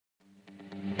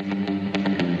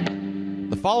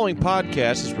following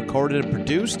podcast is recorded and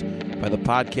produced by the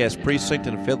Podcast Precinct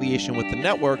in affiliation with the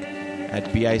network at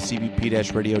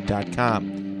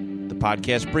bicbp-radio.com. The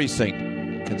Podcast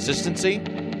Precinct. Consistency,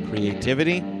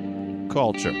 creativity,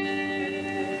 culture.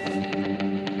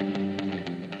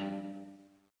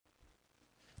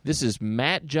 This is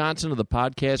Matt Johnson of the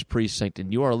Podcast Precinct,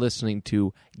 and you are listening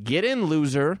to Get In,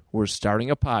 Loser. We're starting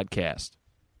a podcast.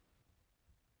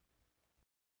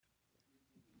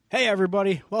 Hey,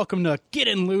 everybody. Welcome to Get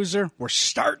In, Loser. We're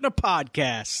starting a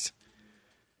podcast.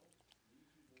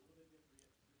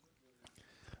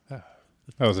 That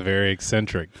was very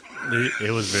eccentric.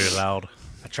 It was very loud.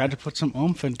 I tried to put some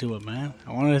oomph into it, man.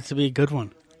 I wanted it to be a good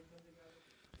one.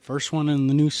 First one in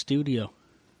the new studio.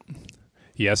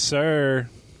 Yes, sir.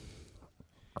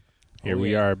 Here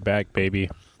we are back, baby.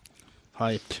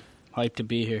 Hyped. Hyped to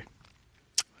be here.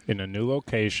 In a new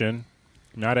location.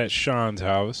 Not at Sean's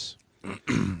house.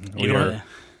 No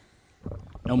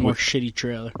more shitty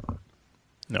trailer.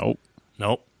 Nope.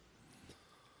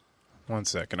 One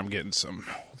second, I'm getting some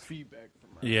feedback from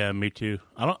my... Yeah, me too.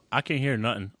 I can't hear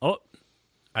nothing. Oh,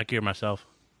 I can hear myself.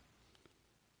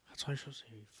 That's all you're supposed to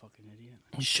hear, you fucking idiot.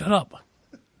 Shut up. God,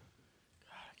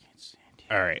 I can't stand you.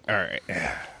 All right.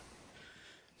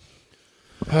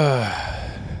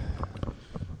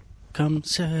 Come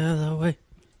sail away.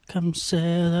 Come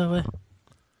sail away.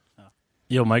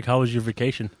 Yo, Mike, how was your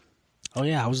vacation? Oh,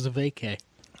 yeah, how was the vacay?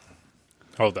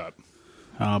 Hold up.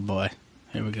 Oh, boy.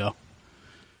 Here we go.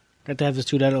 Got to have this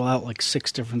dude edit out like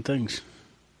 6 different things.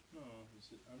 No, I'm just,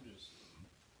 for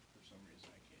some reason,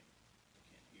 I can't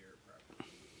hear it properly.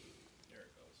 There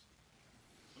it goes.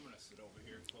 I'm going to sit over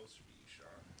here closer to you,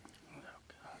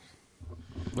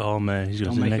 Sean. Oh, man, he's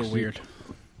going to Don't sit make next it to you. weird.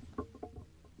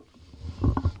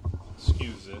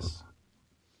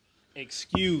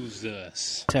 Excuse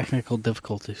us. Technical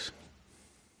difficulties.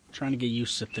 Trying to get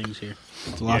used to things here.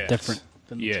 It's a lot different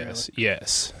than the trailer.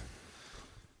 Yes.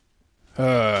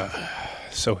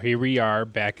 So here we are,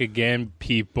 back again,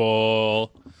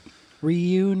 people.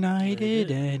 Reunited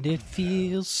and it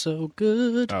feels so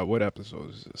good. What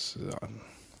episode is this on?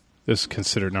 This is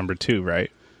considered number 2, right?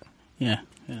 Yeah,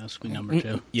 this will be number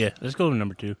 2. Yeah, let's go to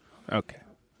number 2. Okay.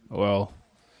 Well,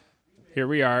 here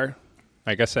we are.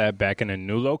 Like I said, back in a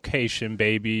new location,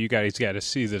 baby. You guys got to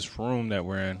see this room that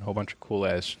we're in. A whole bunch of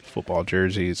cool-ass football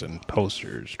jerseys and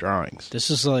posters, drawings. This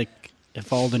is like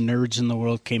if all the nerds in the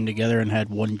world came together and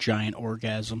had one giant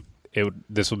orgasm.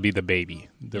 This would be the baby.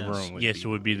 The Yes. room would Yes, be. it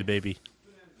would be the baby.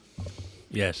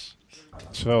 Yes.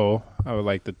 So, I would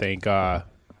like to thank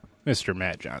Mr.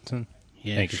 Matt Johnson.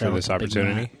 Yeah, Thank you shout for out this to Big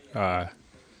opportunity.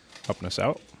 Helping us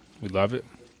out. We love it.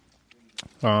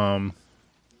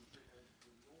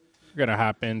 We're going to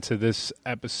hop into this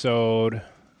episode,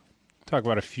 talk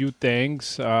about a few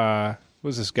things.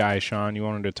 Who's this guy, Sean, you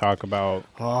wanted to talk about?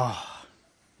 Oh,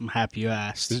 I'm happy you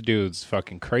asked. This dude's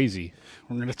fucking crazy.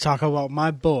 We're going to talk about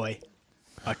my boy,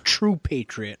 a true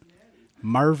patriot,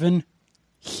 Marvin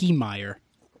Heemeyer,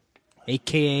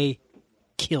 a.k.a.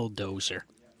 Killdozer.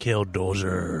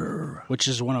 Killdozer. Which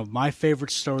is one of my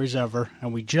favorite stories ever.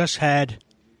 And we just had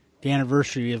the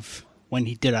anniversary of when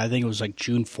he did it. I think it was like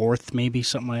June 4th, maybe,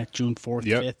 something like that. June 4th,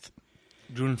 Yep. 5th.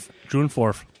 June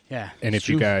 4th. Yeah. And it's if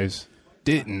you June- guys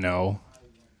didn't know,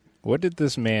 what did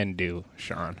this man do,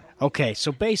 Sean? Okay,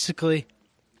 so basically,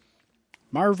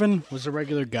 Marvin was a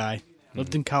regular guy,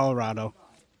 lived in Colorado,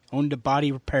 owned a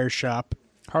body repair shop.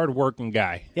 Hard-working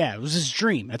guy. Yeah, it was his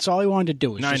dream. That's all he wanted to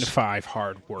do. Was 9 just- to 5,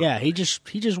 hard work. Yeah, he just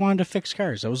wanted to fix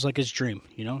cars. That was like his dream.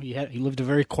 You know, he lived a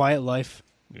very quiet life,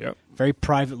 Yep. very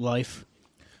private life.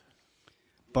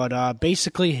 But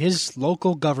basically, his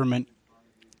local government.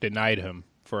 Denied him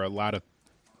for a lot of...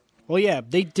 Well, yeah,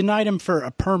 they denied him for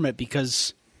a permit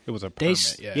because It was a they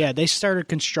permit, they started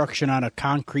construction on a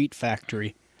concrete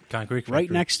factory Concrete right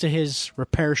factory. next to his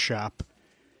repair shop,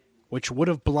 which would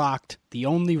have blocked the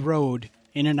only road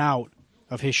in and out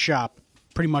of his shop,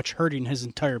 pretty much hurting his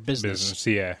entire business,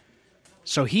 yeah.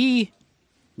 So he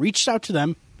reached out to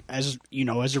them as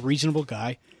a reasonable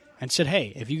guy and said,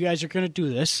 "Hey, if you guys are going to do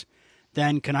this,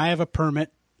 then can I have a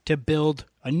permit to build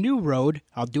a new road?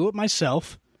 I'll do it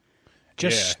myself,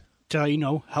 just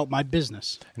to help my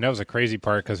business." And that was a crazy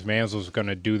part because Vans was going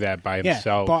to do that by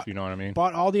himself, you know what I mean?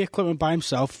 Bought all the equipment by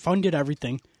himself, funded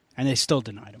everything, and they still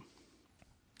denied him.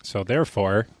 So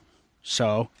therefore,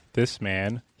 So this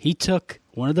man he took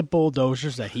one of the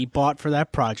bulldozers that he bought for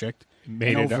that project,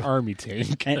 made and it an army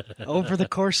tank. and over the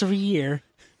course of a year,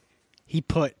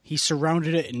 he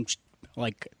surrounded it in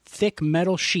like thick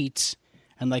metal sheets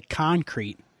and like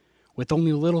concrete with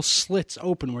only little slits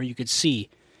open where you could see.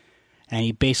 And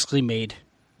he basically made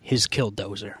his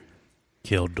Killdozer.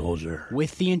 Killdozer.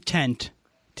 With the intent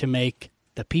to make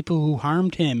the people who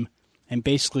harmed him and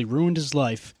basically ruined his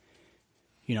life,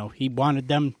 you know, he wanted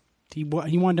to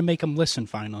make them listen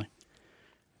finally.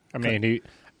 I mean,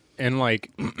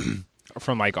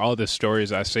 from like all the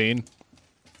stories I've seen,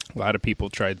 a lot of people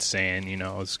tried saying, you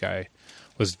know, this guy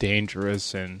was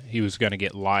dangerous and he was going to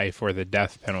get life or the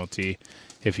death penalty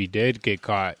if he did get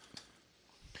caught.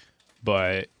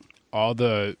 But all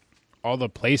the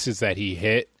places that he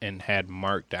hit and had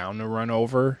marked down to run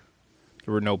over,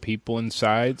 there were no people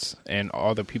inside, and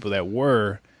all the people that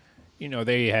were, you know,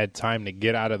 they had time to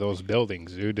get out of those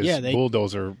buildings, dude. This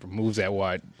bulldozer moves at,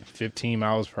 15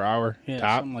 miles per hour? Yeah,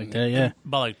 top? something like that, yeah.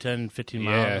 About like 10, 15 Yeah,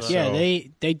 miles. so- Yeah,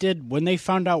 they did, when they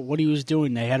found out what he was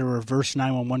doing, they had a reverse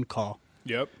 911 call.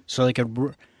 Yep. So they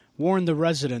could warn the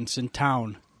residents in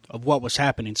town of what was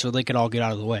happening so they could all get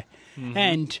out of the way. Mm-hmm.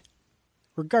 And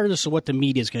regardless of what the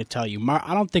media is going to tell you,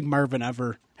 I don't think Marvin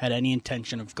ever had any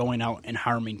intention of going out and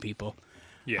harming people.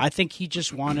 Yeah. I think he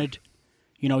just wanted,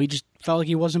 you know, he just felt like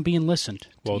he wasn't being listened to.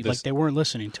 Well, Like they weren't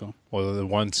listening to him. Well, the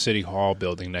one city hall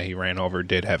building that he ran over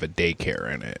did have a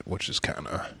daycare in it, which is kind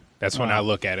of... That's when I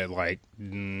look at it like...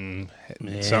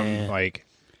 some, like...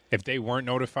 If they weren't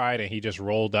notified and he just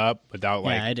rolled up without,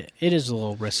 like... Yeah, it is a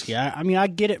little risky. I mean, I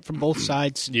get it from both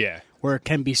sides. Yeah. Where it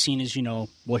can be seen as, you know,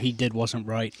 what he did wasn't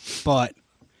right. But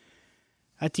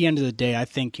at the end of the day, I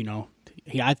think, you know,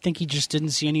 I think he just didn't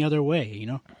see any other way, you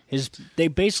know? They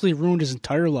basically ruined his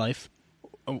entire life.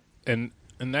 Oh, and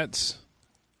that's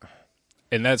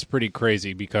pretty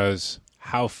crazy because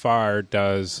how far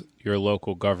does your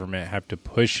local government have to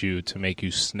push you to make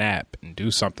you snap and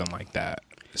do something like that?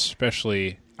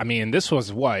 Especially, I mean, this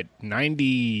was what,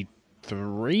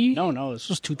 93? No, this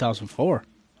was 2004.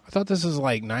 I thought this was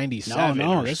like 97.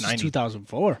 No, or this 90. is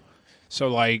 2004. So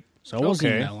like, So it wasn't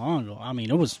okay. even that long ago. I mean,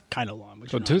 it was kind of long. But,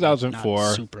 So you know, 2004.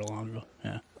 not super long ago,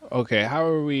 yeah. Okay,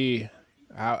 how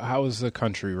is the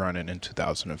country running in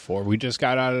 2004? We just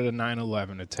got out of the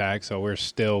 9/11 attack, so we're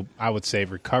still, I would say,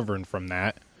 recovering from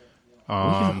that.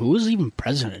 Who was even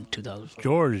president in 2004?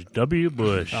 George W.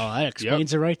 Bush. Oh, that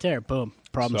explains it right there. Boom.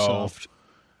 Problem So- solved.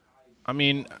 I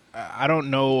mean, I don't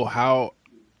know how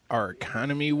our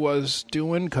economy was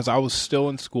doing because I was still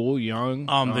in school, young.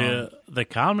 The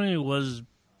economy was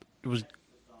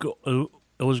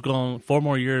going 4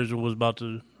 more years. It was about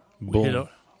to Boom. hit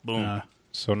boom.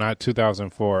 So not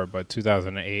 2004, but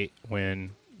 2008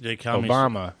 when The economy.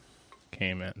 Obama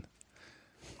came in.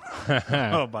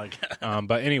 Oh my god.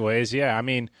 But anyways, yeah, I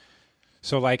mean,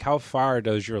 so like how far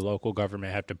does your local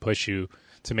government have to push you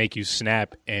to make you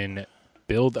snap and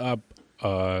build up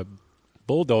a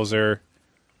bulldozer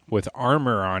with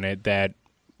armor on it that,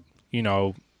 you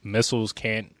know, missiles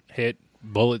can't hit,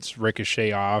 bullets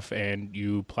ricochet off, and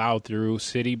you plow through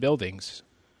city buildings?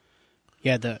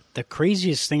 Yeah, the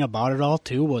craziest thing about it all,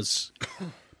 too, was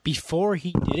before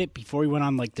he did it, before he went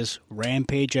on, like, this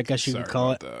rampage, I guess you could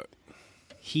call it,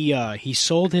 he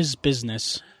sold his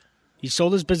business. He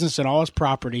sold his business and all his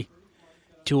property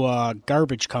to a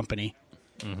garbage company.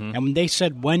 Mm-hmm. And when they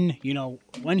said when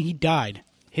he died,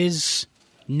 his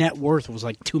net worth was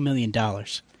like $2 million.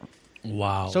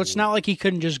 Wow. So it's not like he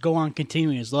couldn't just go on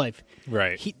continuing his life.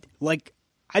 Right.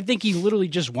 I think he literally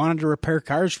just wanted to repair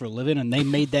cars for a living, and they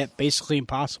made that basically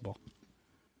impossible.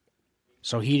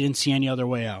 So he didn't see any other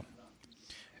way out.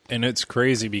 And it's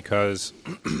crazy because,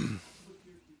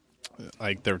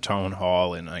 like, their town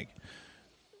hall and, like,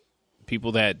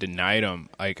 people that denied him,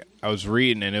 like, I was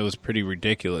reading, and it was pretty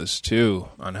ridiculous, too,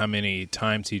 on how many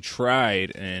times he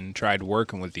tried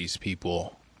working with these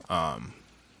people. I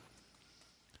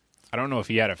don't know if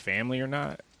he had a family or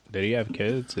not. Did he have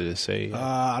kids? Did it say?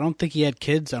 I don't think he had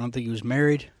kids. I don't think he was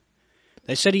married.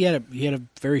 They said he had a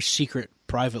very secret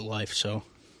private life, so,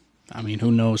 I mean,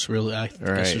 who knows, really? I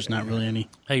guess there's not really any.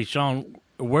 Hey, Sean,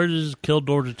 where does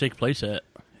Kildorter take place at?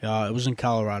 It was in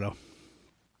Colorado.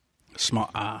 Small.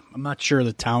 I'm not sure of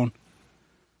the town,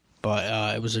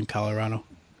 but it was in Colorado.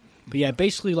 But yeah,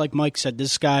 basically, like Mike said,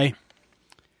 this guy,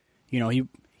 you know, he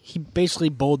basically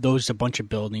bulldozed a bunch of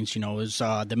buildings. You know, it was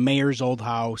the mayor's old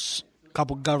house, a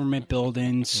couple government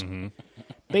buildings. Mm-hmm.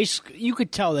 Basically, you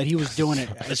could tell that he was doing it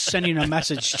as sending a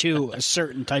message to a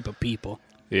certain type of people.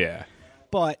 Yeah.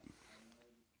 But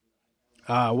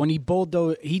when he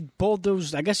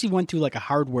bulldozed. I guess he went to like a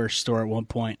hardware store at one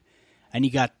point, and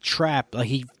he got trapped. Like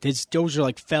his dozer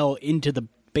like fell into the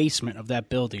basement of that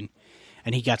building,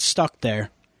 and he got stuck there.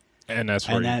 And that's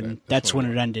where that's when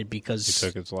it ended because he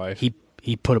took his life.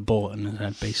 He put a bullet in his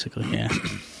head, basically. Yeah.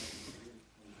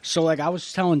 So like I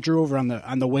was telling Drew over on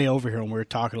the way over here, and we were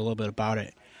talking a little bit about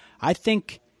it. I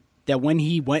think that when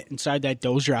he went inside that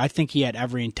dozer, I think he had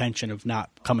every intention of not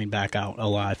coming back out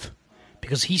alive.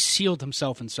 because he sealed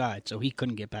himself inside, so he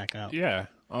couldn't get back out. Yeah.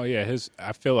 Oh, yeah.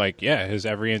 I feel like, his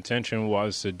every intention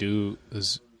was to do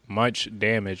as much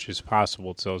damage as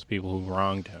possible to those people who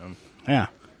wronged him. Yeah.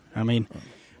 I mean,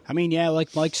 yeah,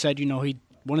 like Mike said,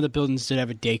 one of the buildings did have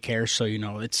a daycare, so,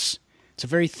 it's a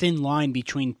very thin line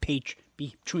between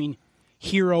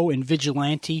hero and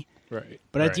vigilante. Right.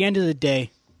 But at the end of the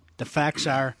day, the facts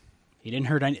are he didn't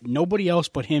hurt nobody else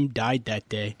but him died that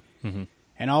day. Mm-hmm.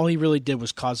 And all he really did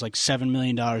was cause like $7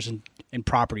 million in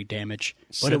property damage.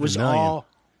 But it was $7 million. all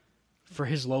for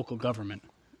his local government.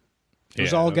 It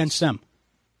was Yeah, all that's- against them.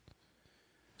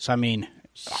 So, I mean,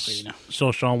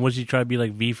 So, Sean, was he trying to be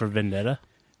like V for Vendetta?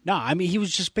 no, I mean, he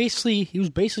was basically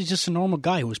just a normal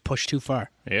guy who was pushed too far.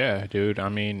 Yeah, dude. I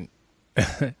mean,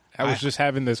 I was just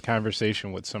having this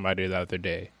conversation with somebody the other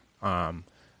day.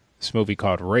 This movie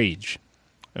called Rage,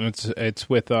 and it's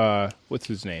with what's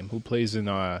his name? Who plays in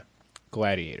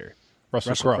Gladiator?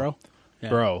 Russell Crowe. Yeah.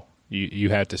 Bro, you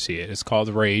had to see it. It's called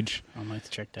Rage, I might have to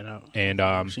check that out. and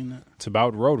Seen that? it's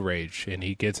about road rage, and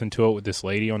he gets into it with this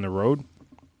lady on the road.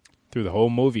 Through the whole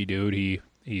movie, dude,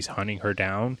 he's hunting her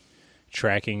down,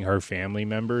 tracking her family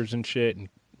members and shit, and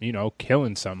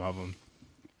killing some of them.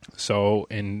 So,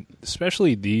 and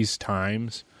especially these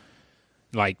times,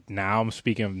 like now, I'm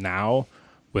speaking of now,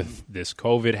 with this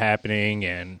COVID happening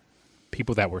and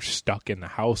people that were stuck in the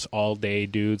house all day,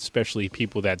 dude, especially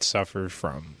people that suffered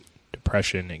from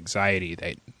depression, anxiety,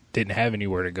 that didn't have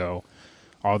anywhere to go.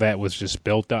 All that was just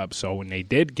built up. So when they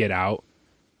did get out,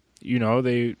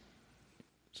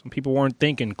 some people weren't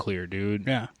thinking clear, dude.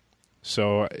 Yeah.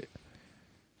 So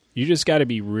you just got to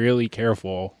be really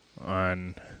careful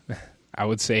on, I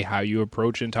would say, how you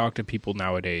approach and talk to people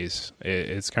nowadays.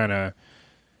 It's kind of,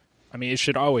 I mean, it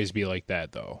should always be like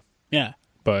that, though. Yeah.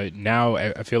 But now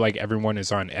I feel like everyone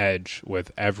is on edge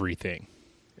with everything.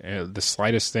 The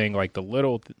slightest thing, like the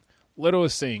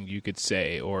littlest thing you could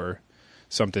say, or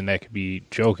something that could be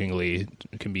jokingly,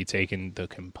 can be taken the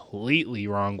completely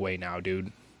wrong way now,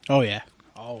 dude. Oh, yeah.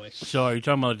 Always. So, are you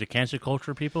talking about the cancel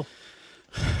culture people?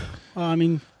 I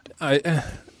mean,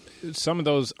 Some of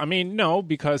those, I mean, no,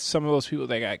 because some of those people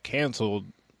that got canceled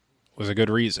was a good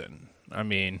reason. I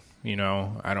mean,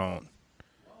 I don't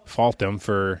fault them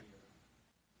for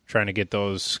trying to get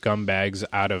those scumbags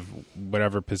out of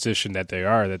whatever position that they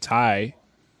are that's high.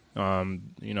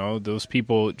 Those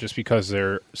people, just because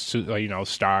they're,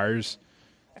 stars,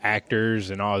 actors,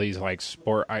 and all these, like,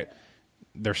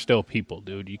 they're still people,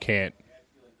 dude. You can't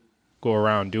go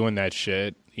around doing that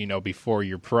shit, before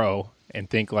you're pro and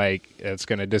think like it's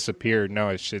going to disappear. No,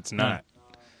 it's not.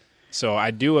 So I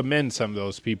do amend some of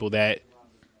those people that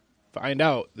find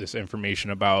out this information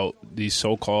about these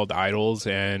so-called idols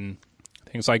and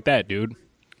things like that, dude.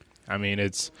 I mean,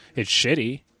 it's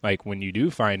shitty, like, when you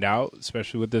do find out,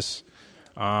 especially with this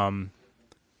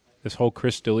this whole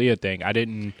Chris D'Elia thing.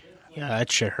 yeah,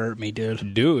 that shit hurt me,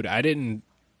 dude. Dude, I didn't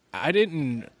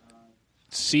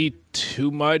see too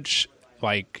much,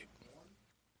 like,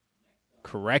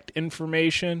 correct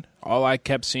information. All I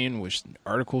kept seeing was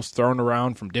articles thrown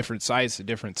around from different sites to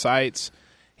different sites.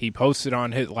 He posted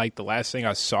on his, like, the last thing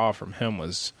I saw from him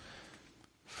was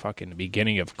fucking the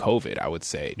beginning of COVID, I would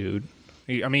say, dude.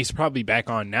 I mean, he's probably back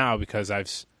on now because I've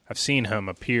seen him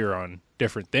appear on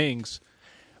different things,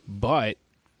 but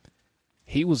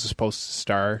he was supposed to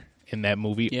star in that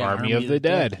movie, Yeah, Army of the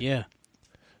Dead. Yeah.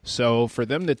 So for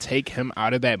them to take him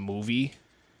out of that movie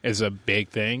is a big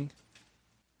thing.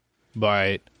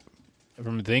 But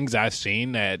from the things I've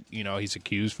seen that, he's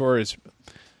accused for, is,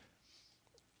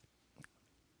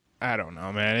 I don't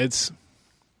know, man.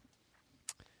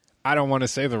 I don't want to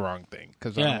say the wrong thing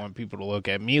because I Yeah. don't want people to look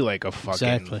at me like a fucking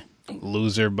Exactly.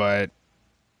 loser, but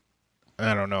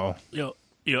I don't know.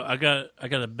 I got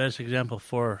the best example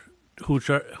for who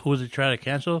they try to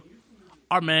cancel.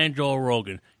 Our man Joe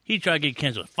Rogan. He tried to get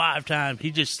canceled 5 times.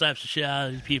 He just slaps the shit out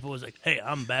of these people. He's like, "Hey,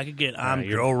 I'm back again. I'm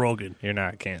you're- Joe Rogan. You're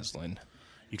not canceling.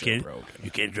 You Joe can't. Rogan.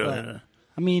 You can't do it."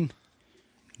 I mean,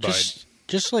 But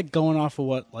just like going off of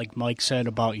what like Mike said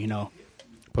about, be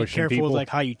pushing careful people. with like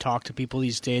how you talk to people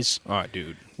these days. Oh,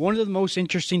 dude. One of the most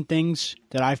interesting things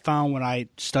that I found when I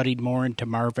studied more into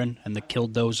Marvin and the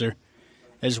Killdozer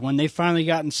is when they finally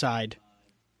got inside,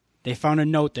 they found a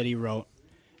note that he wrote,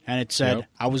 and it said, Yep.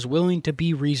 I was willing to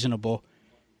be reasonable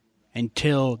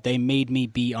until they made me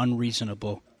be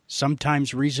unreasonable.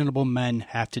 Sometimes reasonable men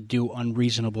have to do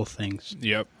unreasonable things.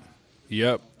 Yep.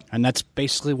 And that's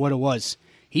basically what it was.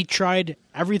 He tried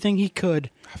everything he could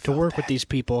to work with these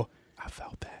people, I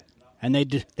felt that. and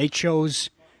they chose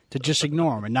to just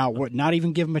ignore him and not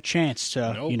even give him a chance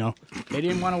to, Nope. They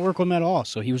didn't want to work with him at all.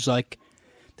 So he was like,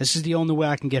 this is the only way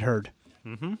I can get heard.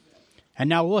 Mm-hmm. And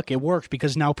now look, it works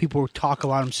because now people talk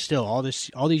about him still all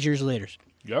these years later.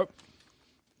 Yep.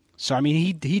 So I mean,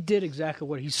 he did exactly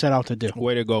what he set out to do.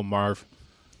 Way to go, Marv.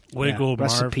 Way to go,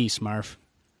 Rest in Marv. peace, Marv.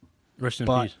 Rest in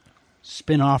But peace.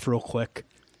 spin off real quick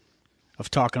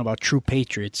of talking about true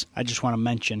patriots. I just want to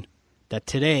mention that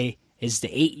today is the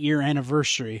 8-year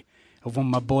anniversary of when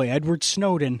my boy Edward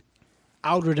Snowden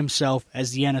outed himself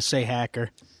as the NSA hacker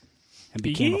and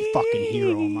became a fucking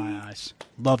hero in my eyes.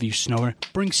 Love you, Snowden.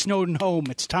 Bring Snowden home.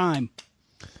 It's time.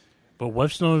 But what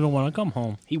if Snowden don't want to come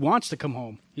home? He wants to come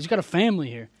home. He's got a family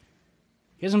here.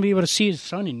 He hasn't been able to see his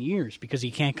son in years because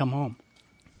he can't come home.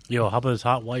 Yo, how about his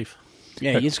hot wife?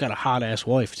 Yeah, he's got a hot-ass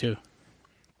wife, too.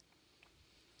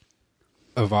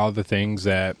 Of all the things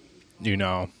that,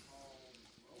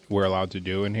 we're allowed to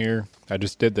do in here, I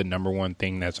just did the number one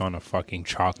thing that's on a fucking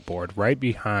chalkboard right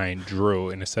behind Drew,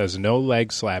 and it says no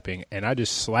leg slapping, and I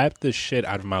just slapped the shit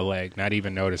out of my leg, not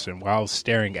even noticing, while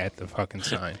staring at the fucking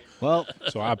sign. Well,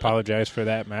 So I apologize for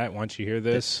that, Matt, once you hear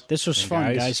this. this was And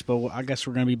fun, guys, but I guess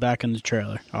we're going to be back in the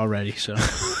trailer already, so...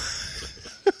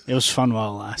 It was fun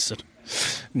while it lasted.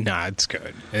 Nah, it's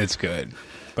good. It's good.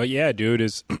 But yeah, dude,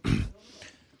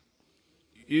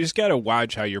 you just got to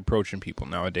watch how you're approaching people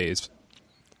nowadays.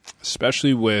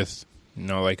 Especially with,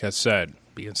 like I said,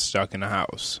 being stuck in a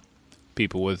house.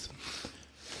 People with,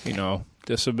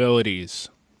 disabilities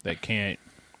that can't,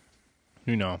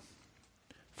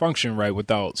 function right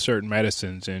without certain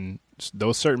medicines. And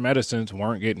those certain medicines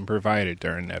weren't getting provided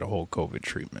during that whole COVID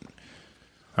treatment.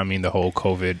 I mean, the whole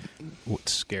COVID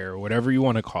scare, whatever you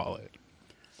want to call it.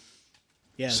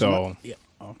 Yeah. So- yeah.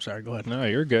 Oh, I'm sorry. Go ahead. No,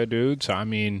 you're good, dude. So, I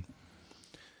mean,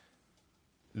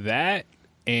 that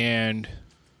and,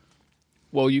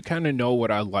 well, you kind of know what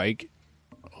I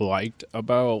liked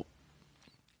about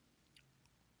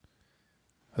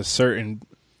a certain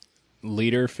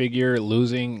leader figure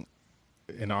losing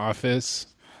an office.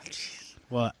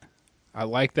 What? I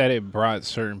like that it brought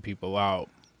certain people out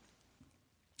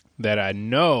that I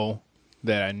knew,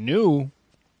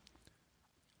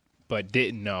 but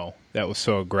didn't know that was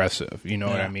so aggressive. You know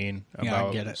what Yeah. I mean? Yeah, I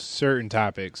About get it. certain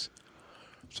topics.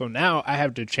 So now I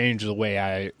have to change the way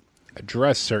I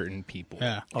address certain people.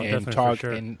 Yeah. Oh, and definitely, talk. for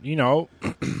sure. And,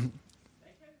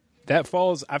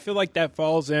 I feel like that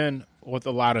falls in with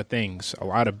a lot of things. A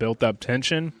lot of built up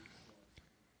tension.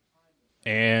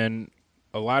 And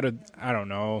a lot of, I don't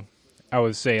know, I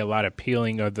would say a lot of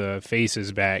peeling of the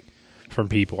faces back from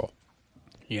people.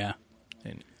 Yeah.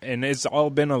 And it's all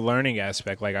been a learning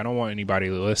aspect. Like, I don't want anybody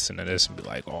to listen to this and be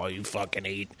like, oh, you fucking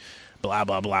hate blah,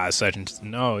 blah, blah, such and such.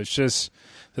 No, it's just,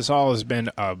 this all has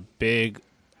been a big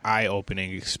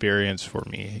eye-opening experience for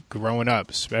me growing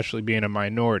up, especially being a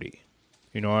minority.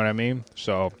 You know what I mean?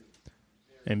 So,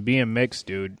 and being mixed,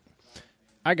 dude,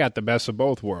 I got the best of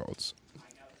both worlds.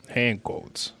 Hand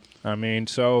quotes. I mean,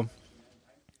 so,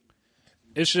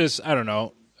 it's just, I don't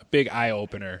know, a big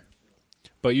eye-opener.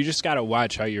 But you just got to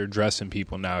watch how you're addressing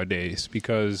people nowadays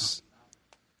because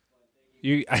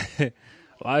a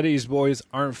lot of these boys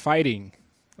aren't fighting.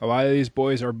 A lot of these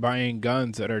boys are buying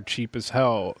guns that are cheap as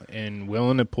hell and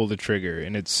willing to pull the trigger.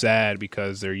 And it's sad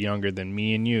because they're younger than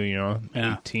me and you,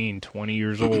 Yeah. 18, 20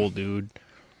 years old, dude.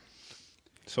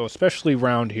 So especially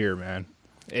around here, man,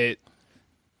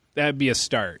 that'd be a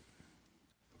start.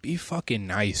 Be fucking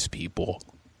nice, people.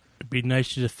 Be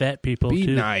nice to the fat people, Be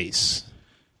too. nice.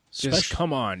 Just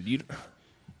come on.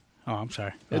 Oh, I'm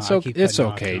sorry. It's No, I okay. keep It's cutting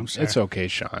you off, okay. I'm sorry. It's okay,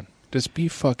 Sean. Just be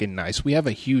fucking nice. We have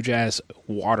a huge ass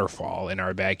waterfall in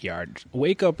our backyard.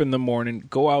 Wake up in the morning,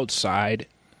 go outside,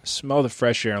 smell the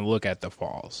fresh air, and look at the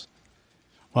falls.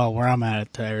 Well, where I'm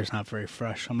at, the air is not very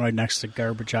fresh. I'm right next to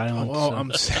Garbage Island.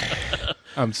 Well, so.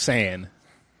 I'm saying,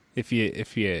 if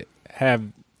you have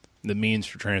the means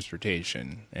for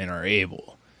transportation and are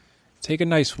able, take a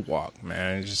nice walk,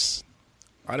 man. It's just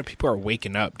a lot of people are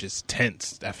waking up just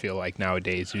tense. I feel like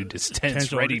nowadays, dude, just tense,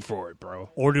 Tense ready already. for it, bro.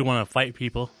 Or do you want to fight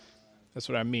people? That's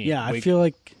what I mean. Yeah, I feel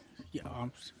like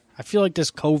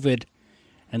this COVID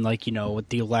and with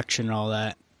the election and all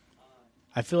that,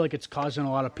 I feel like it's causing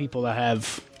a lot of people to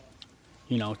have,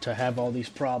 to have all these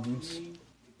problems.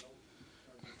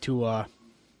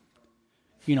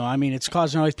 It's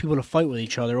causing all these people to fight with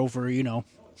each other over,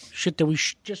 shit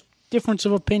that just difference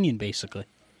of opinion, basically.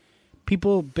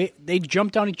 People, they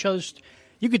jumped on each other's.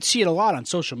 You could see it a lot on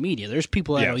social media. There's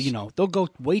people that, Yes. they'll go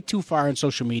way too far on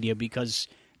social media because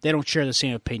they don't share the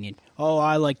same opinion. Oh,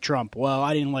 I like Trump. Well,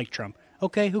 I didn't like Trump.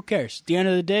 Okay, who cares? At the end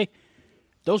of the day,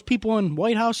 those people in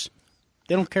White House,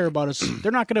 they don't care about us.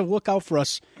 They're not going to look out for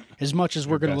us as much as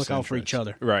we're going to look Best out for each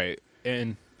interest. other. Right.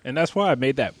 And that's why I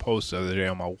made that post the other day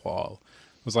on my wall.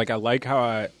 It was like I love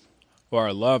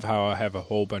how I have a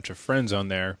whole bunch of friends on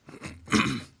there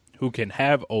who can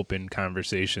have open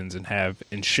conversations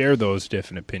and share those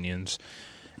different opinions.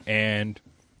 And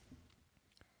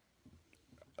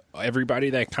everybody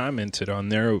that commented on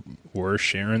there were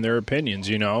sharing their opinions,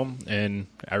 and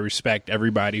I respect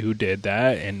everybody who did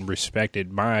that and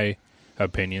respected my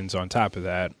opinions on top of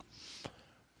that.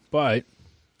 But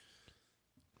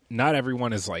not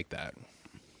everyone is like that.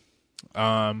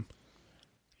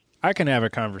 I can have a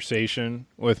conversation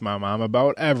with my mom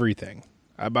about everything,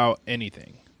 about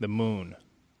anything. The moon,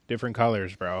 different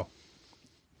colors, bro.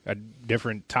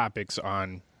 Different topics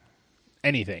on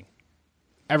anything.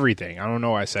 Everything. I don't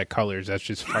know why I said colors. That's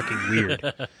just fucking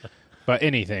weird. But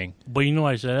anything. But you know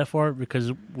why I said that for?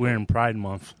 Because we're in Pride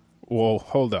Month. Well,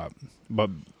 hold up. But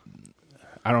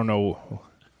I don't know.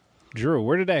 Drew,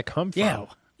 where did that come from? Yeah.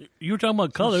 You were talking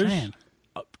about colors. It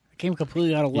came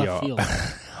completely out of left field.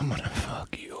 I'm going to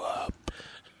fuck you up.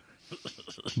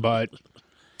 But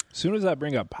as soon as I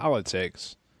bring up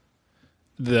politics,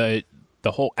 the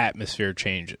whole atmosphere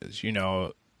changes,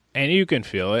 and you can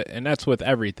feel it, and that's with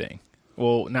everything.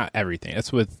 Well, not everything.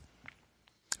 That's with,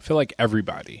 I feel like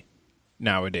everybody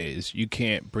nowadays. You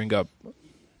can't bring up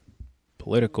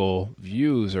political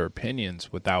views or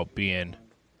opinions without being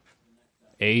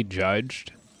A,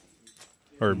 judged,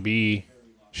 or B,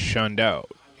 shunned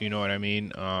out. You know what I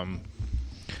mean?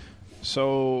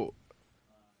 So,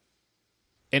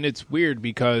 and it's weird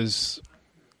because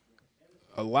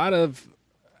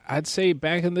I'd say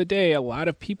back in the day, a lot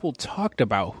of people talked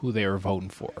about who they were voting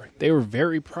for. They were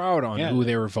very proud on who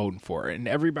they were voting for, and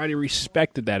everybody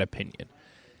respected that opinion.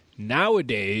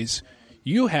 Nowadays,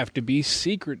 you have to be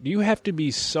secret. You have to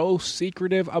be so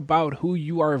secretive about who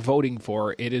you are voting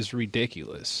for. It is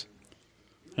ridiculous.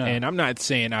 Yeah. And I'm not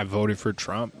saying I voted for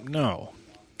Trump. No.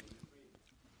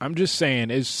 I'm just saying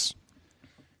it's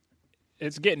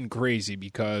getting crazy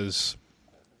because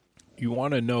you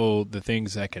want to know the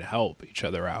things that can help each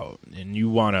other out, and you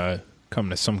want to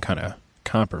come to some kind of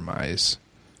compromise,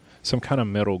 some kind of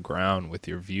middle ground with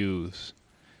your views.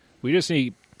 We just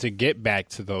need to get back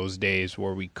to those days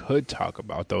where we could talk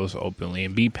about those openly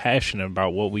and be passionate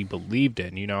about what we believed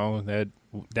in,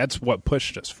 that's what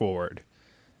pushed us forward.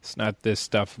 It's not this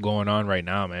stuff going on right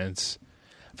now, man.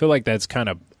 I feel like that's kind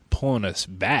of pulling us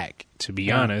back, to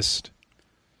be honest.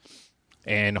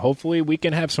 And hopefully we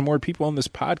can have some more people on this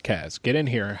podcast get in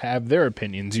here, have their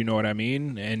opinions, you know what I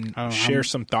mean, and share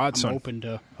some thoughts. I'm open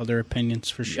to other opinions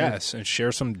for sure. Yes, and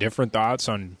share some different thoughts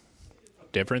on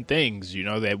different things,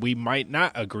 that we might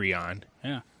not agree on.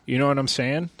 Yeah. You know what I'm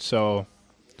saying? So,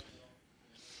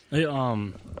 hey,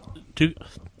 to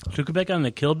go back on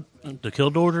the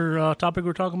killed order topic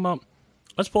we're talking about,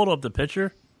 let's pull up the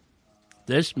picture.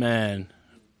 This man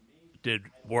did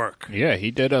work. Yeah, he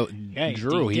did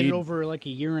Drew. He did it over like a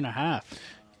year and a half.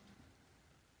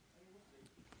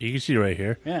 You can see right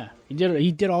here. Yeah,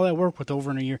 he did all that work with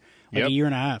over a year, a year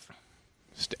and a half.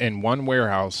 And one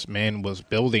warehouse, man, was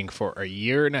building for a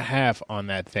year and a half on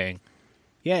that thing.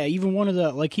 Yeah, even one of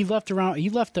the he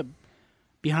left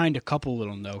behind a couple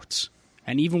little notes,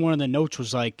 and even one of the notes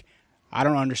was like, "I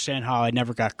don't understand how I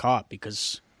never got caught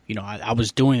because I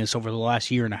was doing this over the last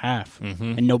year and a half,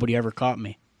 and nobody ever caught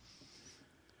me."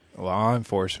 Law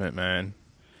enforcement, man.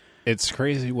 It's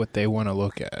crazy what they want to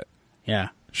look at. Yeah.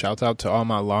 Shout out to all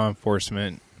my law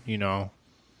enforcement,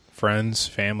 friends,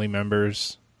 family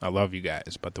members. I love you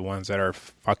guys. But the ones that are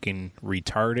fucking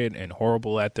retarded and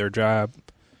horrible at their job,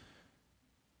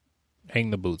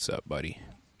 hang the boots up, buddy.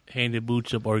 Hang the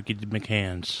boots up or get the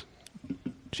McHands.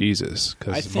 Jesus.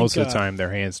 Because most of the time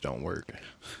their hands don't work.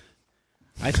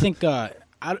 I think...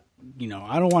 I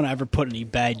don't want to ever put any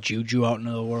bad juju out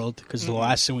into the world because the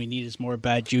last thing we need is more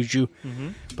bad juju.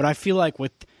 But I feel like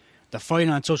with the fight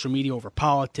on social media over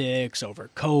politics,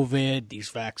 over COVID, these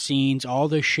vaccines, all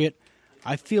this shit,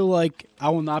 I feel like I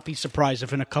will not be surprised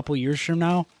if in a couple years from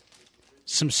now,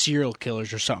 some serial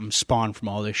killers or something spawn from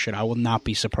all this shit. I will not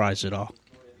be surprised at all,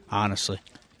 honestly.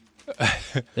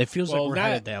 It feels like we're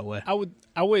headed that way.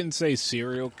 I wouldn't say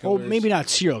serial killers. Well, maybe not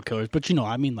serial killers, but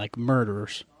I mean like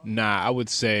murderers. Nah, I would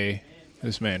say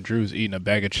this man Drew's eating a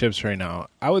bag of chips right now.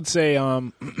 I would say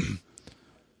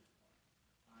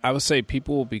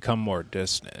people will become more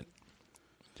distant.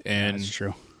 And that's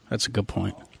true. That's a good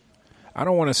point. I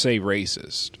don't want to say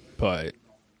racist, but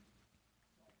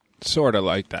sort of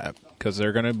like that because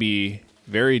they're going to be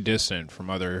very distant from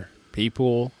other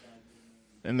people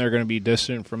and they're going to be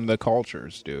distant from the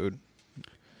cultures, dude.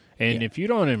 And if you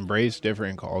don't embrace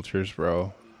different cultures,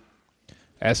 bro,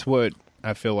 that's what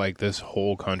I feel like this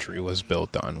whole country was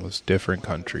built on, was different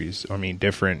countries. I mean,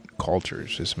 different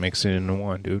cultures, just mixing into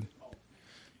one, dude.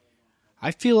 I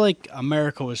feel like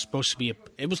America was supposed to be,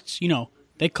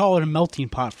 They call it a melting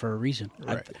pot for a reason.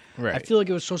 Right. I feel like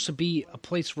it was supposed to be a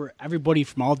place where everybody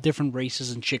from all different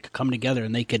races and shit could come together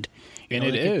and they could, And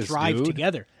they could thrive dude.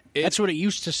 together. That's what it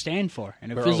used to stand for,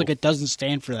 and it Bro. feels like it doesn't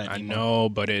stand for that I anymore. know,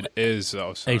 but it is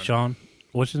though. Son. Hey, Sean,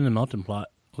 what's in the melting pot?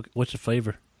 What's the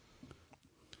flavor?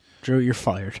 Drew, you're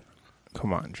fired.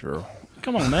 Come on, Drew.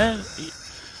 Come on, man.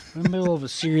 We're in the middle of a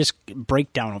serious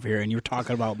breakdown over here, and you're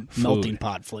talking about melting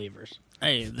pot flavors.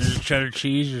 Hey, there's cheddar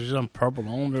cheese. There's some purple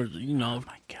on. There's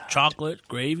chocolate,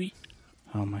 gravy.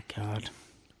 Oh my god.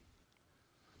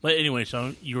 But anyway,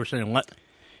 so you were saying what?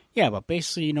 Yeah, but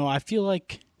basically, I feel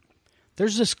like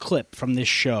there's this clip from this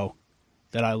show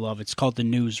that I love. It's called The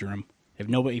Newsroom.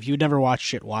 If you've never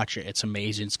watched it, watch it. It's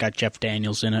amazing. It's got Jeff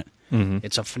Daniels in it. Mm-hmm.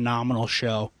 It's a phenomenal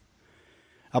show.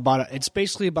 It's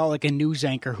basically about like a news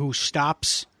anchor who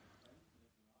stops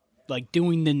like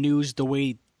doing the news the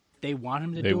way they want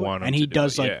him to do it, and he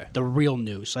does the real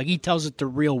news. Like he tells it the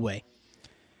real way.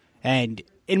 And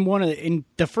in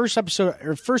the first episode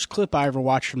or first clip I ever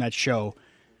watched from that show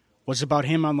was about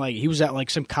him on he was at like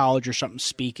some college or something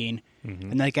speaking,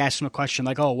 and like asked him a question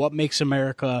like, "Oh, what makes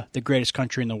America the greatest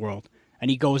country in the world?" And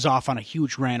he goes off on a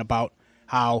huge rant about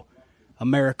how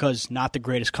America's not the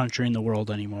greatest country in the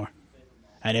world anymore.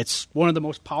 And it's one of the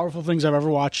most powerful things I've ever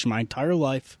watched in my entire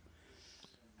life.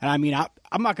 And I mean,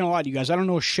 I'm not going to lie to you guys. I don't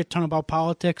know a shit ton about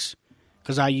politics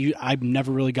because I've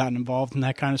never really gotten involved in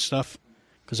that kind of stuff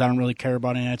because I don't really care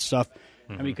about any of that stuff.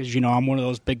 Mm-hmm. I mean, because, I'm one of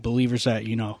those big believers that,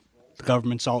 the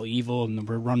government's all evil and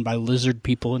we're run by lizard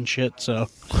people and shit. So,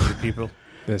 People.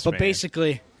 But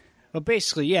basically,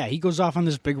 yeah, he goes off on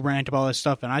this big rant about all this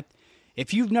stuff. And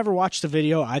if you've never watched the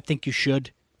video, I think you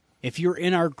should. If you're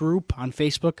in our group on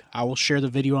Facebook, I will share the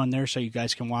video on there so you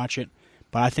guys can watch it.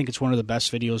 But I think it's one of the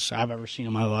best videos I've ever seen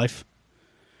in my life.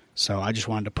 So I just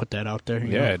wanted to put that out there.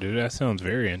 Yeah, dude, that sounds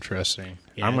very interesting.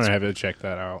 Yeah, I'm going to have to check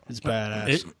that out. It's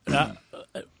badass.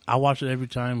 I watch it every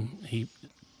time we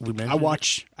mention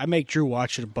it. I make Drew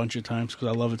watch it a bunch of times because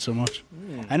I love it so much.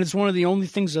 And it's one of the only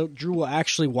things that Drew will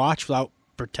actually watch without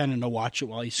pretending to watch it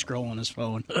while he's scrolling his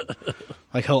phone.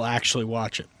 Like, he'll actually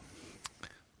watch it.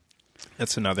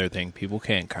 That's another thing. People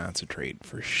can't concentrate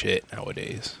for shit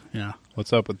nowadays. Yeah.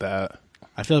 What's up with that?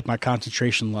 I feel like my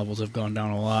concentration levels have gone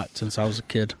down a lot since I was a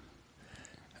kid.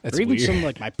 That's or even weird. some,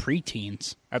 like, my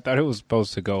preteens. I thought it was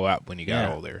supposed to go up when you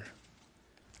got older.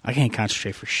 I can't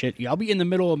concentrate for shit. I'll be in the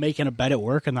middle of making a bed at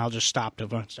work, and I'll just stop to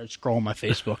start scrolling my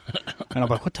Facebook. And I'm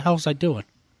like, what the hell was I doing?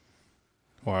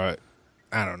 Well,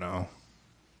 I don't know.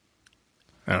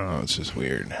 It's just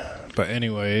weird. But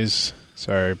anyways,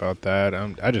 sorry about that.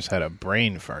 I just had a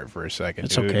brain fart for a second.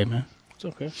 It's dude. okay, man. It's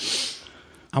okay.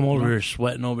 I'm over here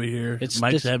sweating over here. Mike's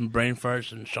this- having brain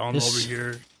farts, and Sean's over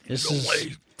here. This No is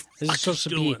way. this is supposed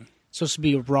to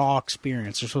be a raw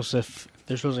experience. They're supposed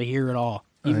to hear it all,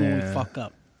 even when we fuck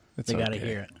up. They got to okay.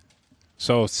 hear it.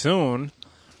 So soon,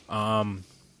 I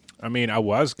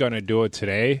was going to do it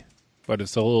today, but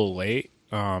it's a little late.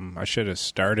 I should have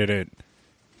started it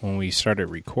when we started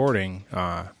recording.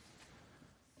 We're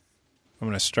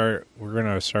going to start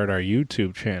our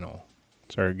YouTube channel.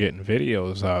 Start getting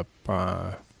videos up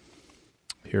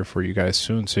here for you guys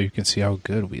soon so you can see how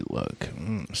good we look.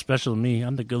 Especially me.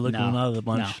 I'm the good looking one out of the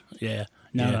bunch. No. Yeah.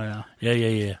 No.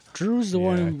 Yeah. Drew's the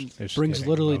one who just brings kidding,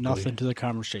 literally ugly. nothing to the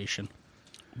conversation.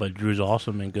 But Drew's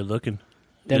awesome and good looking.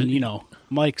 Then,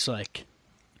 Mike's a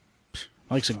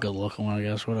good looking one, I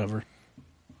guess. Whatever,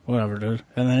 dude.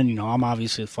 And then, I'm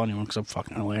obviously the funny one because I'm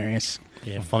fucking hilarious.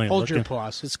 Yeah, funny Hold looking. your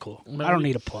applause. It's cool. I don't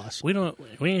need applause. We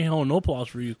ain't holding no applause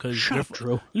for you because Shut up,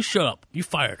 Drew. You shut up. You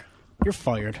fired. You're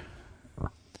fired.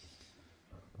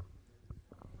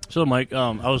 So, Mike,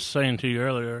 I was saying to you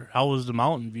earlier, how was the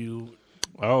mountain view?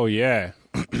 Oh, yeah.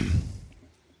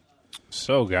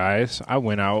 So, guys, I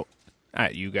went out,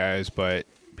 not you guys, but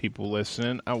people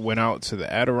listening, I went out to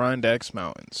the Adirondacks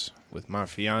Mountains with my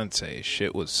fiance.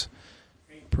 Shit was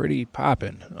pretty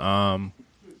popping.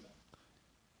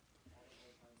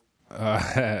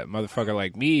 Motherfucker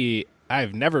like me,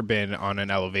 I've never been on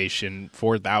an elevation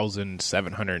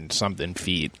 4,700 and something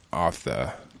feet off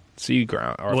the sea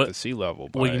ground, or the sea level.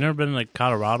 But Well, you never been in like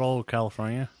Colorado or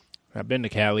California? I've been to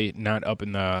Cali, not up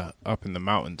in the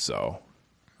mountains though.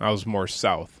 I was more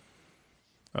south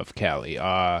of Cali.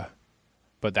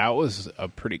 But that was a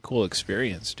pretty cool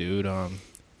experience, dude.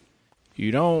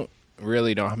 You don't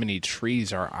really know how many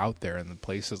trees are out there in the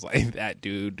places like that,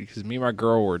 dude. Because me and my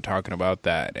girl were talking about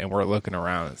that, and we're looking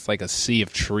around. It's like a sea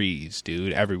of trees,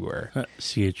 dude, everywhere.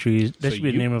 Sea of trees. That So should be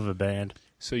the you- name of a band.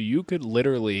 So you could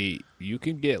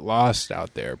get lost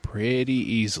out there pretty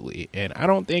easily, and I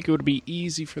don't think it would be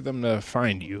easy for them to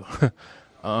find you.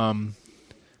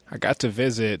 I got to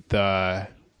visit the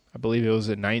I believe it was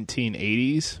the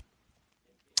 1980s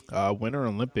Winter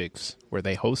Olympics where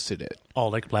they hosted it. Oh,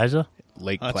 Lake Plaza?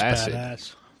 Lake That's Placid.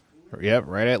 badass. Yep,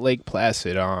 right at Lake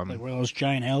Placid. Like where those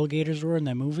giant alligators were in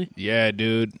that movie. Yeah,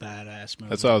 dude. Badass movie.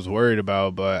 That's what I was worried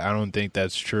about, but I don't think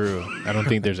that's true. I don't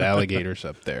think there's alligators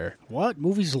up there. What?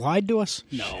 Movies lied to us?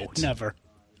 No, Shit. never.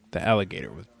 The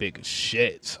alligator was big as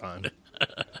shit, son.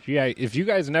 Yeah, if you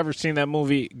guys never seen that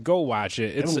movie, go watch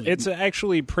it. It's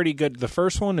actually pretty good. The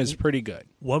first one is pretty good.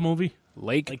 What movie?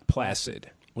 Lake Placid.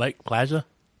 Lake Plaza?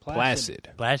 Placid.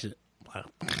 Placid. Wow.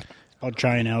 Oh,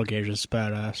 giant alligators. It's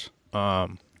badass.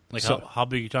 Like how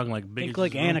big are you talking? Like big? Think as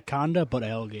like this room? Anaconda, but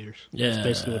alligators. Yeah, That's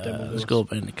basically what that movie let's was. go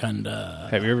with Anaconda.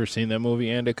 Have you ever seen that movie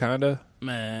Anaconda?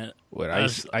 Man. With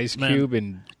That's- Ice man. Cube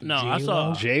and No, I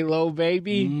saw. J-Lo,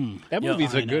 baby? That Yo,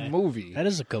 movie's a I good know. movie. That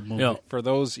is a good movie. Yo, For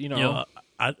those, you know. yo,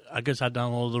 I guess I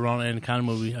downloaded the wrong Anaconda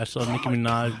movie. I saw Nicki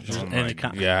Minaj and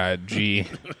Anaconda. Yeah, gee.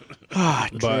 Ah,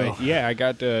 But true. yeah, I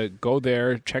got to go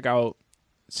there, check out,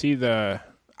 see the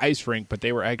ice rink, but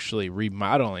they were actually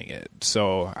remodeling it,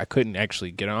 so I couldn't actually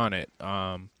get on it.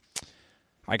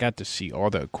 I got to see all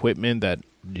the equipment that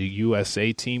the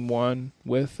USA team won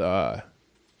with,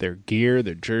 their gear,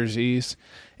 their jerseys,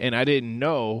 and I didn't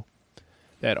know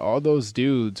that all those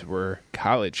dudes were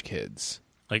college kids.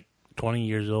 Like 20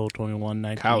 years old, 21,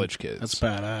 19. College kids. That's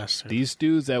badass. These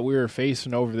dudes that we were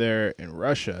facing over there in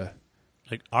Russia,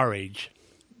 Like our age.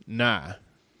 nah,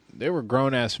 they were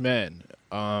grown ass men.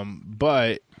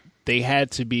 But they had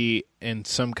to be in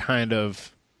some kind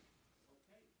of,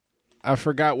 I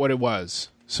forgot what it was.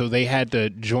 So they had to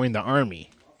join the army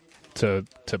to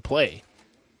play.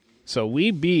 So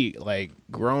we beat like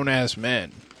grown ass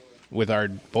men with our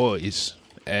boys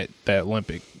at that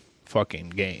Olympic fucking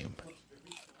game.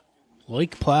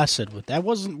 Lake Placid. That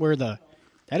wasn't where the.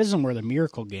 That isn't where the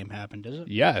Miracle game happened, is it?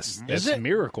 Yes, that's it? a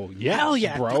miracle. Yes, Hell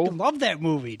yeah, I bro. fucking love that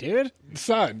movie, dude.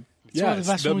 Son. It's one of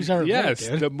the best movies I ever made, Yes,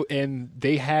 dude. and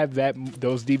they have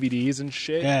those DVDs and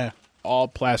shit. Yeah. All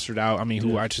plastered out. I mean, who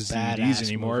watches badass DVDs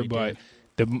anymore? movie, But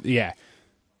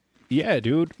yeah,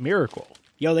 dude, miracle.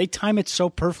 Yo, they time it so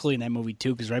perfectly in that movie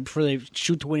too, because right before they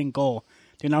shoot the winning goal,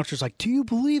 the announcer's like, "Do you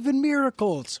believe in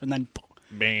miracles?" And then,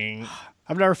 Bang.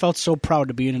 I've never felt so proud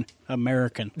to be an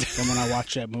American than when I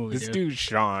watched that movie. This dude. dude,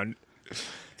 Sean,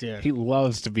 Dude. he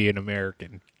loves to be an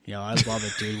American. Yo, I love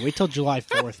it, dude. Wait till July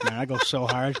 4th, man. I go so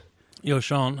hard. Yo,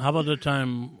 Sean, how about the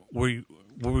time where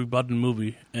we bought the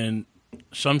movie and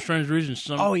some strange reason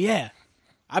Oh yeah,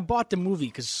 I bought the movie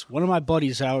because one of my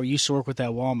buddies who used to work with at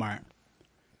Walmart,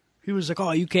 he was like,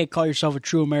 "Oh, you can't call yourself a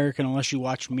true American unless you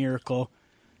watch Miracle."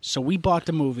 So we bought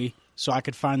the movie so I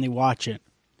could finally watch it,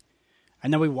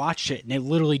 and then we watched it, and it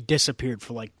literally disappeared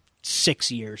for like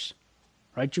 6 years.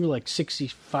 Right, you were like 6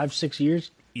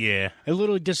 years. Yeah. It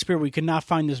literally disappeared. We could not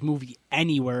find this movie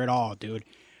anywhere at all, dude.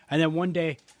 And then one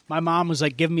day, my mom was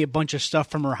like giving me a bunch of stuff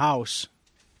from her house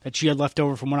that she had left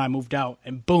over from when I moved out,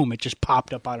 and boom, it just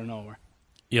popped up out of nowhere.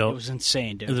 Yo, It was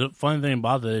insane, dude. the funny thing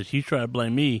about that is he tried to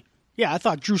blame me. Yeah, I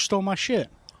thought Drew stole my shit.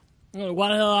 Why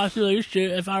the hell I steal your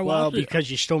shit if I Well, watched it?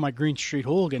 because you stole my Green Street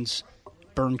Hooligans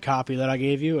burned copy that I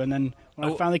gave you, and then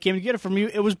when I finally came to get it from you,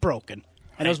 it was broken.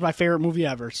 And it was my favorite movie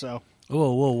ever, so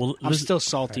Whoa. Well, I'm still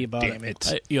salty about Damn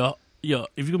it. it. Yo,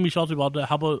 if you're gonna be salty about that,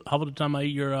 how about the time I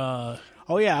eat your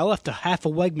Oh, yeah, I left a half a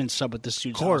Wegman sub at this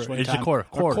dude's Quarter. house one It's a time. quarter.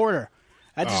 Or quarter.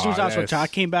 At this dude's house one that's- time. I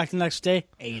came back the next day,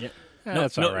 ate it.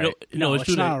 That's no, all right. No, No, it was it's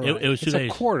 2 days. not all right. It was 2 It's a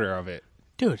days. quarter of it.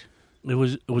 Dude, It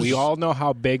was. We all know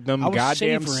how big them I was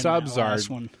goddamn savoring subs that are. last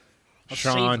one. I was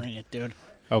Sean. savoring it, dude.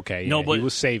 Okay, yeah, No, but- he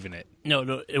was saving it.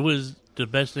 No, it was the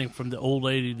best thing from the old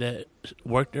lady that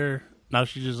worked there. Now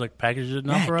she just like packages it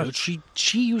now Yeah, for us. dude,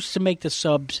 she used to make the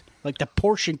subs, like the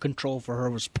portion control for her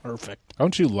was perfect.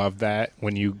 Don't you love that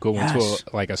when you go Yes.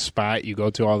 into a spot you go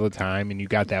to all the time and you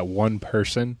got that one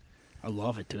person? I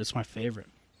love it, dude. It's my favorite.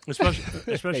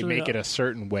 Especially They make it a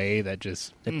certain way that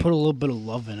just They put a little bit of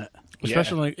love in it.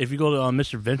 especially like if you go to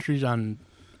Mr. Ventry's on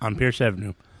Pierce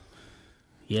Avenue.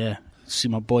 Yeah. See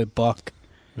my boy Buck.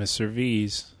 Mr.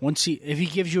 V's. If he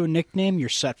gives you a nickname, you're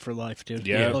set for life, dude.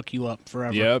 Yeah. He'll hook you up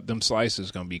forever. Yep, them slices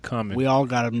gonna be coming. We all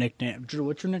got a nickname. Drew,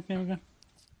 what's your nickname again?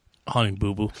 Honey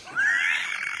Boo Boo.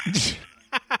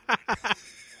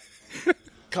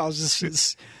 Calls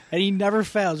this, and he never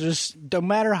fails. Just no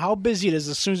matter how busy it is,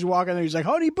 as soon as you walk in there, he's like,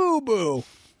 "Honey Boo Boo."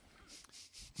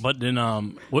 But then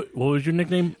what was your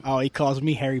nickname? Oh, he calls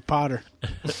me Harry Potter.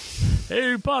 Hey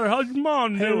Harry Potter, how's your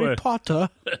mom Harry doing? Potter,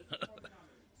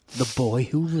 the boy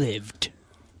who lived.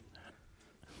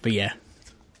 But yeah,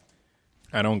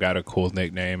 I don't got a cool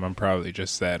nickname. I'm probably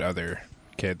just that other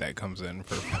kid that comes in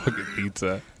for fucking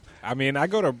pizza. I mean, I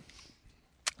go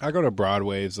to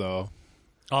Broadway's though.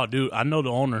 Oh, dude, I know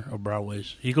the owner of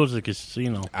Broadway's. He goes to the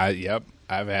casino. Yep.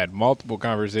 I've had multiple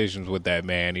conversations with that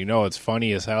man. You know, it's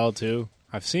funny as hell, too.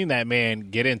 I've seen that man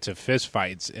get into fist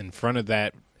fights in front of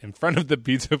the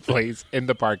pizza place in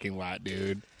the parking lot,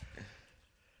 dude.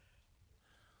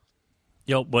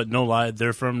 Yo, but no lie,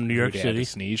 they're from New York Dude, you had City.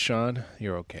 to sneeze, Sean?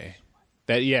 You're okay.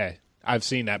 I've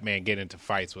seen that man get into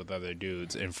fights with other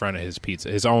dudes in front of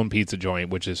his own pizza joint,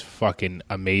 which is fucking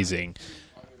amazing.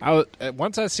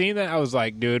 Once I seen that, I was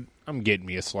like, dude, I'm getting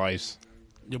me a slice.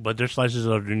 Yeah, but their slices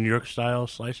are the New York style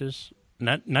slices,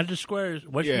 not just squares.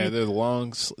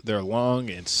 They're long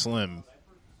and slim.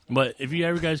 But if you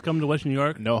ever guys come to West New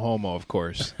York, No homo, of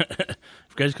course. if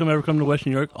you guys ever come to West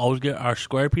New York, always get our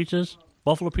square pizzas.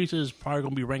 Buffalo pizza is probably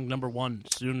going to be ranked number 1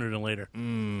 sooner than later.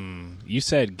 You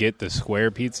said get the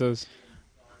square pizzas?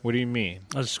 What do you mean?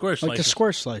 The square slices. Like the square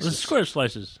The slices. square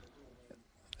slices.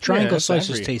 Triangle that's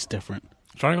slices every- taste different.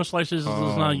 Triangle slices is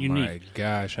not unique. Oh my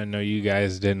gosh, I know you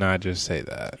guys did not just say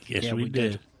that. Yes, Yeah, we we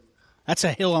did. did. That's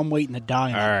a hill I'm waiting to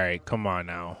die on. All right, come on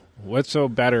now. What's so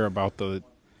better about the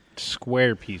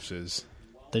square pizzas?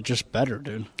 They're just better,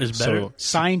 dude. It's better. So,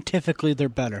 Scientifically, they're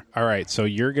better. all right, so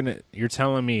you're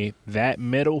telling me that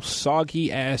middle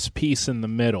soggy ass piece in the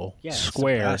middle, Yeah, it's the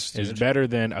square, best, is dude. better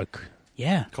than a.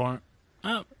 Yeah. Corn.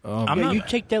 I'm Yeah, not. you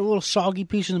take that little soggy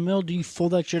piece in the middle, do you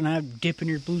fold that shit and have dip in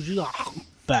your blue juice? Oh,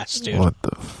 best, dude. What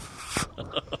the?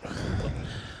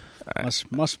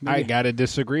 Must be. I gotta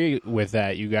disagree with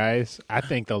that, you guys. I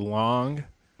think the long,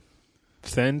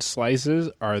 thin slices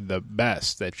are the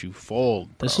best that you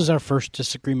fold. Bro. This is our first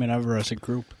disagreement ever as a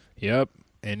group. Yep,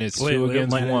 and it's Wait, two wait,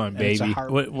 against wait, one, and it's a baby.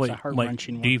 hard- Wait, it's a Mike,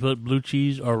 heart-wrenching do you one. put blue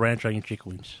cheese or ranch on your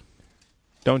chicken wings?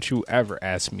 Don't you ever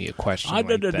ask me a question like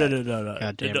that.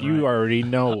 God damn it. You already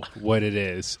know what it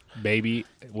is, baby.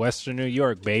 Western New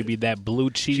York, baby. That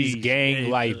blue cheese gang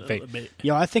life.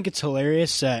 Yo, I think it's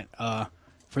hilarious that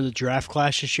for the draft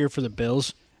class this year for the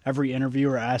Bills, every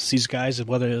interviewer asks these guys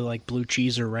whether they like blue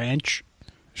cheese or ranch.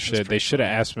 Shit, they should have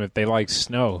asked them if they like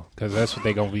snow, because that's what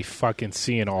they're going to be fucking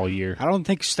seeing all year. I don't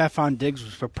think Stephon Diggs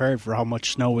was prepared for how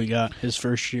much snow we got his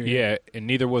first year. Yeah, and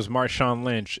neither was Marshawn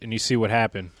Lynch, and you see what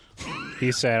happened.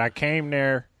 He said, I came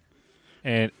there,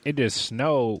 and it just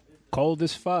snowed cold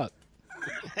as fuck.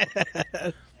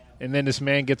 And then this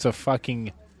man gets a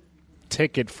fucking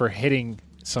ticket for hitting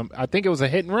I think it was a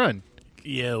hit and run.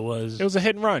 Yeah, it was. It was a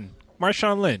hit and run.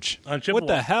 Marshawn Lynch. On Chippewa. What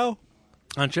the hell?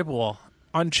 On Chippewa.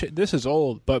 This is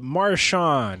old, but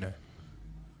Marshawn.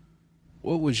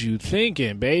 What was you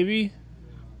thinking, baby?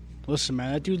 Listen,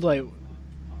 man, that dude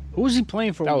who was he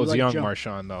playing for? That when was he, young jumped?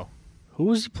 Marshawn, though. Who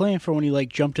was he playing for when he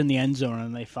jumped in the end zone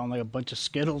and they found a bunch of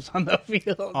Skittles on the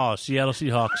field? Oh, Seattle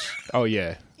Seahawks. Oh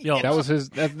yeah, Yo, that was his.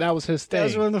 That was his That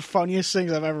was thing. one of the funniest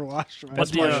things I've ever watched. Man.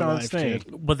 That's the, Marshawn's thing.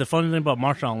 But the funny thing about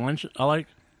Marshawn Lynch, I like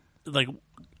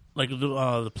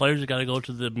the players that got to go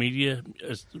to the media.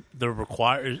 They're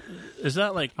required. Is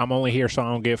that like I'm only here so I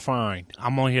don't get fined.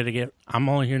 I'm only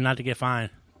here not to get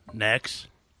fined. Next,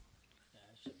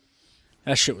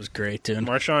 That shit was great, dude.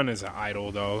 Marshawn is an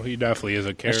idol, though. He definitely is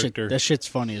a character. That shit's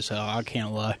funny as hell. I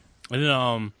can't lie. and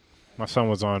then My son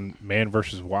was on Man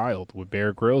vs. Wild with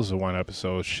Bear Grylls in one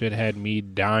episode. Shit had me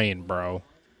dying, bro.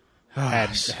 Had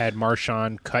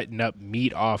Marshawn cutting up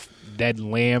meat off dead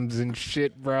lambs and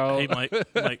shit, bro.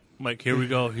 hey Mike, here we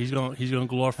go. He's gonna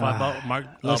glorify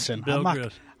Listen, Bill I'm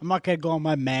Grills. not gonna go on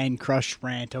my man crush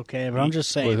rant, okay? But I'm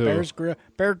just saying, With who?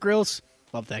 Bear Grylls,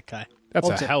 love that guy. That's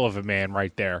Holds a it. hell of a man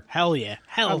right there. Hell yeah,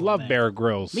 hell. I of a love man. Bear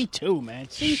Grylls. Me too, man.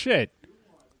 See, Shit.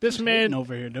 This hating man,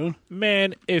 over here, dude.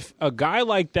 man, if a guy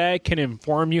like that can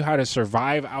inform you how to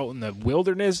survive out in the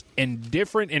wilderness in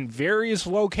various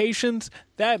locations,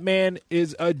 that man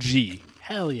is a G.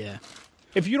 Hell yeah.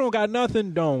 If you don't got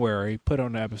nothing, don't worry. Put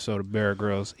on an episode of Bear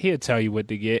Grylls. He'll tell you what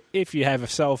to get if you have a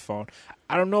cell phone.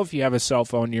 I don't know if you have a cell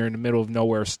phone, you're in the middle of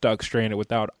nowhere, stuck, stranded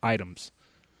without items.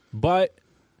 But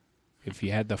if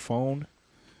you had the phone,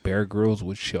 Bear Grylls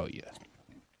would show you.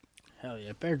 Hell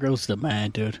yeah. Bear Grylls the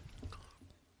man, dude.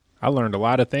 I learned a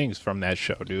lot of things from that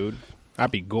show, dude. I'd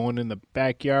be going in the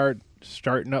backyard,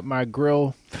 starting up my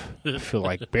grill. I feel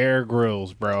like Bear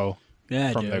Grylls, bro.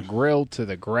 Yeah, From dude. the grill to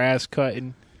the grass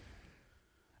cutting.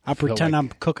 I pretend like- I'm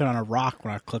cooking on a rock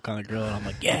when I click on the grill, and I'm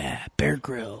like, yeah, Bear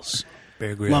Grylls.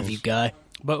 Bear Grylls. Love you, guy.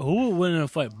 But who would win in a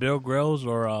fight, Bill Grills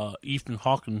or Ethan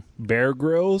Hawken? Bear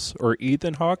Grylls or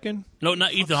Ethan Hawken? No,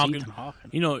 not Ethan Hawken. Ethan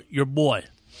Hawken. You know your boy.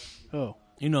 Oh,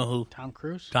 You know who? Tom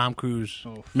Cruise? Tom Cruise.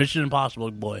 Oh. Mission Impossible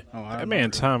boy. Oh, I That don't man, know.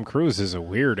 Tom Cruise, is a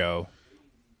weirdo.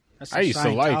 That's I used to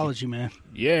like it. Scientology, man.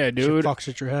 Yeah, Shit dude. fucks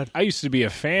at your head. I used to be a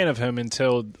fan of him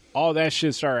until all that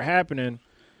shit started happening.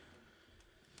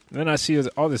 Then I see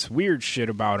all this weird shit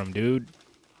about him, dude.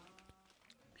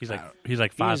 He's like He is a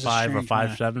 5'5" or strange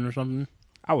 5'7" or something.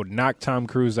 I would knock Tom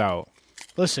Cruise out.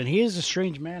 Listen, he is a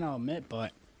strange man, I'll admit,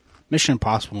 but Mission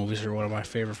Impossible movies are one of my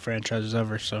favorite franchises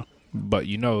ever, so. But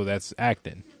you know that's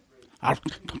acting.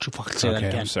 Don't you fucking say that Okay,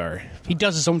 again. I'm sorry. He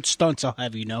does his own stunts, I'll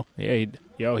have you know. Yeah,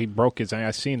 he broke his. I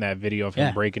seen that video of him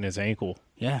Yeah. breaking his ankle,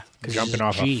 Yeah. 'Cause jumping he's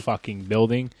off G. a fucking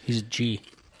building. He's a G.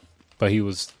 But he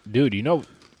was, dude. You know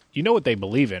what they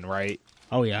believe in, right?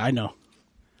 Oh, yeah, I know.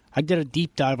 I did a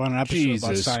deep dive on an episode about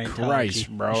Jesus Scientology. Christ,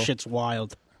 bro. This shit's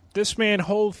wild. This man's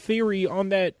whole theory on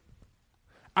that.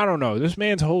 I don't know. This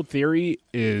man's whole theory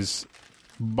is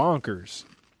bonkers.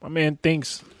 My man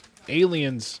thinks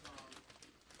aliens.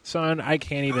 Son, I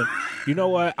can't even. You know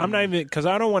what? I'm not even, because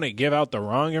I don't want to give out the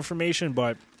wrong information,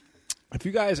 but if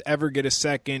you guys ever get a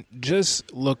second,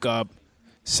 just look up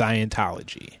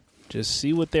Scientology. Just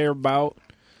see what they're about.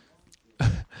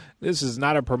 This is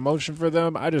not a promotion for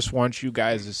them. I just want you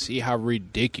guys to see how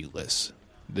ridiculous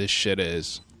this shit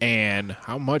is and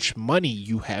how much money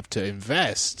you have to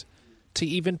invest to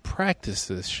even practice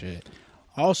this shit.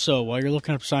 Also, while you're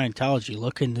looking up Scientology,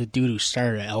 look into the dude who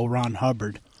started it, L. Ron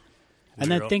Hubbard. And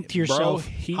then think to yourself,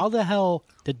 how the hell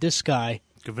did this guy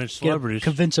Convince celebrities.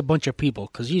 convince a bunch of people?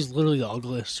 Because he's literally the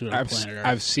ugliest dude on planet Earth.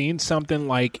 I've seen something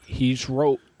like he's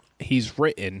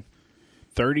written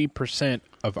 30%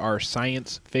 of our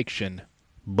science fiction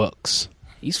books.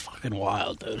 He's fucking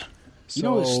wild, dude. You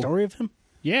know the So- story of him?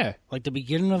 Yeah. Like the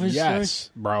beginning of his story? Yes,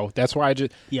 bro. That's why I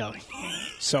just. Yeah.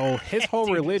 So his whole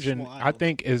Dude, it's religion, wild. I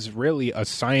think, is really a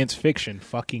science fiction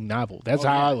fucking novel. That's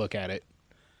how I look at it.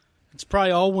 It's probably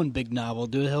all one big novel,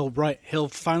 dude. He'll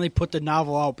finally put the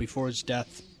novel out before his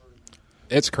death.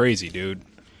 It's crazy, dude.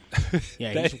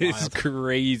 Yeah, That he's is wild.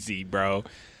 crazy, bro.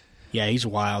 Yeah, he's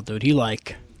wild, dude.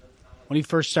 When he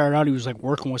first started out, he was like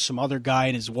working with some other guy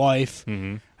and his wife,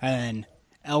 and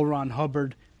L. Ron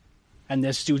Hubbard and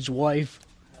this dude's wife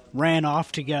ran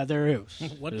off together. It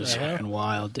was, What it the was hell? fucking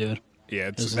wild, dude. Yeah,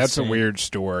 It's that's a insane. weird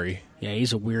story. Yeah,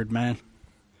 he's a weird man.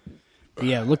 But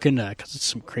yeah, look into that because it's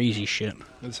some crazy shit.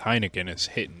 This Heineken is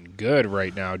hitting good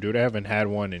right now, dude. I haven't had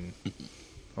one in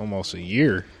almost a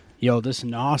year. Yo, this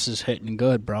Nos is hitting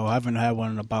good, bro. I haven't had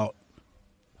one in about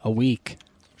a week.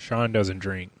 Sean doesn't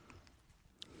drink.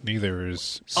 Neither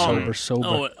is Sober.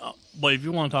 Oh, but if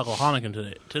you want to talk about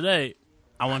Heineken today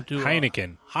I went to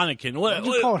Heineken. Heineken. Why'd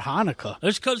you call it Hanukkah?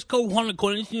 It's because it's called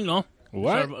Heineken. You know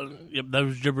What? Sorry, yep, that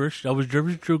was gibberish. That was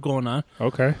gibberish true going on.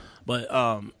 Okay. But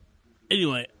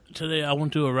anyway, today I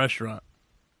went to a restaurant.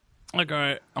 Like, all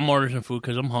right, I'm ordering some food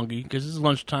because I'm hungry because it's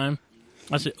lunchtime.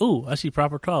 I said, "Ooh, I see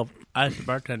Proper 12." I asked the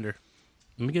bartender,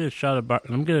 "Let me get a shot of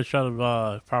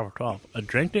Proper 12." I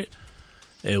drank it.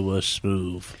 It was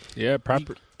smooth. Yeah,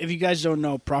 proper. If you guys don't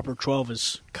know, Proper 12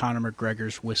 is Conor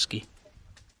McGregor's whiskey.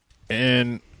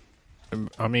 And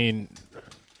I mean,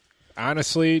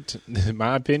 honestly, in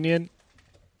my opinion,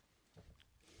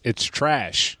 it's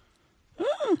trash.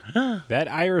 That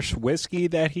Irish whiskey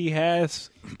that he has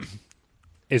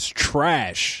is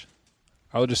trash.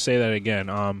 I'll just say that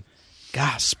again.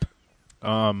 Gasp.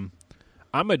 I'm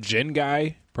a gin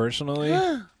guy personally.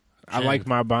 I like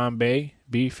my Bombay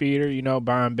Beefeater. You know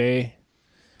Bombay.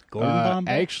 Gordon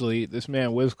Bombay? Actually, this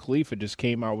man Wiz Khalifa just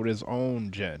came out with his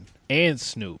own gin, and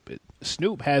Snoop.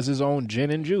 Snoop has his own gin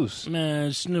and juice.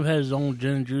 Man, Snoop has his own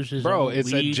gin and juice. His Bro, own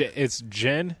it's weed. it's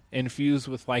gin infused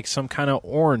with like some kind of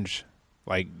orange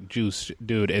like juice,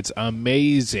 dude. It's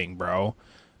amazing, bro.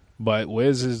 But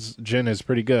Wiz's gin is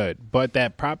pretty good. But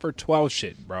that Proper 12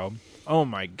 shit, bro. Oh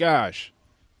my gosh,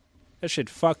 that shit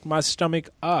fucked my stomach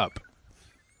up.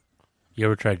 You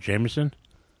ever tried Jameson?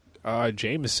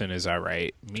 Jameson is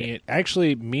alright. Me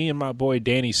and my boy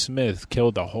Danny Smith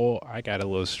killed the whole. I got a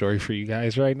little story for you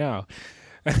guys right now.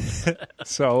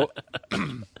 So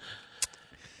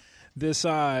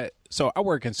so I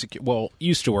work in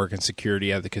used to work in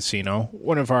security at the casino.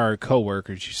 One of our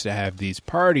coworkers used to have these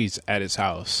parties at his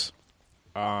house.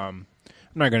 I'm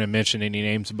not going to mention any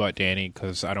names but Danny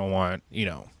because I don't want,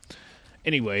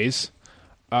 Anyways,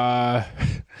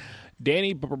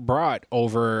 Danny brought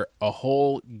over a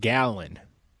whole gallon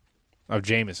of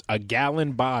Jameson, a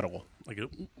gallon bottle, Like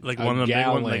A one of the big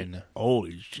ones. gallon. Like,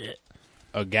 holy shit!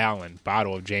 a gallon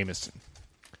bottle of Jameson.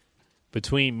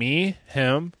 Between me,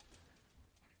 him,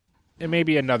 and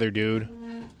maybe another dude,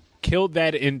 killed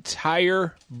that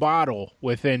entire bottle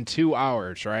within 2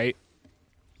 hours, right?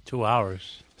 2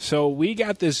 hours. So we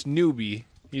got this newbie.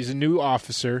 He's a new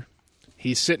officer.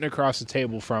 He's sitting across the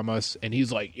table from us, and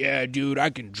he's like, "Yeah, dude, I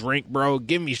can drink, bro.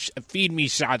 Feed me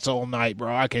shots all night,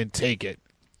 bro. I can take it."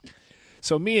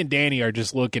 So me and Danny are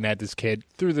just looking at this kid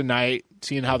through the night,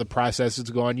 seeing how the process is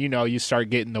going. You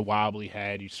start getting the wobbly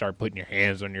head. You start putting your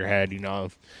hands on your head,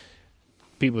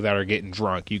 people that are getting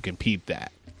drunk, you can peep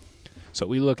that. So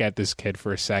we look at this kid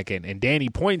for a second, and Danny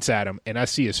points at him, and I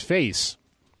see his face.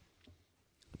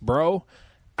 Bro,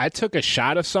 I took a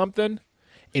shot of something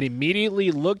and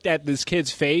immediately looked at this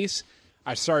kid's face.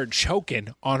 I started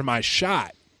choking on my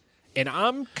shot, and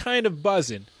I'm kind of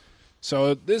buzzing.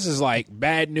 So this is like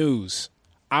bad news.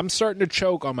 I'm starting to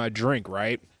choke on my drink,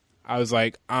 right? I was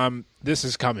like, this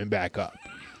is coming back up.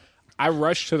 I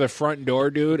rushed to the front door,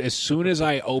 dude. As soon as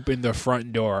I opened the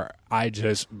front door, I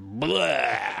just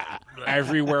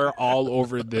everywhere all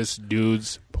over this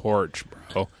dude's porch,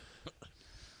 bro.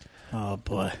 Oh,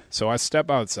 boy. So I step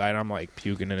outside. I'm like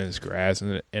puking in his grass,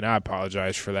 and I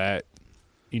apologize for that.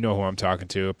 You know who I'm talking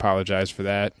to. Apologize for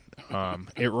that.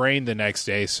 It rained the next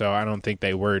day, so I don't think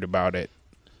they worried about it.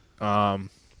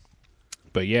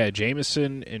 But yeah,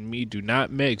 Jameson and me do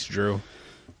not mix, Drew.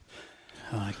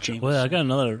 Jameson. Well, I got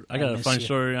a miss funny you.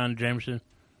 story on Jameson.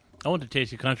 I went to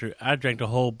Tasty Country. I drank the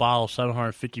whole bottle,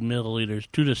 750 milliliters,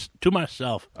 to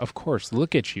myself. Of course,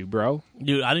 look at you, bro.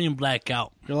 Dude, I didn't even black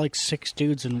out. You're like 6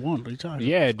 dudes in one. What are you talking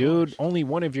Yeah, about? dude. Only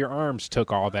one of your arms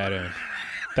took all that in.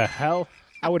 The hell?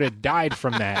 I would have died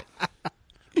from that.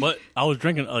 But I was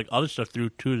drinking like other stuff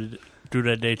through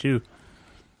that day too.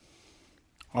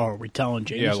 Oh, are we telling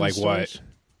Jameson Yeah, like stories?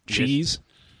 what? Cheese?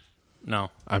 No,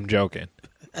 I'm joking.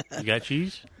 you got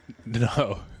cheese.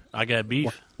 No. I got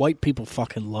beef. White people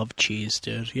fucking love cheese,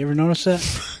 dude. You ever notice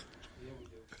that?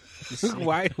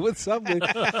 Why? What's up with?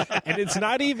 And it's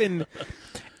not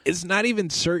even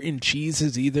certain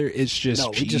cheeses either. It's just No,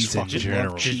 we cheese just in fucking general.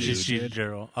 love Just cheese. cheese in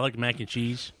general. I like mac and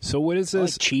cheese. So what is I like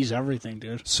this? cheese everything,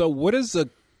 dude. So what does the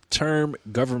term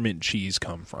government cheese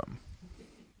come from?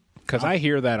 Because I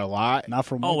hear that a lot. Not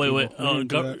from Oh white wait. people. We didn't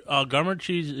do that. Government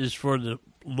cheese is for the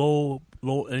low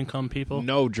income people.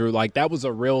 No, Drew, like that was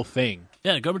a real thing.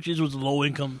 Yeah, government cheese was low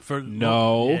income for.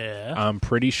 No, Yeah. I'm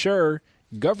pretty sure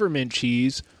government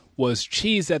cheese was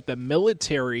cheese that the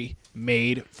military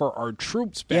made for our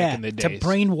troops back Yeah, in the to days.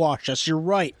 brainwash us. You're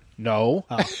right. No.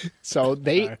 So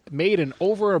they made an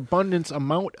overabundance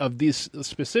amount of this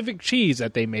specific cheese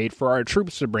that they made for our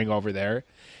troops to bring over there.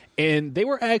 And they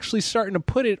were actually starting to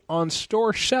put it on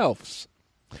store shelves.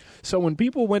 So when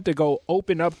people went to go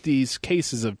open up these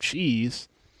cases of cheese,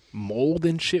 mold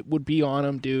and shit would be on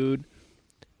them, dude.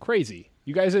 Crazy.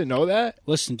 You guys didn't know that?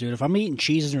 Listen, dude, if I'm eating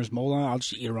cheese and there's mold on it, I'll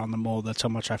just eat around the mold. That's how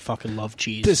much I fucking love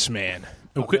cheese. This man.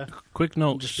 Oh, quick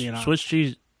note: Just being honest. Swiss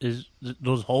cheese is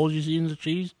those holes you see in the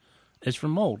cheese. It's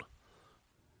from mold.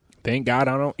 Thank God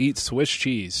I don't eat Swiss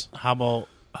cheese. How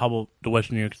about the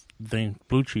Western New York thing,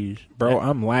 blue cheese? Bro,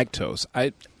 I'm lactose.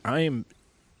 I am,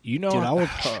 you know. Dude, I will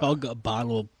chug a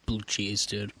bottle of blue cheese,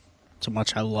 dude. That's how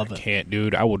much I love it. Can't,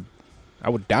 dude. I would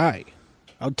die.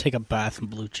 I would take a bath in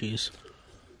blue cheese.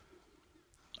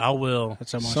 I will.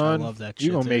 That's how much Son, I love that shit.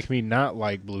 you gonna dude. make me not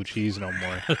like blue cheese no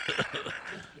more.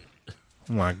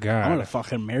 Oh my I'm God. gonna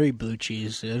fucking marry blue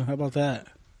cheese, dude. How about that?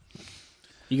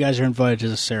 You guys are invited to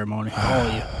the ceremony. All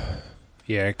of you.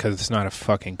 Yeah, because it's not a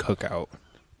fucking cookout.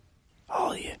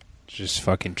 All of you. It's just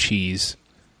fucking cheese.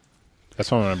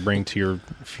 That's what I'm gonna bring to your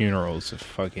funerals, a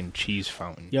fucking cheese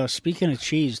fountain. Yo, speaking of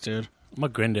cheese, dude. My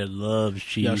granddad loves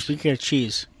cheese. Yo, speaking of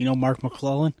cheese, you know Mark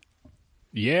McClellan?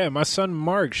 Yeah, my son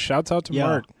Mark. Shouts out to Yo,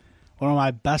 Mark. one of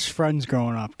my best friends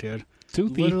growing up, dude.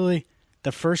 Toothy. Literally,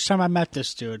 the first time I met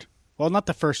this dude, well, not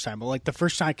the first time, but like the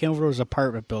first time I came over to his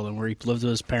apartment building where he lived with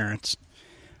his parents.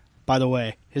 By the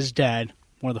way, his dad,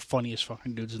 one of the funniest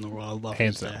fucking dudes in the world. I love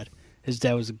Handsome. his dad. His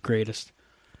dad was the greatest.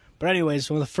 But anyways,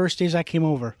 one of the first days I came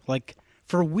over, like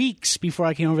for weeks before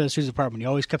I came over to this dude's apartment, he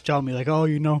always kept telling me, like, oh,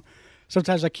 you know,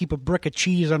 sometimes I keep a brick of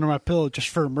cheese under my pillow just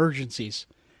for emergencies.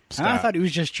 And I Stop. thought he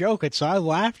was just joking, so I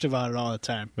laughed about it all the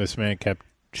time. This man kept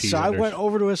cheese. So I under- went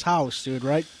over to his house, dude,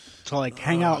 right? To like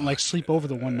hang out and like sleep over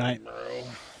the one night.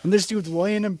 And this dude's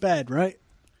laying in bed, right?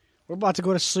 We're about to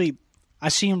go to sleep. I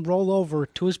see him roll over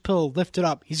to his pillow, lift it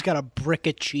up. He's got a brick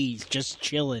of cheese just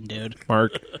chilling, dude.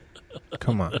 Mark.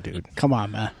 Come on, dude. Come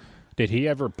on, man. Did he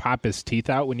ever pop his teeth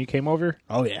out when you came over?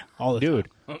 Oh yeah, all the Dude,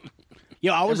 time.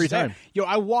 Yo, I was every there. time. Yo,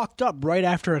 I walked up right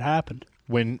after it happened.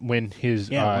 when his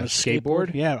On a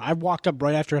skateboard? Yeah, I walked up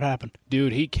right after it happened.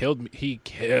 Dude, he killed me. He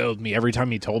killed me every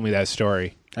time he told me that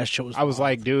story. That shit was. I was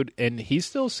wild. like, dude, and he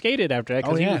still skated after that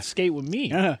because Oh, he yeah. would skate with me.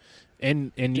 Yeah.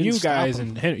 And Didn't you stop guys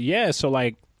him. and yeah, so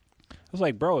like I was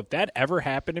like, bro, if that ever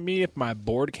happened to me, if my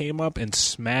board came up and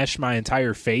smashed my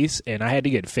entire face and I had to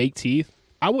get fake teeth,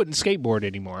 I wouldn't skateboard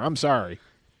anymore. I'm sorry.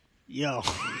 Yo,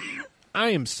 I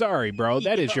am sorry, bro.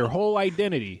 That is your whole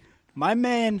identity. my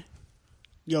man.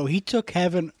 Yo, he took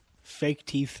having fake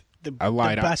teeth the I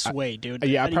lied. best way, dude.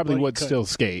 Yeah, I probably Anybody would could. still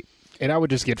skate. And I would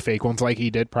just get fake ones like he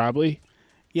did probably.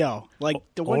 Yo, like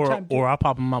the one time. Or I'll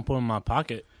pop them out, put them in my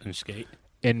pocket and skate.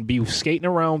 And be skating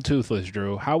around toothless,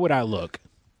 Drew. How would I look?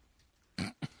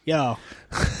 Yo.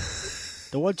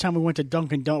 The one time we went to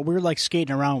Dunkin' Donuts, we were like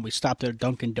skating around. We stopped at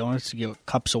Dunkin' Donuts to get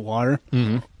cups of water.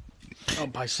 Mm-hmm.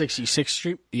 By 66th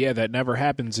Street. Yeah, that never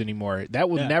happens anymore. That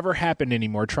will never happen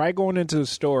anymore. Try going into the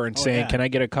store and saying, "Can I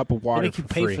get a cup of water They make you for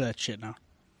pay free?" for that shit now.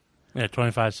 Yeah,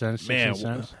 25 cents, 16 Man,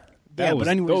 cents. But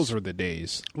anyways, those were the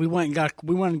days. We went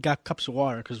and got cups of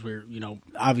water because we're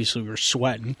obviously we were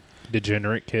sweating.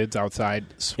 Degenerate kids outside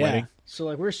sweating. Yeah. So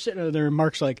like we're sitting there and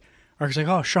Mark's like,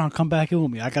 "Oh, Sean, come back in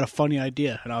with me. I got a funny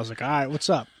idea." And I was like, "All right,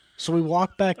 what's up?" So we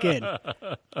walk back in,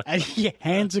 and he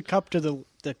hands a cup to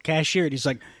the cashier, and he's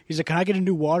like, "Can I get a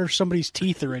new water? Somebody's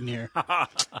teeth are in here."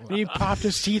 And he popped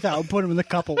his teeth out and put them in the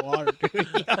cup of water.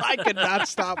 Dude. I could not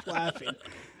stop laughing.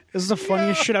 This is the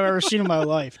funniest shit I've ever seen in my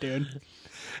life, dude.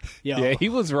 Yo. Yeah, he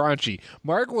was raunchy.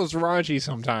 Mark was raunchy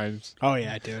sometimes. Oh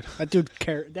yeah, dude.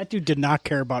 That dude did not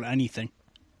care about anything.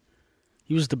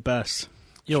 He was the best.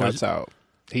 Shouts out.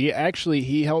 He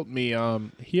helped me.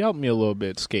 He helped me a little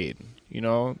bit skating. You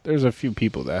know, there's a few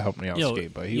people that helped me out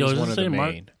skate, but he was one of the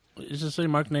main. Is this the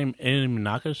same Mark named Andy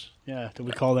Menakis? Yeah, did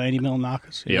we call that Andy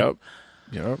Milonakis?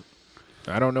 Yep.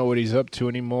 I don't know what he's up to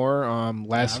anymore.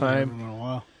 Last time in a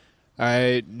while.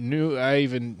 I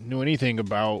even knew anything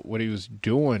about what he was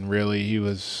doing. Really, he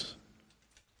was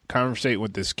conversating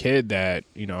with this kid that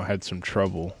had some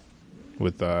trouble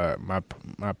with my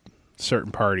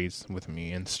certain parties with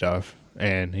me and stuff.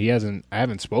 And I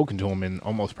haven't spoken to him in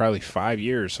almost probably 5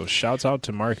 years. So shouts out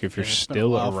to Mark if you're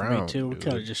still around. For me too. We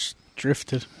kind of just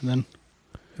drifted. And then,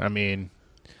 I mean,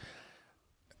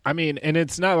 and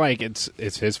it's not like it's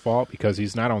his fault because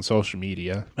he's not on social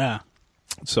media. Yeah.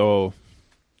 So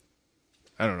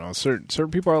I don't know.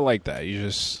 Certain people are like that.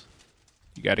 You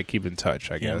got to keep in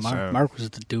touch, I guess. Mark was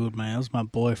the dude, man. He was my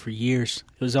boy for years.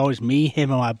 It was always me,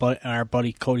 him, and our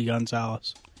buddy Cody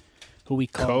Gonzalez. Who we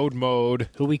called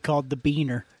the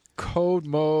Beaner. Code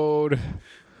Mode.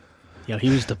 Yeah, he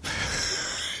was the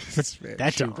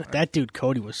that dude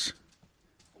Cody was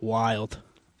wild.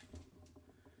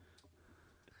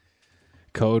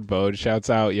 Code Mode, shouts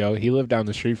out, yo. He lived down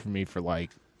the street from me for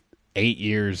like 8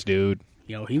 years, dude.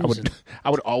 Yo, he was. I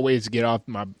would always get off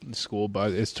my school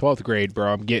bus. It's 12th grade,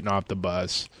 bro. I'm getting off the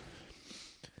bus.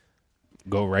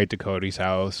 Go right to Cody's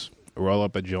house. Roll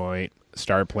up a joint.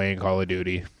 Start playing Call of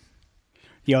Duty.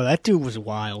 Yo, that dude was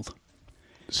wild.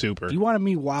 Super. If you want to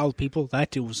meet wild people,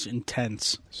 that dude was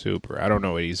intense. Super. I don't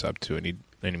know what he's up to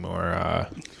anymore.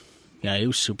 Yeah, he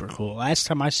was super cool. Last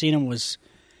time I seen him was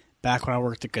back when I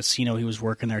worked at the casino. He was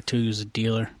working there too. He was a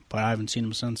dealer, but I haven't seen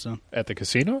him since then. At the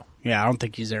casino? Yeah, I don't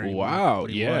think he's there anymore. Wow.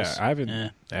 Yeah, I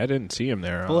didn't see him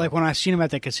there. But like when I seen him at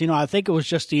the casino, I think it was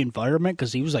just the environment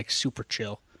because he was like super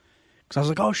chill. Because I was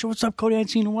like, "Oh, shit, what's up, Cody? I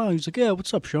ain't seen you in a while." He's like, "Yeah,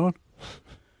 what's up, Sean?"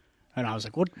 And I was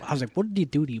like, "What?" "What did you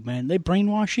do to you, man? They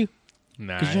brainwash you?"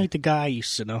 Nah. Because you ain't the guy I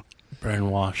used to know.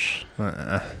 Brainwash.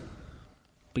 But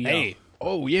yeah. Hey.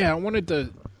 Oh yeah, I wanted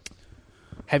to.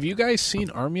 Have you guys seen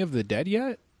Army of the Dead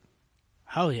yet?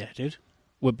 Hell yeah, dude.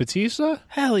 With Batista?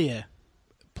 Hell yeah.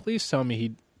 Please tell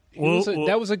me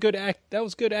that was a good act. That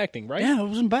was good acting, right? Yeah, it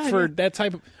wasn't bad. For that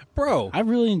type of bro. I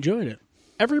really enjoyed it.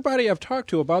 Everybody I've talked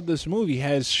to about this movie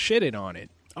has shitted on it.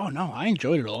 Oh no, I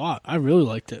enjoyed it a lot. I really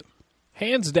liked it.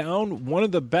 Hands down, one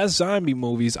of the best zombie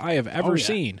movies I have ever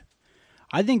seen.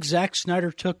 I think Zack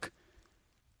Snyder took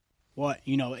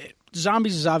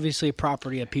zombies is obviously a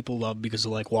property that people love because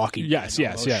of like Walking Dead and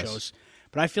all those shows.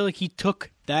 But I feel like he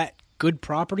took that good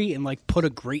property and like put a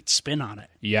great spin on it.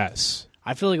 Yes.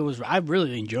 I feel like I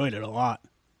really enjoyed it a lot.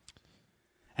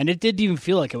 And it didn't even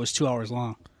feel like it was 2 hours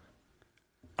long.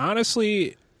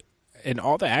 Honestly, and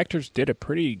all the actors did a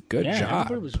pretty good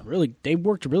job. They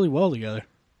worked really well together.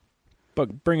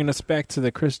 But bringing us back to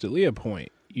the Chris D'Elia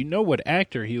point, you know what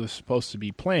actor he was supposed to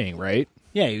be playing, right?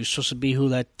 Yeah, he was supposed to be who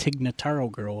that Tig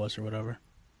Notaro girl was or whatever.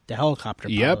 The helicopter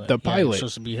pilot. Yep, the pilot. He was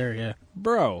supposed to be her, yeah.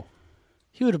 Bro.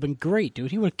 He would have been great,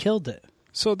 dude. He would have killed it.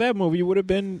 So that movie would have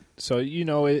been... So,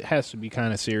 it has to be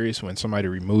kind of serious when somebody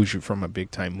removes you from a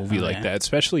big-time movie like that,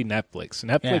 especially Netflix.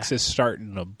 Netflix is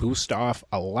starting to boost off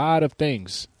a lot of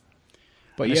things.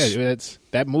 But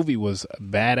that movie was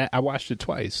bad. I watched it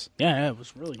twice. Yeah, it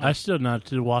was really good. I still not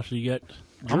to watch it yet.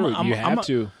 Drew, you have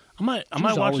to. I might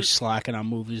watch always it. slacking on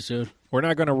movies, dude. We're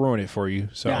not going to ruin it for you.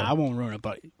 So. Yeah, I won't ruin it,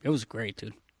 but it was great,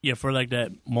 dude. Yeah, for like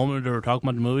that moment they were talking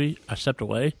about the movie, I stepped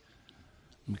away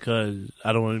because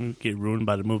I don't want to get ruined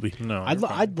by the movie. No,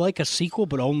 I'd like a sequel,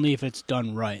 but only if it's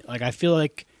done right. Like, I feel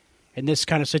like in this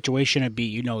kind of situation, it'd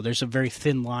be, there's a very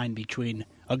thin line between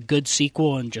a good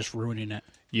sequel and just ruining it.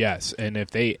 Yes, and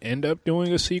if they end up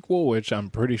doing a sequel, which I'm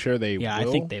pretty sure they will. Yeah, I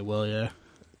think they will, yeah.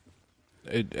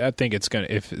 I think it's going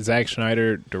to... If Zack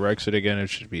Snyder directs it again, it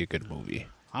should be a good movie.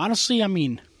 Honestly, I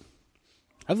mean,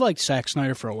 I've liked Zack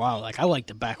Snyder for a while. Like, I liked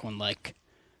it back when, like,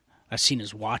 I seen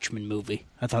his Watchmen movie.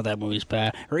 I thought that movie was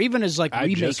bad. Or even his, like, I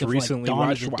remake just of, recently like, Dawn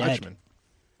watched of the Watchmen.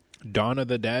 Dawn of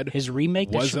the Dead. Dead. His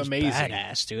remake that was shit amazing.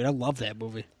 badass, dude. I love that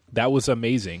movie. That was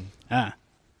amazing. Ah.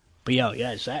 But,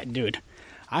 yeah, Zack, dude.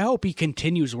 I hope he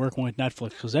continues working with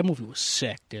Netflix because that movie was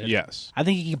sick, dude. Yes. I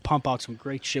think he can pump out some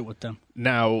great shit with them.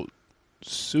 Now,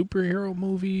 superhero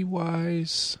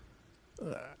movie-wise,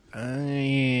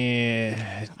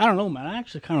 I don't know, man. I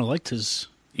actually kind of liked his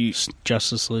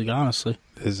Justice League, honestly.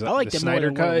 I liked it more Snyder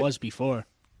than cut. what it was before.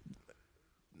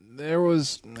 There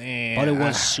was... But it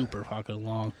was super fucking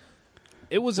long.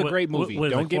 It was a great movie.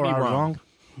 What, Don't like get 4 me hours wrong. long?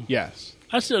 Yes.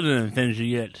 I still didn't finish it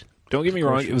yet. Don't get me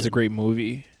wrong. course It you was a did. great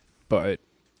movie, but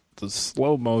the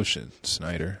slow motion,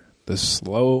 Snyder. The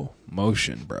slow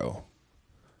motion, bro.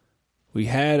 We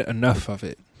had enough of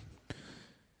it.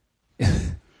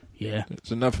 Yeah.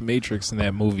 There's enough Matrix in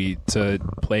that movie to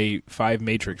play 5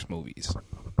 Matrix movies.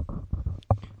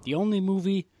 The only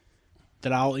movie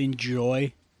that I'll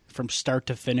enjoy from start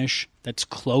to finish that's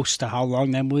close to how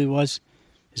long that movie was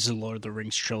is the Lord of the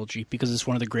Rings trilogy because it's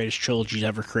one of the greatest trilogies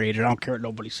ever created. I don't care what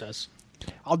nobody says.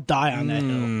 I'll die on that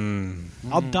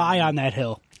hill. I'll die on that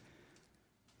hill.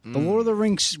 The Lord of the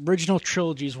Rings original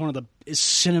trilogy is one of the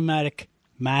cinematic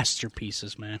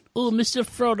masterpieces, man. Oh, Mr.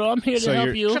 Frodo, I'm here to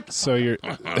help you.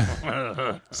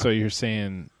 So you're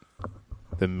saying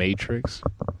The Matrix?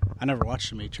 I never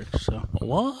watched The Matrix, so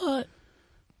What?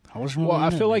 I wasn't. Well, really I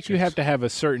into feel like you Matrix. have to have a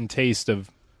certain taste of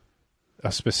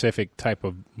a specific type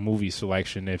of movie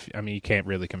selection. You can't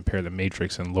really compare The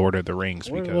Matrix and Lord of the Rings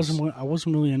Well, because I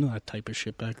wasn't really into that type of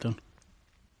shit back then.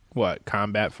 what,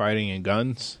 combat, fighting, and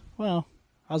guns? Well,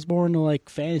 I was more into like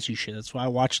fantasy shit. That's why I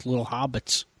watched Little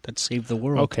Hobbits that saved the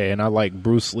world. Okay, and I like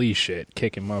Bruce Lee shit,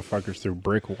 kicking motherfuckers through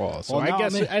brick walls. So Well, I now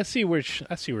guess I'm in- I see where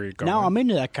you're going. Now I'm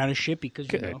into that kind of shit because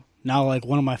Good. you know now like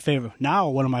one of my favorite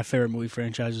movie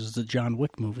franchises is the John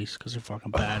Wick movies because they're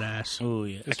fucking badass. Oh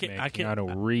yeah, This man, I can't.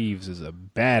 Keanu Reeves is a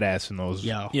badass in those.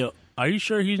 Yo, Are you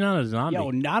sure he's not a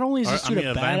zombie? not only is this dude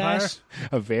a badass,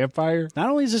 A vampire? not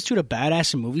only is this dude a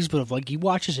badass in movies, but if like you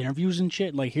watch his interviews and shit,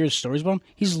 and, like hears stories about him,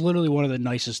 he's literally one of the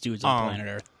nicest dudes on planet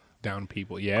Earth. Down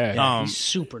people, yeah. Yeah, he's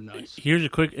super nice. Here's a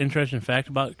quick interesting fact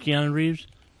about Keanu Reeves: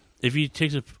 if he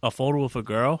takes a photo with a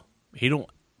girl, he don't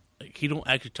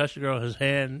actually touch the girl. His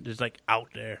hand is like out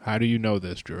there How do you know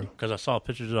this, Drew? because I saw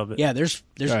pictures of it. Yeah, there's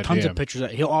God tons damn. of pictures that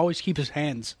he'll always keep his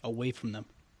hands away from them,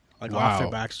 like off their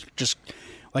Wow. backs. Just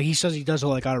like he says, he does it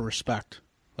like out of respect,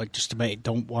 like just to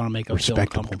don't want to make them feel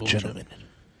Respectable uncomfortable. gentleman.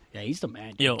 Yeah, he's the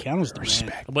man. Yo, Keanu's the man.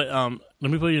 Respect. But let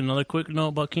me put you another quick note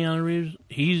about Keanu Reeves.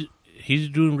 He's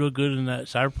doing real good in that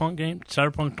Cyberpunk game,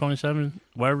 Cyberpunk 27,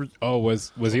 whatever. Oh,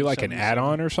 was he like an 77.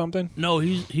 add-on or something? No,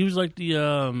 he was like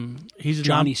the he's a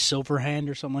Johnny Silverhand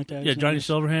or something like that. Yeah, his name Johnny is?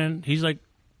 Silverhand. He's like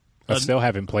I still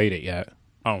haven't played it yet.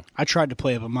 I tried to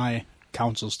play it, but my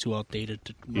console's too outdated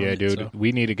to run Yeah, it, dude, so.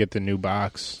 we need to get the new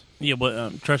box. yeah,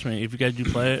 but trust me, if you guys do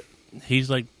play it, he's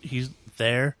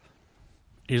there.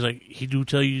 He's like he do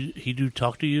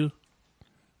talk to you,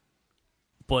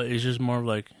 but it's just more of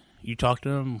like you talk to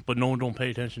him, but no one don't pay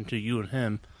attention to you and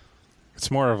him.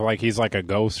 It's more of like he's like a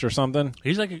ghost or something.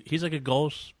 He's like a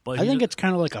ghost, but I think it's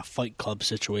kind of like a Fight Club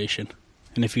situation.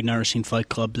 And if you've never seen Fight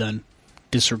Club, then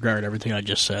disregard everything I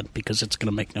just said because it's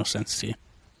going to make no sense to you.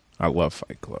 I love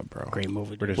Fight Club, bro. Great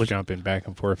movie. We're dude. just jumping back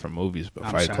and forth from movies, but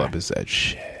I'm Fight sorry. Club is that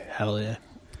shit. Hell yeah.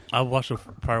 I've watched it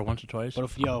probably once or twice. But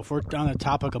if we're on the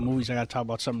topic of movies, I got to talk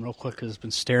about something real quick because it's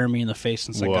been staring me in the face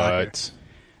since I got here. What?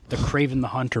 The Craven the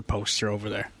Hunter poster over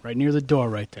there, right near the door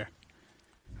right there.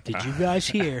 Did you guys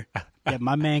hear that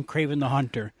my man Craven the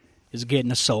Hunter is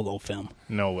getting a solo film?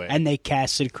 No way. And they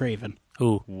casted Craven.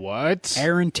 Who? What?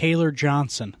 Aaron Taylor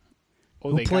Johnson, Oh,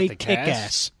 who they got played the cast?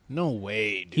 Kick-Ass. No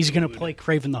way, dude. He's going to play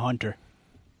Craven the Hunter.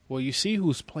 Well, you see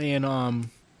who's playing,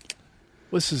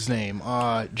 what's his name?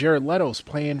 Jared Leto's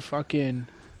playing fucking...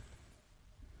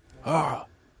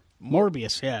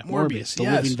 Morbius, yeah. Morbius, the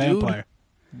yes, living dude. vampire.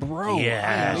 Bro,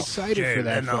 Yeah, I'm excited for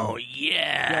that film.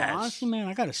 Yeah, honestly, man,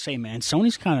 I got to say, man,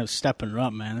 Sony's kind of stepping it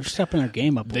up, man. They're stepping their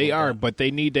game up a They little are, bit. but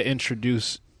they need to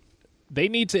introduce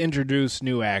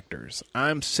new actors.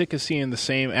 I'm sick of seeing the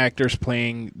same actors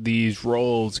playing these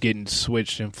roles getting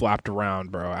switched and flopped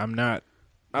around, bro.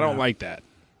 I don't like that.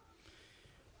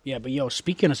 Yeah, but yo,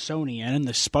 speaking of Sony and in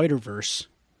the Spider-Verse,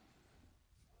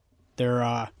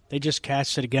 they just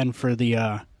cast it again for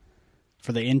the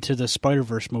Into the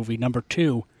Spider-Verse movie number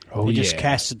 2. Oh, they just yeah.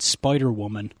 casted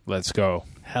Spider-Woman. Let's go.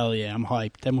 Hell yeah, I'm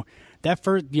hyped.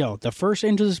 The first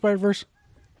Into the Spider-Verse,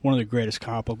 one of the greatest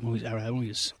comic book movies ever. That movie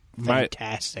is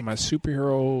fantastic. My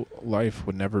superhero life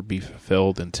would never be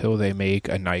fulfilled until they make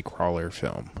a Nightcrawler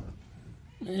film.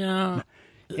 Yeah.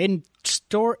 In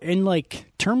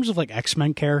terms of like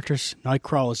X-Men characters,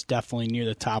 Nightcrawler is definitely near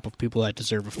the top of people that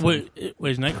deserve a film. Wait,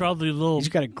 is Nightcrawler the little He's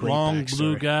got a great long backstory.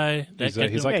 blue guy? He's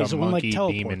like he's a the one like monkey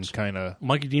demon teleports. kind of.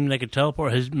 monkey demon that could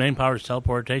teleport. His main power is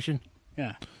teleportation.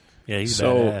 Yeah. Yeah, he's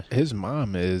So badass. his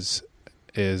mom is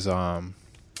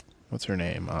what's her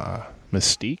name?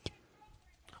 Mystique.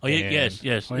 Oh yeah, and-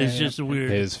 yes. Oh, yeah, It's yeah. just a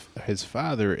weird. His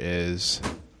father is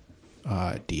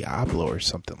Diablo or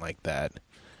something like that.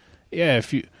 Yeah,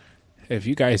 if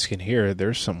you guys can hear,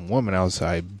 there's some woman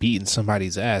outside beating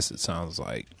somebody's ass. It sounds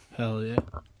like Hell yeah.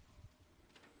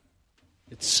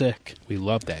 It's sick. we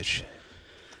love that shit.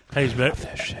 He's better.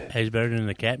 That shit, He's better than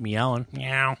the cat meowing.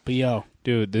 Meow. But yo,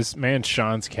 dude. This man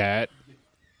Sean's cat,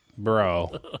 bro.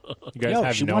 You guys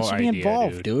have she no wants to be idea,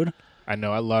 involved, dude. I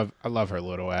know. I love her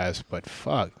little ass, but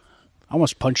fuck, I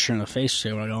almost punched her in the face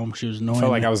today when I got home. She was annoying. I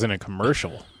felt like me. I was in a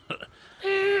commercial.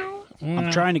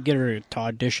 I'm trying to get her to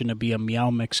audition to be a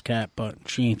Meow Mix cat, but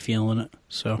she ain't feeling it.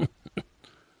 So,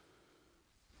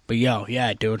 but yo,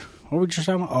 yeah, dude. What were we just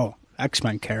talking about? Oh,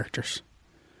 X-Men characters.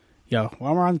 Yo,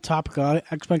 while we're on the topic of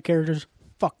X-Men characters,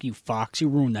 fuck you, Fox. You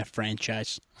ruined that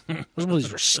franchise. Those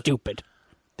movies were stupid.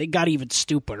 They got even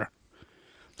stupider.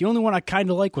 The only one I kind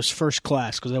of like was First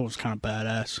Class because that was kind of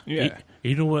badass. Yeah,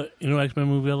 You know what? You know what X-Men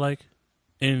movie I like?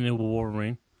 In the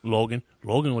Wolverine, Logan.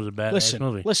 Logan was a badass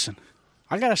movie. Listen.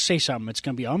 I gotta say something. It's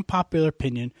gonna be an unpopular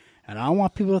opinion, and I don't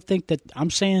want people to think that I'm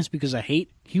saying this because I hate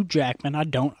Hugh Jackman. I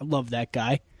don't. I love that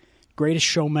guy. Greatest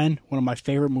Showman, one of my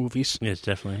favorite movies. Yes,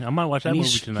 definitely. I might watch that And movie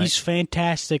tonight. he's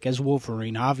fantastic as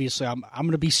Wolverine. Obviously, I'm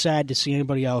gonna be sad to see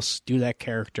anybody else do that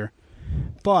character.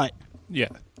 But yeah.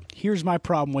 here's my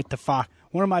problem with the Fox.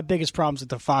 One of my biggest problems with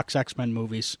the Fox X-Men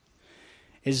movies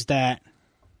is that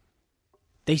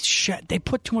they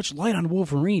put too much light on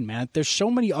Wolverine, man. There's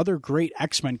so many other great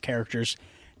X-Men characters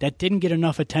that didn't get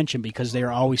enough attention because they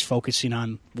were always focusing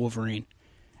on Wolverine.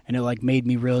 And it like made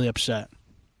me really upset.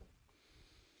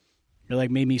 It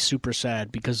like made me super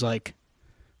sad because like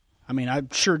I mean, I'm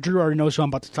sure Drew already knows who I'm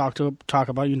about to talk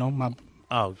about, my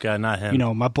oh god, not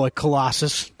him. my boy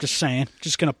Colossus. Just saying.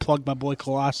 Just going to plug my boy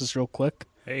Colossus real quick.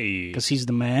 Hey, Because he's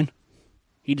the man.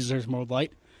 He deserves more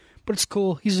light. But it's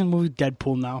cool. He's in the movie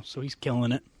Deadpool now, so he's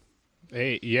killing it.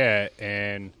 hey, yeah,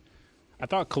 and I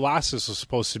thought Colossus was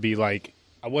supposed to be like.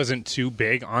 I wasn't too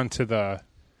big onto the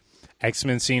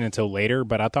X-Men scene until later,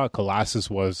 but I thought Colossus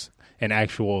was an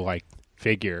actual like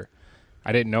figure.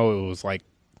 I didn't know it was like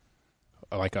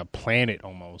a planet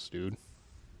almost, dude.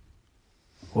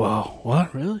 Whoa,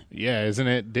 what? Really? Yeah, isn't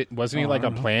it? Wasn't he like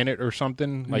a planet or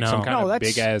something? Like No. some kind No, of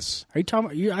that's- big ass. Are you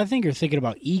talking about... I think you're thinking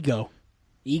about Ego.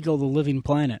 Ego, the living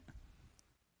planet.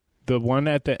 The one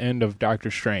at the end of Doctor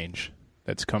Strange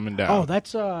that's coming down. Oh,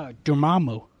 that's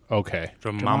Dormammu. Okay.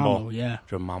 Dormammu. Yeah.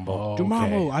 Dormammu. Oh,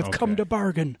 Dormammu, okay, I've come okay. to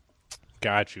bargain.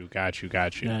 Got you.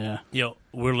 Yeah. Yo,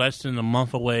 we're less than a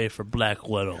month away for Black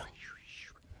Widow.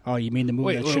 Oh, you mean the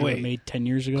movie that should have been made 10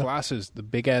 years ago? Colossus, the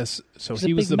big ass. So He's a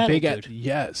he was big the metal big ass. dude.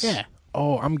 Yes. Yeah.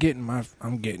 Oh, I'm getting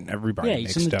everybody Yeah, he's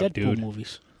mixed in the up, Deadpool dude.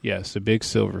 movies. Yes, the big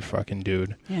silver fucking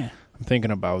dude. Yeah. I'm thinking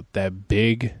about that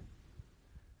big.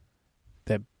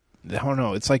 I don't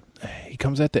know. It's like he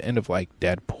comes at the end of like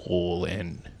Deadpool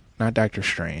and not Doctor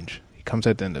Strange. He comes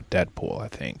at the end of Deadpool, I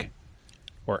think,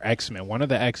 or X-Men. One of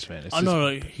the X-Men. It's Oh just- no,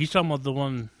 he's talking about the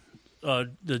one,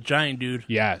 the giant dude.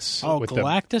 Yes. Oh, with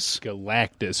Galactus? The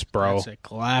Galactus, bro. That's it,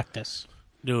 Galactus.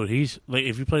 Dude, he's like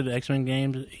if you play the X-Men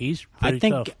games, he's pretty I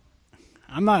think... tough.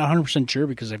 I'm not 100% sure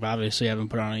because they obviously haven't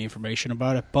put out any information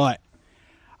about it, but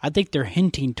I think they're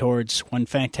hinting towards when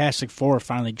Fantastic Four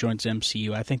finally joins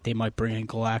MCU, I think they might bring in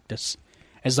Galactus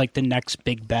as like the next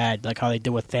big bad, like how they did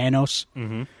with Thanos,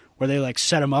 where they like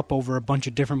set him up over a bunch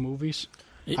of different movies.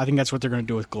 I think that's what they're going to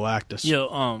do with Galactus. Yo,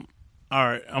 all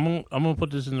right, I'm gonna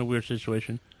put this in a weird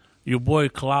situation. Your boy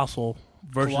Colossal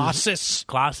versus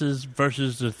Colossus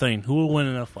versus the Thing. Who will win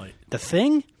in that fight? The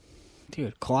Thing?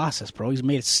 Dude, Colossus, bro. He's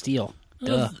made of steel.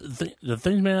 Duh. The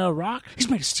Thing's made out of rock. He's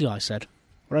made of steel, I said.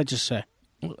 What did I just say?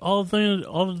 All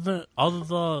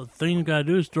the thing gotta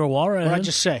do is throw water at What did I him.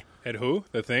 just say? And who?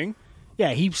 The Thing?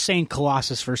 Yeah, he's saying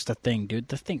Colossus versus the Thing, dude.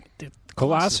 The Thing. Dude,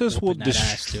 Colossus will whooping that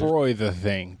ass, dude. destroy the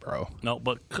Thing, bro. No,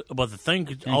 but the Thing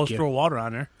could always you. throw water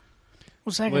on there.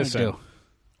 What's that going to Listen, do?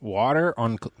 water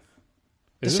on. Is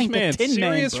This this ain't the man Tin Man,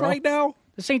 serious bro. right now?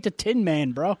 This ain't the Tin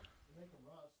Man, bro.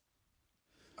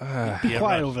 Be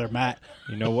quiet over there, Matt.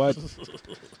 You know what?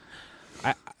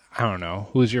 I don't know.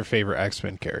 Who's your favorite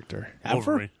X-Men character?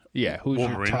 Ever? Yeah, who's your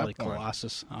Wolverine. Probably top one?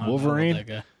 Colossus. I don't know Wolverine? that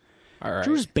guy. All right.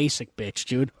 Drew's basic bitch,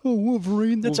 dude. Oh,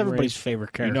 Wolverine. That's Wolverine. everybody's favorite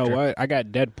You character. know what? I got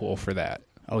Deadpool for that.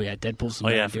 Oh, yeah, Deadpool's the Oh,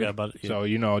 yeah, I man, forgot dude. about it. So,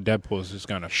 Deadpool's just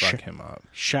going to fuck him up.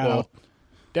 Shout out.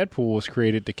 Deadpool was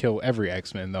created to kill every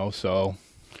X-Men, though, so...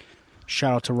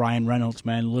 Shout out to Ryan Reynolds,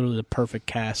 man. Literally the perfect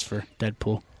cast for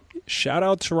Deadpool. Shout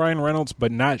out to Ryan Reynolds,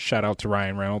 but not shout out to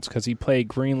Ryan Reynolds because he played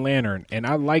Green Lantern, and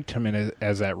I liked him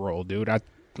as that role, dude. I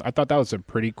thought that was a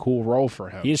pretty cool role for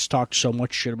him. He has talked so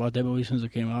much shit about that movie since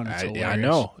it came out. It's I hilarious.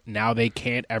 know. Now they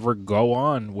can't ever go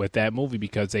on with that movie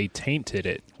because they tainted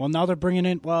it. Well, now they're bringing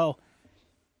in. Well,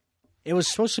 it was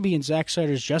supposed to be in Zack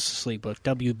Snyder's Justice League, but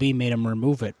WB made him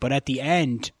remove it. But at the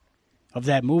end of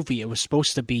that movie, it was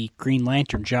supposed to be Green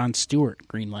Lantern, John Stewart,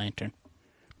 Green Lantern,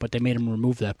 but they made him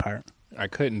remove that part. I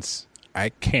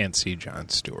can't see Jon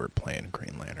Stewart playing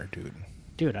Green Lantern, dude.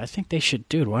 Dude, I think they should.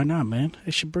 Dude, why not, man?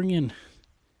 They should bring in.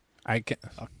 I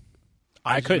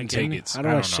couldn't take it. How do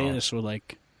I say this with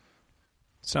like?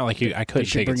 It's not like I They couldn't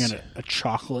should take bring it. in a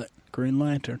chocolate Green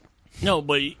Lantern. No,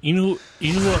 but you know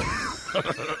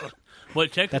what?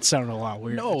 But That sounded a lot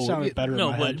weird. No, It sounded better no,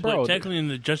 in my but, head. bro. technically in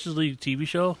the Justice League TV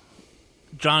show,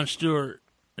 Jon Stewart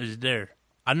is there.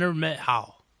 I never met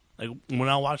Hal. Like when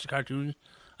I watched the cartoons,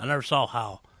 I never saw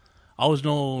Hal. I always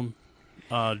known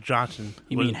Johnson.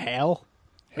 You was- mean Hal?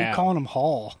 Are you Hal. calling him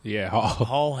Hall? Yeah.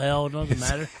 Hal? Hell, it doesn't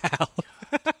matter.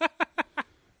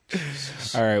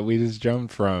 All right, we just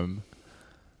jumped from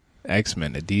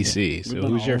X-Men to DC. So We've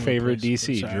been who's all your over the favorite place.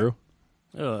 DC, Sorry. Drew?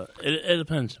 It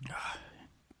depends.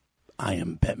 I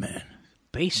am Batman.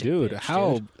 Basic Dude, bitch,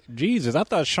 how? dude. Jesus, I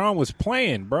thought Sean was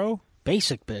playing, bro.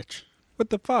 Basic bitch. What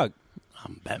the fuck?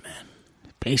 I'm Batman.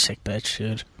 Basic bitch,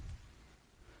 dude.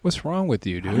 What's wrong with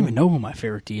you, I don't dude? even know who my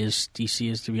favorite DC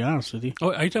is, to be honest with you.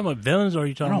 Oh, are you talking about villains or are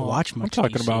you I talking don't about? watch much I'm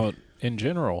talking DC. about in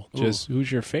general. Just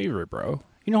who's your favorite, bro?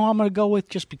 You know who I'm going to go with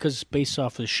just because it's based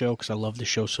off of the show, because I love the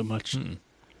show so much?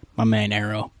 My man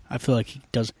Arrow. I feel like he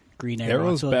does Green Arrow.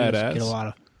 Arrow's I feel like he doesn't badass. get a lot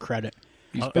of credit.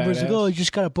 He's Everybody's like, badass. oh, you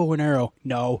just got a bow and arrow.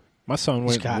 No. My son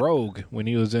went got- rogue when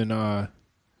he was in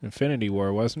Infinity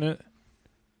War, wasn't it?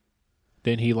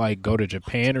 Didn't he like go to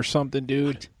Japan or something,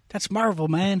 dude? That's Marvel,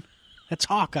 man. That's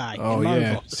Hawkeye. Oh and Marvel.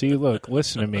 yeah. See, look,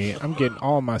 listen to me. I'm getting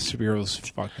all my superheroes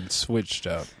fucking switched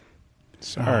up.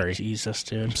 Sorry. Oh, Jesus,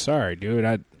 dude. I'm sorry, dude.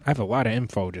 I have a lot of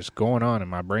info just going on in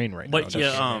my brain right now. But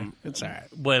yeah, It's all right.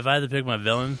 but if I had to pick my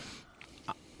villain,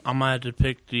 I might have to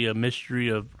pick the mystery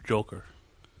of Joker.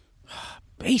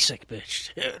 Basic,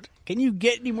 bitch, dude. Can you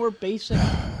get any more basic?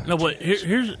 No, but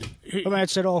here's My man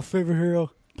said, oh, favorite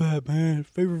hero, Batman.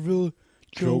 Favorite villain,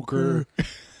 Joker.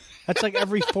 That's like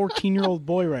every 14-year-old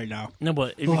boy right now. no,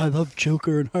 but if Oh, you, I love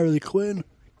Joker and Harley Quinn.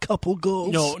 Couple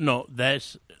goals. no,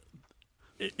 that's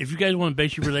if you guys want to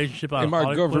base your relationship on in my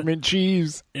Harley government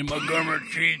cheese. Quinn, in my government,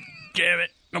 cheese, damn it.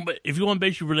 No, but if you want to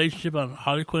base your relationship on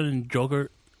Harley Quinn and Joker,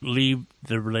 leave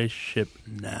the relationship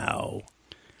now.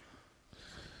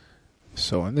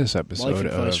 So in this episode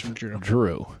advice of from Drew.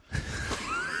 Drew.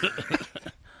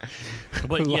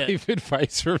 But yeah, Life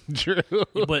advice from Drew.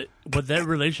 but that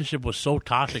relationship was so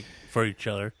toxic for each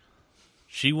other.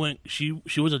 She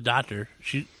was a doctor.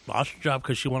 She lost her job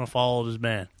because she wanted to follow this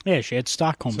man. Yeah, she had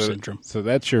Stockholm syndrome. So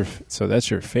that's your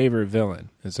favorite villain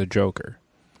is a Joker.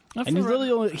 And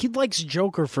he likes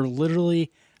Joker for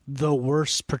literally the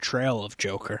worst portrayal of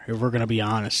Joker, if we're going to be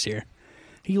honest here.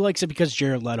 He likes it because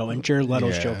Jared Leto, and Jared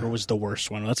Leto's Yeah. Joker was the worst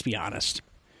one, let's be honest.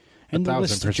 And the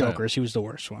list of 1000%. Jokers, he was the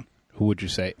worst one. Who would you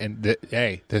say? And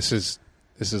hey, this is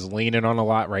leaning on a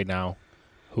lot right now.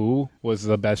 Who was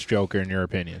the best Joker in your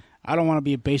opinion? I don't want to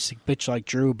be a basic bitch like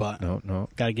Drew, but No.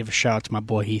 got to give a shout out to my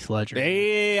boy Heath Ledger.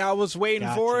 Hey, I was waiting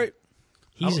Gotcha. for it.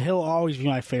 He'll always be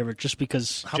my favorite just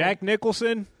because. Jack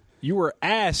Nicholson, you were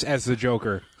ass as the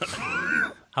Joker.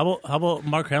 How about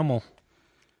Mark Hamill?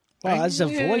 Well, as a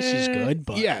voice, he's good,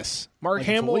 but yes, Mark like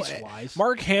Hamill. voice-wise.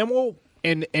 Mark Hamill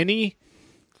in any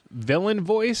villain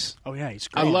voice. oh yeah, he's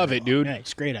great. I love at it, dude. Yeah,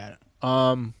 he's great at it.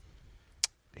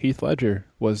 Heath Ledger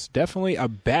was definitely a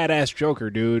badass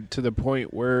Joker, dude, to the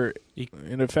point where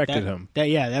it affected him.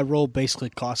 That role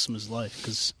basically cost him his life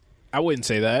because. I wouldn't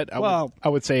say that. I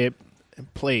would say it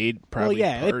played probably. Well,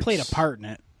 yeah, it parts. played a part in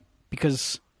it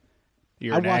because.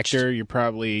 You're I an watched- actor. You're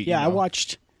probably Yeah, you know,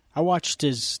 I watched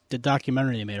the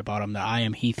documentary they made about him, the I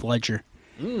Am Heath Ledger,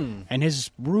 and his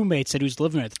roommates that he was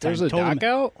living with at the time. There's a told him, doc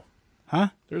out. huh?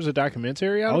 There's a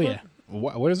documentary out. Oh, of yeah. it?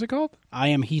 What is it called? I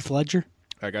Am Heath Ledger.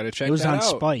 I gotta check. It was that on out.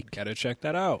 Spike. Gotta check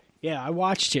that out. Yeah, I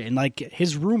watched it, and like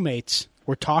his roommates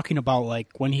were talking about like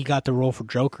when he got the role for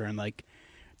Joker, and like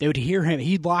they would hear him.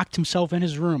 He locked himself in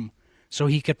his room so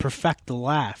he could perfect the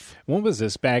laugh. When was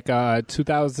this? Back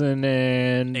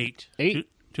 2008. Eight.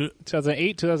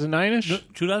 2008, 2009ish.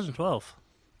 2012.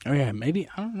 Oh yeah, maybe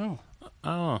I don't know. I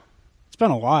don't know. It's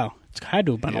been a while. It's had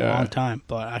to have been a Yeah. long time,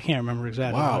 but I can't remember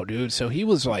exactly. Wow, when. dude. So he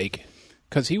was like,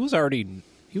 because he was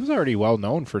already well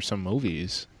known for some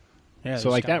movies. Yeah, So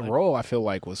it's like kinda that role, I feel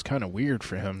like was kind of weird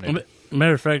for him.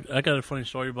 Matter of fact, I got a funny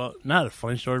story about, not a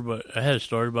funny story, but I had a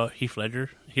story about Heath Ledger.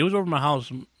 He was over my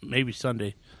house maybe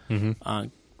Sunday. Mm-hmm.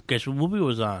 Guess what movie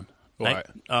was on? What?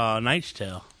 Knight's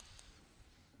Tale.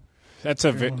 That's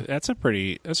a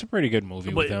pretty good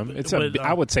movie with him. It's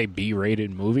I would say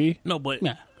B-rated movie. No, but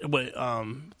Yeah.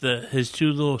 his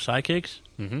two little sidekicks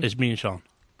is me and Sean.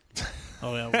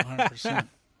 Oh yeah, 100%,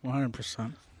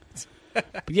 100%.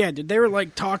 But yeah, dude, they were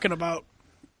like talking about.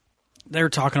 They were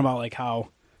talking about like how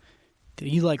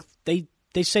he like they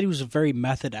said he was a very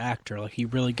method actor. Like he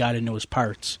really got into his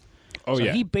parts. Oh So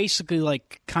yeah, he basically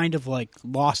like kind of like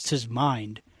lost his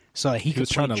mind, so that he he could was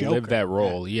play trying to Joker. live that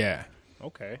role. Yeah.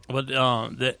 Okay. But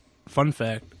that fun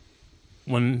fact,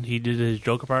 when he did his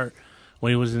Joker part,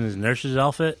 when he was in his nurse's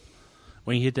outfit,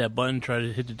 when he hit that button, tried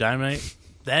to hit the dynamite,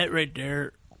 that right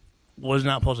there was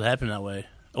not supposed to happen that way.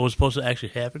 It was supposed to actually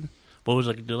happen, but it was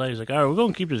like a delay. He's like, all right, we're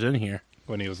going to keep this in here.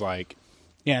 When he was like,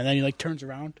 Yeah, and then he like turns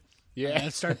around. yeah, And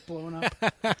it starts blowing up.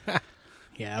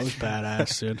 Yeah, it was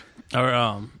badass, dude.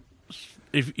 Or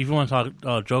if you want to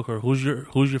talk Joker, who's your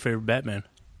favorite Batman?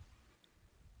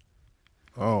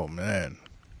 oh man.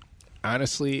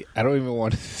 Honestly, I don't even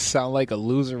want to sound like a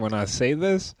loser when I say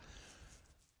this,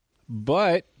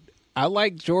 but I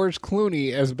like George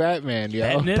Clooney as Batman, yo.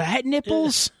 Batman? Bat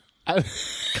nipples? I,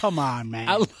 Come on, man.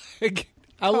 I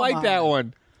like that on.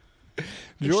 one.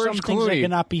 There's George some things that Clooney.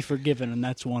 cannot be forgiven, and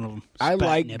that's one of them. I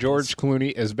like nipples. George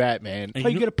Clooney as Batman, How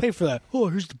you gonna pay for that? Oh,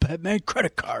 here's the Batman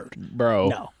credit card. bro.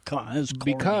 No, come on, this is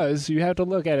corny. Because you have to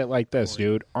look at it like this,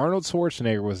 dude. Arnold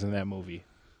Schwarzenegger was in that movie.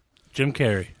 Jim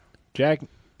Carrey. Jack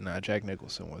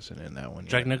Nicholson wasn't in that one.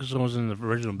 Jack yet. Nicholson was in the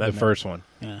original the Batman. first one.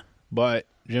 yeah, But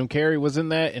Jim Carrey was in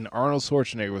that, and Arnold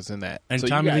Schwarzenegger was in that. And So you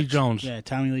Tommy got Lee Jones. yeah.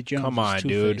 Tommy Lee Jones. Come is on,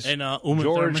 Two-Face. dude. And Uma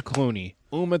George Thurman. Clooney,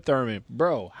 Uma Thurman,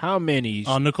 bro. How many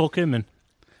Nicole Kidman.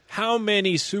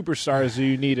 superstars do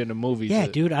you need in a movie? Yeah,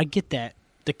 dude, I get that.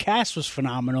 The cast was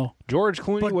phenomenal. George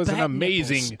Clooney But was an bat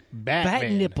amazing nipples. Batman.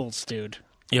 Bat nipples, dude.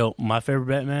 Yo, my favorite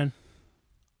Batman,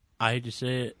 I hate to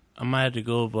say it, I might have to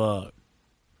go with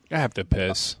I have to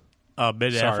piss.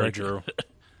 Ben Sorry, Affleck. Drew.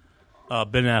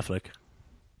 Ben Affleck.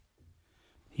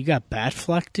 You got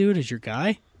Batfleck, dude, as your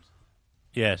guy?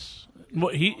 Yes.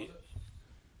 What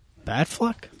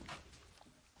Batfleck?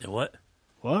 What?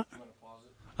 What?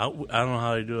 I don't know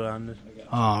how to do it on this.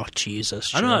 Oh,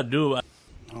 Jesus. I know how to do it.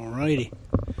 Alrighty.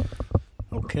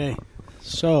 Okay.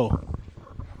 So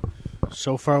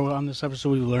far on this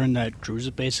episode, we've learned that Drew's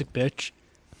a basic bitch.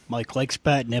 Mike likes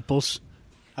bat nipples.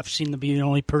 I've seen to be the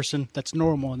only person that's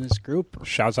normal in this group.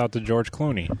 Shouts out to George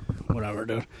Clooney. Whatever,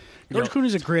 dude. George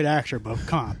Clooney's a great actor, but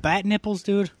come on. Bat nipples,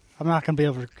 dude? I'm not going to be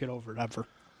able to get over it ever.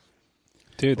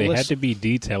 Dude, they had Listen. to be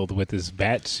detailed with his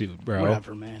bat suit, bro.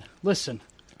 Whatever, man. Listen.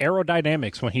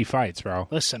 Aerodynamics when he fights, bro.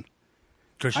 Listen.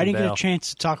 Christian I didn't Bale. get a chance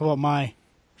to talk about my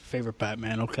favorite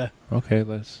Batman, okay? Okay,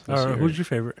 let's Who's your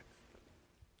favorite?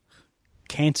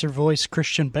 Cancer voice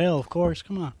Christian Bale, of course.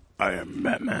 Come on. I am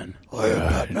Batman.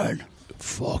 Batman.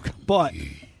 Fuck. But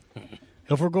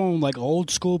if we're going like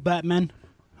old school Batman,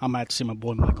 I'm going to see my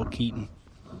boy Michael Keaton.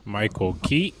 Michael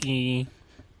Keaton.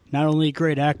 Not only a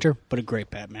great actor, but a great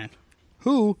Batman.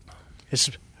 Who is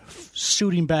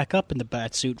suiting back up in the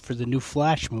Batsuit for the new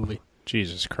Flash movie.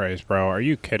 Jesus Christ, bro. Are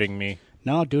you kidding me?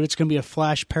 No, dude, it's going to be a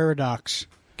Flash paradox.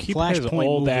 Keep Flashpoint his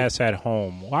old movie. ass at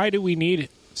home. Why do we need...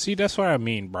 See, that's what I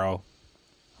mean, bro.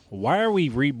 Why are we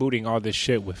rebooting all this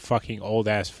shit with fucking old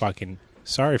ass fucking...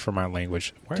 Sorry for my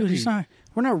language. Why Dude, are he's not.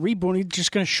 We're not rebooting. He's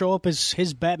just going to show up as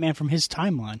his Batman from his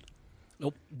timeline.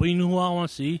 Nope. But you know who I want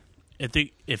to see?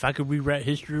 If I could rewrite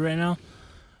history right now,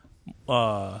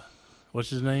 what's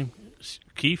his name?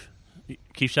 Keith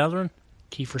Sutherland?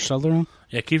 Kiefer Sutherland.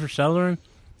 Yeah, Kiefer Sutherland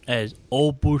as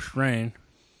old Bruce Wayne.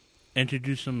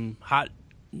 Introduce some hot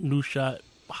new shot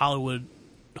Hollywood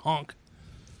honk.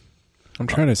 I'm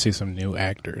trying to see some new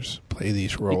actors play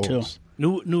these roles. too.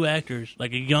 New actors,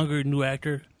 like a younger new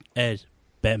actor as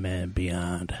Batman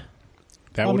Beyond.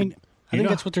 That I would, mean, I think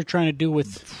that's what they're trying to do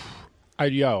with. I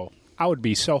would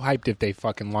be so hyped if they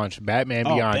fucking launched Batman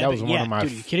Beyond. That was one of my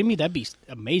Dude, are you kidding me? That'd be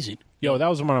amazing. that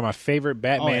was one of my favorite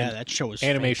Batman Oh, yeah, that show was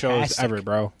anime shows fantastic. ever,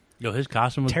 bro. Yo, his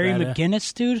costume was Terry badass.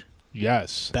 McGinnis, dude,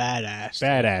 Yes, badass.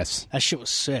 badass. That shit was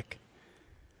sick.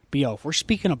 But yo, if we're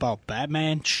speaking about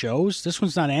Batman shows, this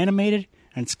one's not animated,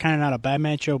 and it's kind of not a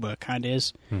Batman show, but it kind of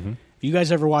is. Mm-hmm. You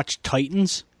guys ever watch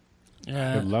Titans? I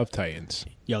Yeah. love Titans.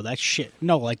 Yo, that shit.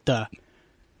 No, like the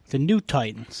The new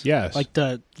Titans. Yes. Like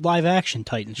the live-action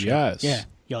Titans show. Yes. Yeah.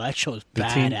 Yo, that show's The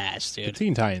teen- badass, The dude.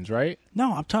 Teen Titans, right?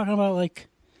 No, I'm talking about, like,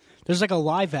 there's, like, a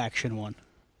live-action one.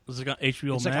 Is it on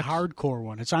HBO It's Max? like a hardcore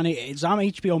one. It's on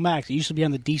HBO Max. It used to be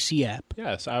on the DC app.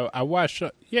 Yes, I watched.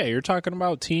 Yeah, you're talking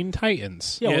about Teen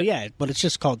Titans. Yeah, well, yeah, but it's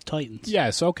just called Titans.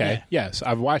 Yes. Okay. Yeah. Yes,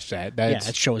 I've watched that. Yeah, That's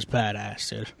that show is badass,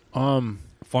 dude.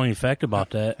 Funny fact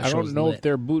about that. I show's don't know lit. if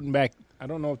they're booting back. I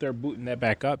don't know if they're booting that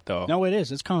back up though. No, it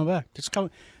is. It's coming back. It's coming.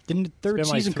 The third been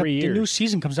like season. 3 The new years.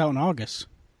 season comes out in August.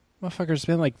 Motherfucker, it's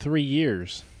been like 3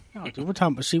 years. No, dude, we're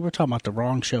talking about the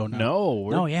wrong show now. No,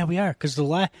 No, yeah, we are because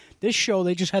this show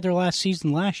they just had their last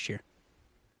season last year.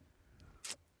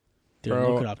 Dude,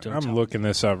 bro, look it up. Dude. I'm looking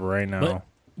this up right now.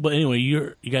 But anyway,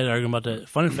 you guys are arguing about that.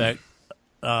 Funny fact,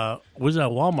 was at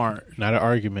Walmart. Not an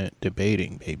argument,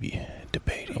 debating, baby,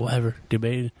 debating. Whatever,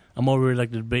 debating. I'm over here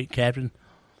like the debate captain.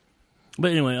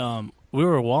 But anyway, we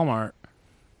were at Walmart,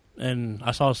 and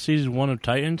I saw season 1 of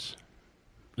Titans,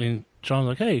 and Sean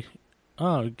was like,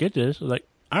 "Hey, get this." I was like,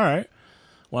 "All right."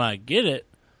 When I get it,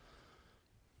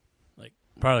 like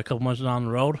probably a couple months down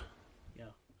the road,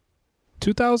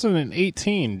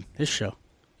 2018. This show.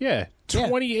 Yeah,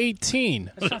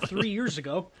 2018. That's not 3 years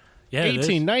ago. yeah, it is.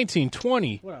 18, 19,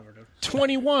 20, Whatever, dude.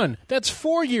 21. That's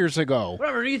 4 years ago.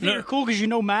 Whatever. Do you think you're cool because you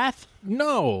know math?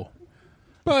 No.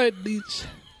 But that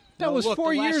No, was look,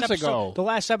 4 the last years episode- ago. The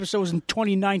last episode was in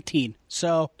 2019.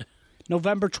 So,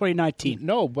 November 2019.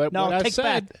 No, but No, what I take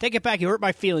said. it back. Take it back. You hurt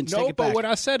my feelings. Take No, it but back. what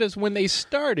I said is when they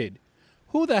started.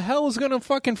 Who the hell is going to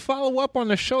fucking follow up on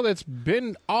the show that's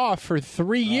been off for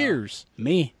 3 years?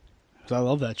 Me. 'Cause I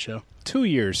love that show. 2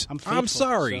 years. I'm faithful,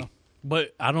 sorry. so.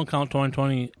 But I don't count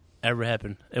 2020 ever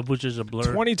happened. It was just a blur.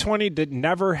 2020 did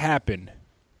never happen.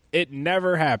 It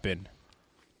never happened.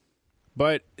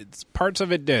 But parts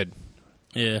of it did.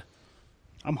 Yeah,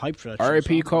 I'm hyped for that show. R.I.P.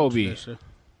 so I'm Kobe. gonna watch this.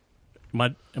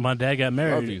 my dad got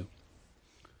married. Love you.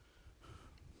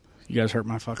 You guys hurt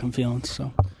my fucking feelings,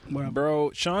 so. Whatever.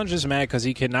 Bro, Sean's just mad because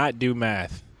he cannot do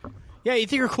math. Yeah, you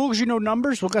think you're cool because you know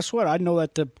numbers? Well, guess what? I know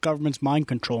that the government's mind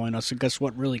controlling us, and guess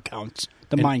what really counts?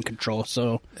 The mind control.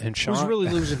 So, And who's Sean, really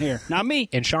losing here? Not me.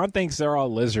 and Sean thinks they're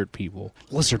all lizard people.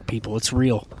 Lizard people, it's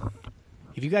real.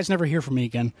 If you guys never hear from me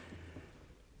again,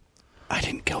 I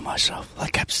didn't kill myself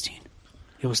like Epstein.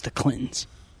 It was the Clintons.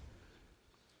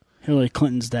 Hillary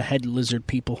Clinton's the head lizard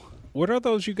people. What are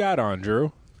those you got on,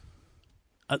 Drew?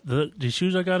 The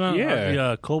shoes I got on, Yeah.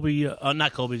 the Kobe,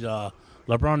 not Kobe's, LeBron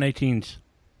 18s.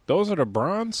 Those are the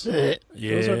bronze? Yeah,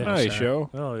 Those are nice, yo.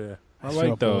 Oh yeah, I Throw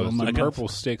like up a little those. money. The purple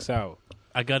sticks out.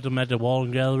 I got them at the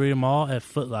Walden Galleria Mall at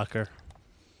Foot Locker.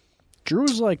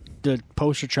 Drew's like the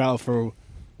poster child for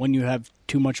when you have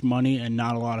too much money and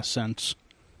not a lot of sense.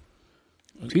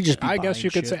 He just be I guess buying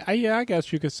you could shit. say. Yeah, I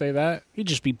guess you could say that. He'd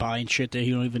just be buying shit that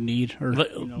he don't even need or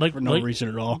Like- for no like- reason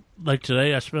at all. Like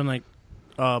today, I spent like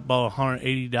about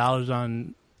 $180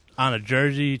 on a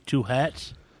jersey, 2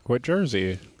 hats. What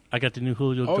jersey? I got the new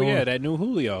Julio. Oh Jones. yeah, that new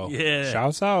Julio. Yeah.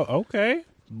 Shouts out. Okay.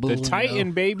 The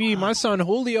Titan, baby. My son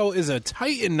Julio is a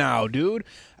Titan now, dude.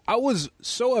 I was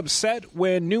so upset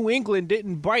when New England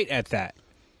didn't bite at that.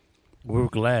 We were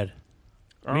glad.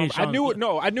 Me and I Sean- knew it.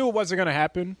 No, I knew it wasn't going to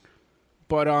happen.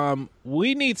 But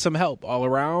we need some help all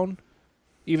around.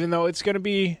 Even though it's going to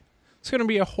be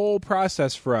a whole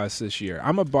process for us this year.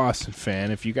 I'm a Boston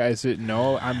fan. If you guys didn't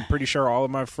know, I'm pretty sure all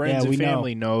of my friends Yeah, we and know.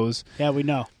 family knows. Yeah, we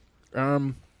know.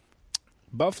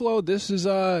 Buffalo, this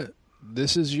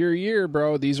is your year,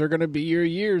 bro. These are going to be your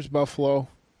years, Buffalo.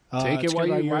 Take it's it while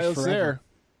gonna be while yours it's forever. there.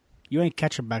 You ain't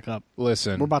catching back up.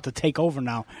 Listen, We're about to take over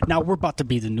now. Now we're about to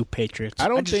be the new Patriots. I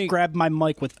don't just think- grabbed my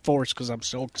mic with force because I'm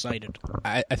so excited.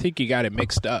 I think you got it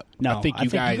mixed up. No, I think you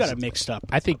guys got it mixed up.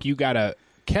 I think you got to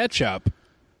catch up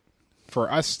for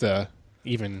us to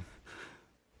even,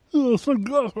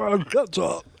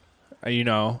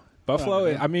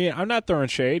 Buffalo. I mean, I'm not throwing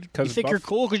shade You because think you're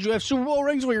cool because you have Super Bowl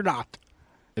rings? Well, you're not.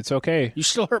 it's okay. You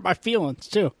still hurt my feelings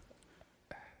too.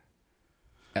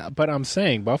 But I'm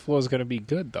saying Buffalo's going to be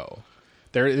good though.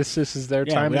 This is their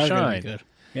time we to are gonna be shine. good.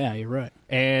 Yeah, you're right.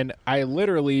 And I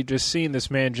literally just seen this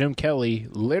man Jim Kelly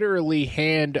literally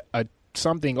hand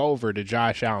something over to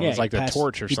Josh Allen. Yeah, It's like he the passed-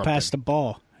 torch or he something. passed the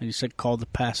ball, and he said, "Call the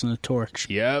passing the torch."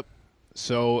 Yep.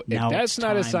 So Now if that's it's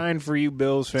not a time. sign for you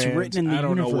Bills fans, written in the I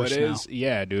don't know what universe is.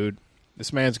 Yeah, dude.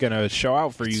 This man's going to show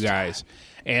out for you guys.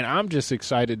 And I'm just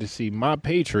excited to see my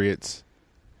Patriots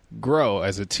grow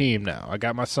as a team now. I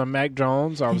got my son Mac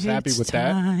Jones. I was happy with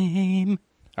that. Time.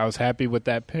 I was happy with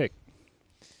that pick.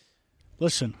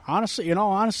 Listen, honestly,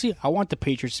 I want the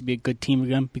Patriots to be a good team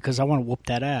again because I want to whoop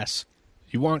that ass.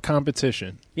 You want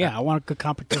competition. Yeah, I want a good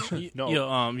competition. No.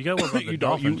 you got to worry about the You don't.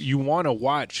 Dolphins. You want to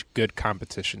watch good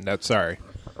competition. That's sorry.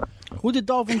 Who the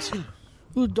Dolphins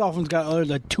got other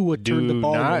than Tua turned the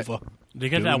ball over? They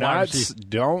got that wide receiver.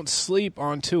 Don't sleep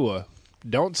on Tua.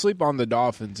 Don't sleep on the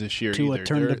Dolphins this year Tua either.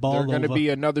 turned the ball They're going to over. be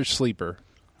another sleeper.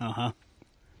 Uh-huh.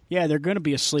 Yeah, they're going to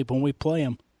be asleep when we play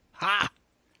them. Ha!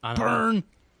 I know. Burn.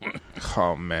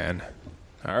 Oh, man.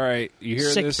 All right. You hear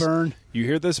Sick this? burn. You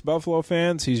hear this, Buffalo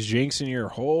fans? He's jinxing your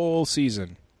whole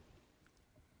season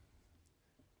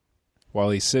while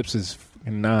he sips his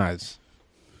fucking Nas.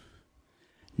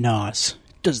 Nas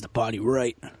does the body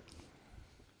right.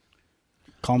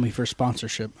 Call me for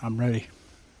sponsorship. I'm ready.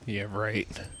 Yeah, right.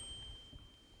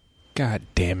 God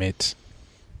damn it.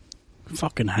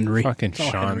 Fucking Henry. Fucking It's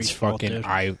all Sean's Henry's fault, fucking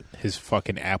dude. his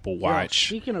fucking Apple Yo, Watch.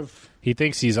 speaking of He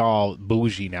thinks he's all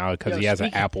bougie now because he has an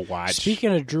speaking- Apple Watch.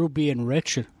 Speaking of Drew being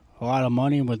rich, a lot of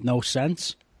money with no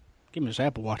sense, give him his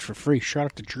Apple Watch for free. Shout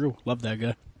out to Drew. Love that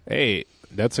guy. Hey,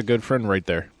 that's a good friend right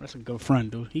there. That's a good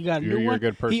friend, dude. He got a new You're a one.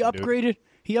 good person, He dude. upgraded.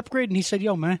 He upgraded, and he said,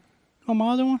 "Yo, man, oh my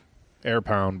other one, Air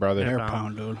Pound, brother. Air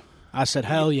Pound, dude." I said,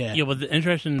 "Hell yeah," Yeah, but the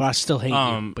interesting. but I still hate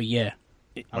you. But yeah,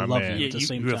 I my love man. you yeah, at the you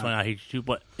same real time. funny. I hate you too.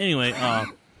 But anyway,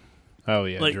 Oh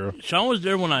yeah, like Drew. Sean was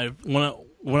there when I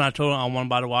told him I want to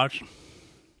buy the watch.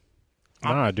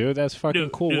 Nah, dude, that's fucking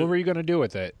Dude, cool. dude. What were you gonna do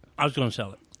with it? I was going to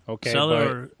sell it. Okay, Sell it but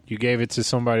or- you gave it to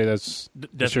somebody that's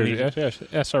that's your- me.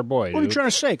 that's our boy. What are you dude. trying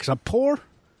to say? Because I'm poor.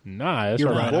 Nah, that's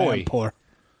You're our right. boy. I am poor.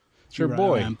 It's your You're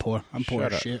boy. right, I'm poor. I'm poor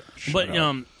Shut as up. shit. But Shut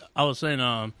up. I was saying,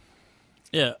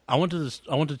 yeah, I went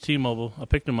to T-Mobile. I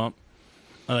picked them up.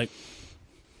 I like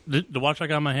the watch I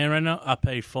got in my hand right now. I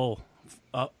paid full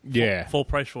full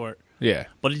price for it. Yeah.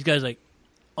 But these guys like,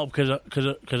 oh,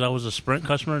 because I was a Sprint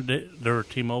customer. They were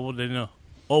T-Mobile. They didn't know.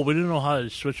 Oh, we didn't know how to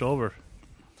switch over.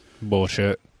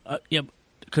 Bullshit. Yeah,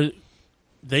 because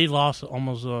they lost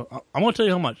almost. I'm gonna tell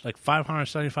you how much. Like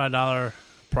 $575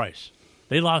 price.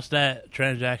 They lost that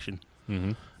transaction.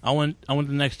 Mm-hmm. I went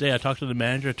the next day. I talked to the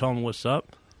manager, told him what's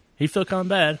up. He felt kind of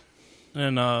bad,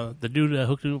 and the dude that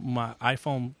hooked me with my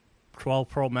iPhone 12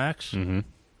 Pro Max, Mm-hmm.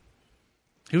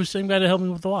 he was the same guy that helped me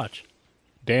with the watch.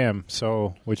 Damn.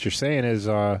 So what you're saying is,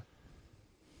 you're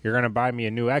gonna buy me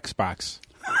a new Xbox.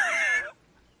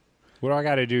 What do I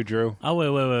got to do, Drew? Oh wait.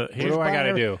 What do I got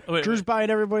to do? Wait, Drew's buying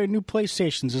everybody new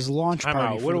PlayStations. His launch Time party.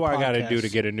 out. for What the do I got to podcast. do to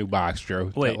get a new box,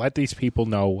 Drew? Wait. Let these people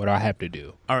know what I have to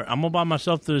do. all right, I'm gonna buy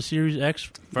myself the Series X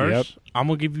first. Yep. I'm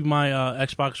gonna give you my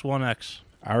Xbox One X.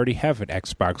 I already have an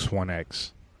Xbox One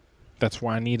X. That's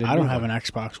why I need a I new don't have one. an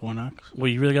Xbox One X.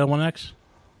 Wait, you really got a One X?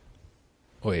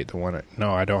 Wait, the One X.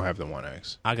 No, I don't have the One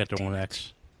X. I got the One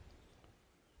X.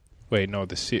 Wait, no,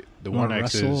 the You One wanna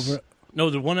X wrestle is over it?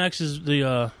 No, the One X is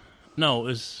the no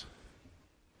is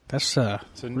That's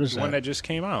it's what is the one that? that just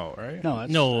came out, right? No,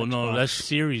 that's no Xbox. that's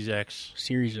Series X.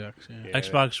 Series X. Yeah. Yeah.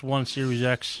 Xbox One Series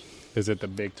X. Is it the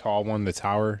big tall one, the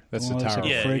tower? That's Oh, the it's tower.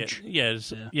 like a Yeah, fridge.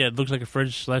 yeah, it looks like a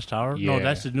fridge / tower. No, Yeah.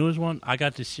 that's the newest one. I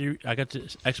got the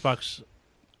Xbox.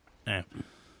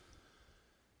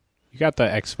 You got the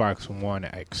Xbox One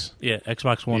X. Yeah,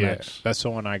 Xbox One yeah, X. that's the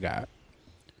one I got.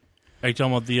 Are you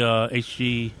talking about the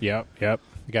HD? Yep.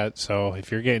 You got so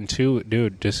if you're getting two,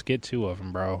 dude, just get two of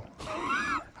them, bro.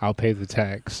 I'll pay the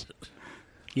tax.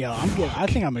 Yeah, I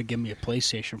think I'm gonna give me a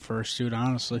PlayStation first, dude.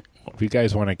 Honestly, If you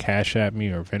guys want to cash at me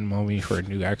or Venmo me for a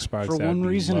new Xbox, for that'd one be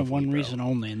reason and lovely, one bro. reason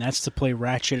only, and that's to play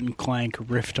Ratchet and Clank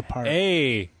Rift Apart.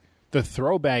 Hey, the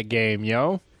throwback game,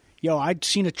 yo. Yo, I'd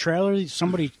seen a trailer.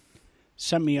 Somebody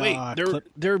sent me a clip.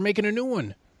 they're making a new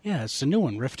one. Yeah, it's the new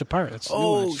one, Rift Apart. That's the new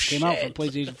one. It just came out for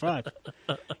PlayStation 5.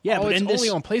 Yeah, Oh, but it's in this, only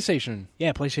on PlayStation.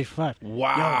 yeah, PlayStation 5.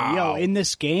 Wow. Yo, in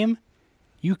this game,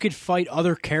 you could fight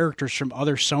other characters from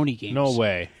other Sony games. No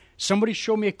way. Somebody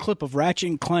showed me a clip of Ratchet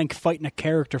and Clank fighting a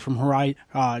character from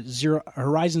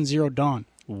Horizon Zero Dawn.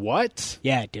 What?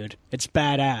 Yeah, dude, it's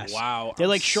badass. Wow, they I'm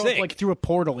like show sick. up like through a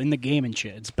portal in the game and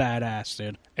shit. It's badass,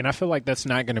 dude. And I feel like that's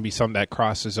not going to be something that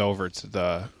crosses over to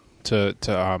the to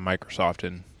Microsoft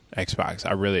and Xbox.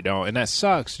 I really don't, and that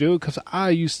sucks, dude. Because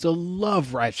I used to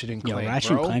love Ratchet and Yo, Clank. Ratchet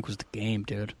bro. and Clank was the game,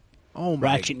 dude. Oh my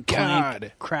Ratchet and god,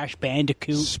 Clank, Crash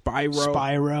Bandicoot,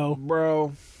 Spyro,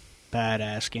 bro.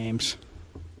 badass games.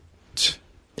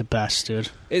 The best, dude.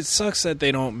 It sucks that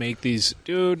they don't make these,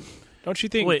 dude. Don't you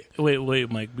think? Wait,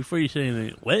 Mike. Before you say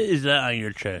anything, what is that on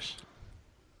your chest?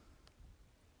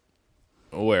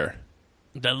 Where?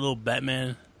 That little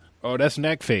Batman. Oh, that's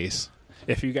Neckface.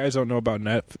 If you guys don't know about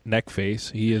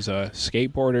Neckface, he is a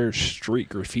skateboarder, street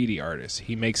graffiti artist.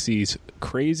 He makes these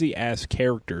crazy ass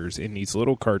characters in these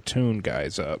little cartoon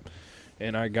guys up.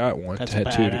 And I got one That's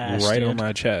tattooed badass, right dude. on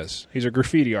my chest. He's a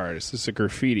graffiti artist. This is a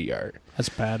graffiti art. That's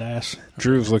badass.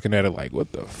 Drew's looking at it like,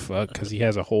 what the fuck? Because he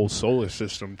has a whole solar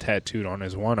system tattooed on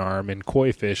his one arm and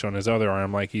koi fish on his other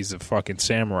arm like he's a fucking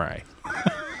samurai.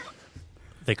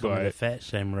 They call me But the fat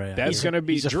samurai. That's going to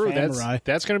be he's a Drew. samurai.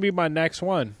 That's going to be my next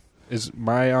one. Is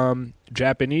my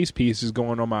Japanese piece is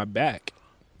going on my back.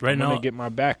 right I'm now. going to get my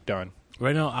back done.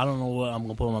 Right now, I don't know what I'm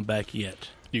gonna put on my back yet.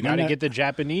 You got to get the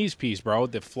Japanese piece, bro,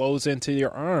 that flows into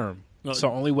your arm. No. It's the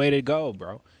only way to go,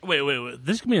 bro. Wait.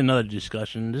 This could be another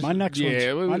discussion. My next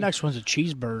Yeah, one's a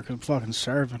cheeseburger. I'm fucking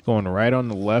serving. Going right on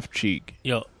the left cheek.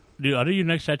 Yo, dude, I think your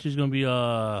next tattoo is gonna be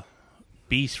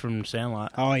Beast from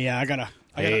Sandlot. Oh yeah, I gotta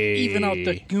Hey. even out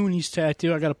the Goonies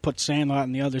tattoo. I gotta put Sandlot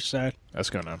on the other side. That's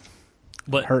going to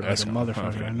But Hurt like a gonna-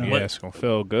 motherfucker. I know. Yeah, it's going to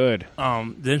feel good.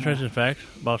 the interesting fact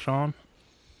about Sean,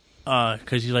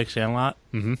 because he likes Sandlot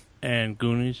and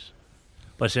Goonies,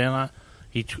 but Sandlot,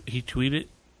 he tweeted,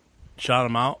 shot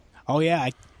him out. Oh yeah,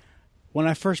 when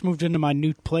I first moved into my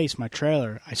new place, my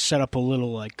trailer, I set up a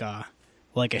little like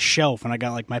a shelf, and I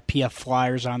got like my PF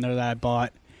flyers on there that I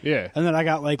bought, Yeah. and then I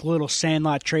got like little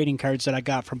Sandlot trading cards that I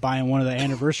got from buying one of the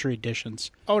anniversary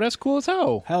editions. Oh, that's cool as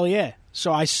hell. Hell yeah!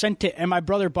 So I sent it, and my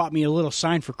brother bought me a little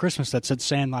sign for Christmas that said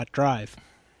Sandlot Drive.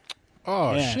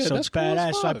 Oh, yeah, shit. so that's it's cool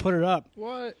as badass. So I fuck. put it up.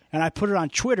 What? And I put it on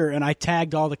Twitter, and I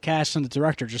tagged all the cast and the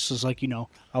director just as, like,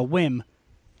 a whim.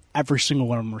 Every single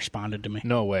one of them responded to me.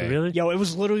 No way. Really? Yo, it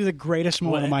was literally the greatest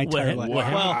moment of my entire life. what-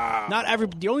 Well, not every.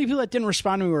 The only people that didn't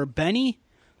respond to me were Benny,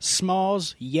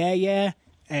 Smalls, Yeah,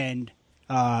 and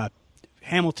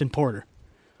Hamilton Porter.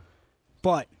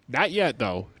 But Not yet,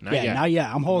 though. Not yet.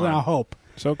 now I'm holding Come on. out hope.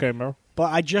 It's okay, bro.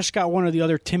 But I just got one of the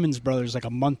other Timmons brothers like a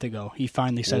month ago. He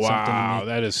finally said something to Wow, me.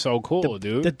 that is so cool,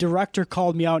 dude. The director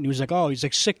called me out and he was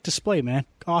like, sick display, man.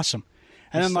 Awesome.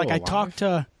 And He's then, like, still I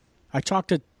talked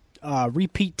to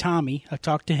Repeat Tommy. I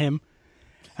talked to him.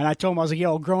 And I told him, I was like,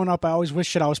 yo, growing up, I always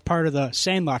wished that I was part of the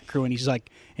Sandlot crew. And he's like,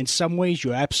 in some ways,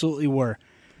 you absolutely were.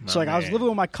 So, like, I was man. living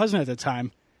with my cousin at the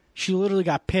time. She literally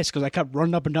got pissed because I kept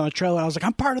running up and down the trailer. I was like,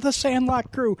 I'm part of the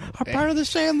Sandlot crew. I'm part of the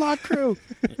Sandlot crew.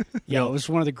 Yo, it was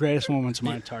one of the greatest moments of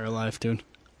my entire life, dude.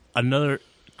 Another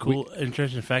cool,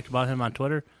 interesting fact about him on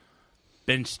Twitter: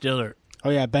 Ben Stiller. Oh,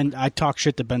 yeah, I talked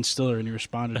shit to Ben Stiller and he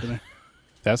responded to me.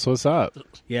 That's what's up.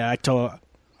 Yeah, I don't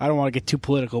want to get too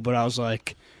political, but I was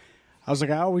like, I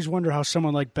always wonder how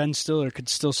someone like Ben Stiller could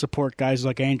still support guys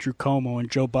like Andrew Cuomo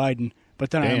and Joe Biden.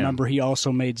 But then I Damn. remember he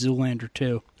also made Zoolander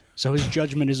too. So his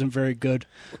judgment isn't very good.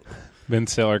 Ben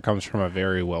Stiller comes from a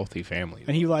very wealthy family.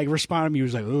 And he like responded to me, he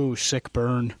was like, ooh, sick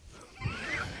burn.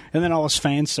 And then all his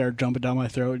fans started jumping down my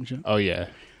throat and shit. Oh, yeah.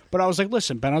 But I was like,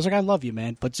 listen, Ben, I was like, I love you,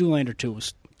 man. But Zoolander 2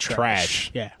 was Trash.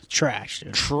 Yeah, trash,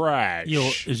 dude. Trash. Yo,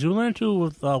 is Zoolander 2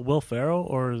 with Will Ferrell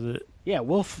or is it? Yeah,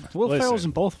 Will Listen. Ferrell's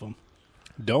in both of them.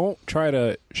 Don't try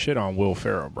to shit on Will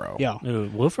Ferrell, bro. Yo,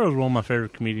 Dude, Will Ferrell's one of my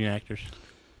favorite comedian actors.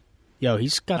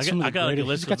 he's got some of the like a greatest,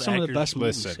 list he's got of some of the actors. best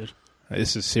movies, Listen. dude.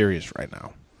 This is serious right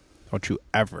now. Don't you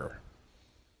ever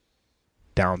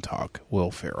down talk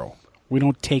Will Ferrell. We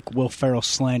don't take Will Ferrell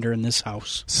slander in this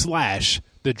house.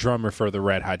 / the drummer for the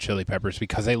Red Hot Chili Peppers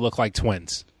because they look like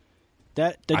twins.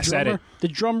 The said drummer, it. the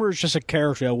drummer is just a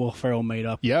character that Will Ferrell made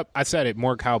up. Yep, I said it.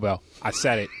 More cowbell. I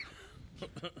said it.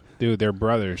 Dude, they're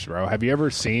brothers, bro. Have you ever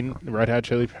seen the Red Hot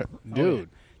Chili Peppers? Dude.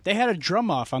 They had a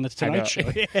drum off on the I know. Tonight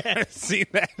Show. I've seen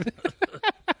that.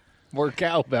 More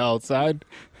cowbell, son.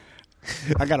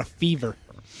 I got a fever.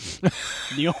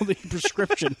 The only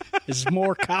prescription is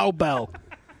more cowbell.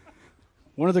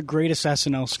 One of the greatest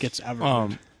SNL skits ever.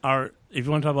 If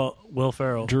you want to talk about Will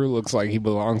Ferrell, Drew looks like he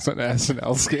belongs on an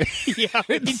SNL skit. Yeah,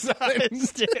 he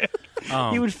does, dude.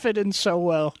 He would fit in so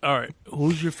well. all right,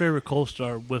 who's your favorite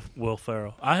co-star with Will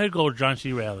Ferrell? I had to go with John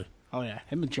C. Reilly. Oh, yeah.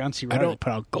 Him and John C. Reilly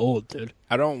put out gold, dude.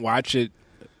 I don't watch it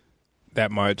that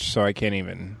much, so I can't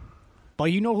even. But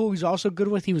you know who he's also good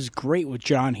with? He was great with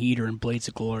John Heder in Blades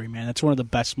of Glory, man. That's one of the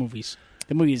best movies.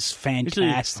 The movie is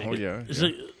fantastic. Oh, yeah. It's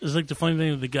like the funny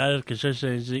thing with the guy that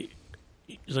consistently is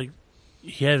he's like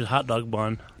he had a hot dog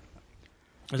bun.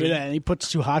 Look at that. And he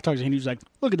puts 2 hot dogs in and he's like,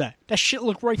 look at that. That shit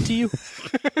look right to you.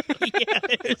 Yeah,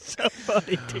 it's so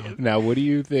funny, dude. Now, what do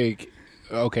you think?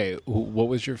 Okay, what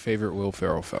was your favorite Will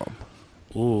Ferrell film?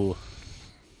 Ooh,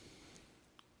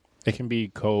 It can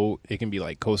be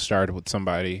like co-starred with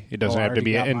somebody. It doesn't Oh, I have to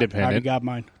be already got mine. I already independent. got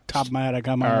mine. Top of my head, I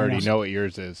got mine. I already right know what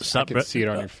yours is. Stop, I can bro. see it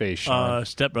on your face, Sean.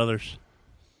 Step Brothers.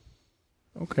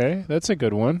 Okay, that's a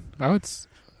good one. I would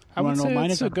You want to know say what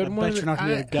mine it's is? a good I one. bet you're not going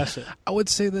to be able to guess it. I would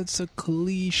say that's a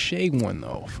cliche one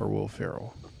though for Will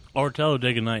Ferrell. Or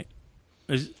Talladega Night.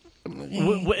 With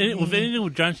anything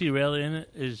with John C. Reilly in it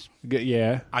is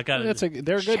Yeah, I got it.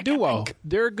 They're a good duo.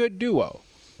 They're a good duo.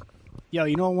 Yo,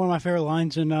 you know what one of my favorite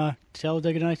lines in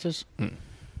Talladega Nights is?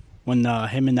 When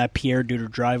him and that Pierre dude are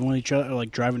driving with each other, or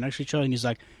like driving next to each other, and he's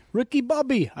like, Ricky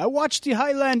Bobby, I watched the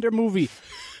Highlander movie.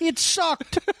 It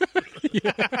sucked.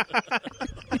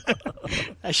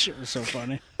 That shit was so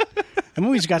funny. The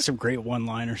movie's got some great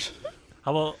one-liners.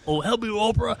 How about, oh, help me,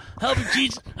 Oprah. Help me,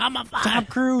 Jesus. I'm on fire. Tom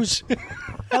Cruise,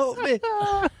 help me.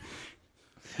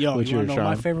 Yo, What's you want to yours, know what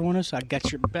my Sean? favorite one is? I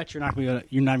bet you're not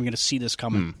even gonna see this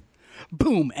coming.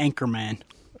 Boom, Anchorman.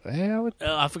 Yeah,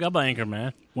 I forgot about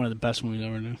Anchorman. One of the best movies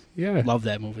ever done. yeah. Love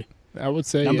that movie. I would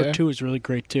say Number 2 is really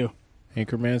great too.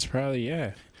 Anchorman's probably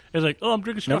It's like, oh, I'm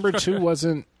drinking Scotch. Number 2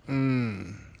 wasn't.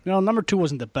 No, number 2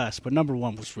 wasn't the best, but number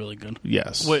 1 was really good.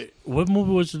 Yes. Wait, what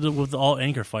movie was it with all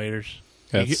anchor fighters?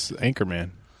 That's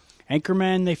Anchorman.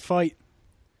 Anchorman, they fight.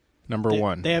 Number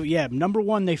 1. They have number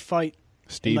 1. They fight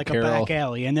Steve in like Carell. a back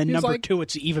alley, and then He's number like- 2,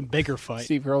 it's an even bigger fight.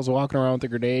 Steve Carell's walking around with a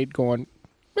grenade, going.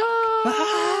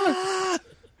 "Ah!"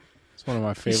 It's one of my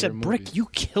He favorite said, movies. "Brick, you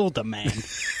killed a man."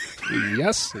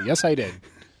 Yes, I did.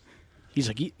 He's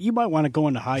like, you might want to go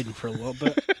into hiding for a little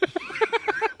bit.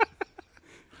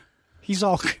 He's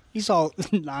all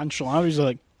nonchalant. He's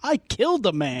like, I killed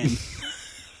a man.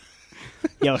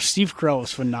 Yo, Steve Carell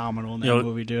was phenomenal in that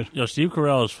movie, dude. Yo, Steve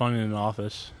Carell is funny in The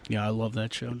Office. Yeah, I love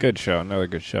that show. Good show. Another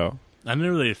good show. I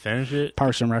never really finished it.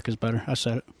 Parks and Rec is better. I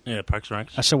said it. Yeah, Parks and Rec.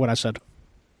 I said what I said.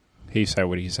 He said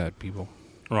what he said, people.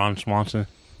 Ron Swanson.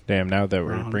 Damn, now that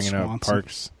we're Ron bringing up Swanson.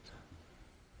 Parks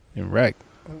and Rec,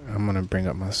 I'm going to bring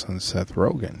up my son Seth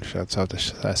Rogen. Shouts out to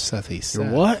Seth. You're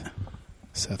what?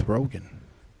 Seth Rogen.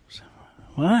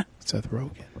 What? Seth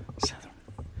Rogen.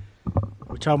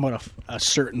 We're talking about a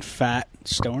certain fat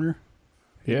stoner.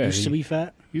 Yeah, Used to be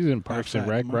fat. he's in Parks and fat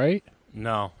Rec, anymore. right?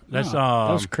 No, that's No,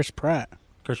 that was Chris Pratt.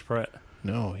 Chris Pratt.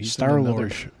 No, he's Star-Lord. in another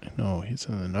show. No, he's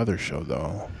in another show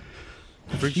though.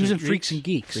 He was in Freaks and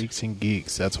Geeks. Freaks and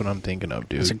Geeks. That's what I'm thinking of,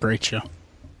 dude. That's a great show.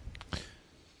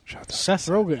 Shout out. Seth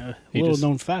Rogen, a He little just-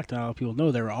 known fact, not a lot of people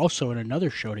know, they were also in another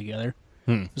show together.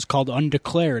 Hmm. It was called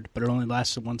Undeclared, but it only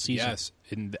lasted one season. Yes,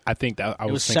 and I think that I It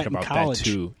was was set thinking in about college. that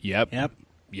too. Yep.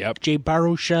 Yep. Jay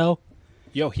Baruchel.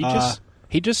 Yo, he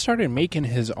just started making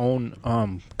his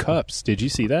own cups. Did you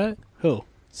see that? Who?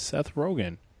 Seth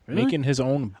Rogen Really? making his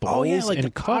own bowls Oh, yeah, like and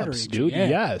the cups, pottery, dude. yeah.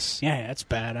 Yes. Yeah, that's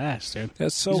badass, dude.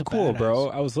 That's so He's a cool, bro.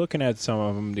 badass. I was looking at some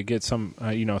of them to get some,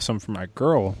 some for my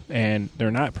girl, and they're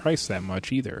not priced that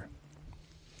much either.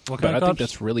 What But kind I of think cups?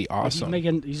 that's really awesome.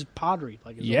 He's pottery.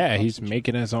 Like his own Yeah, cups he's and shit.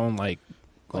 making his own like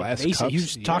Like glass vases. cups. He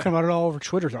was Yeah. talking about it all over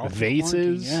Twitter. All through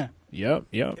vases. quarantine, Yeah,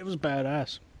 Yep. it was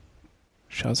badass.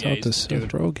 Shouts Yeah, out to he's- Seth dude.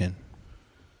 Rogen.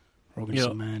 Rogan's Yo,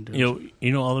 the man, dude.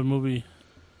 you know other movie.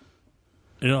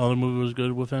 You know other movie was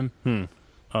good with him.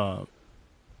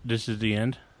 This Is the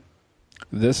End.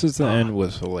 This is the end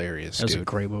was hilarious, That was a dude.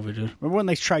 great movie, dude. Remember when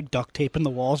they tried duct taping the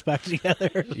walls back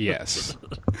together? Yes.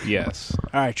 Yes.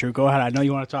 All right, Drew, go ahead. I know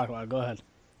you want to talk about it. Go ahead.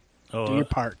 Oh, Do your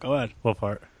part. Go ahead. what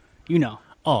part? You know.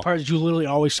 Oh. The part that you literally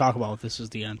always talk about. This is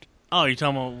the end. Oh, you're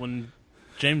talking about when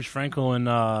James Franco and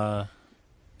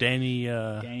Danny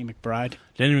Danny McBride.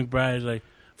 McBride is like,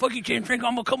 "Fuck you, James Franco!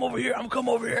 I'm gonna come over here. I'm gonna come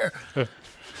over here.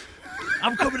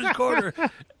 I'm coming this corner."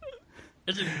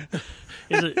 It's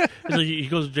like he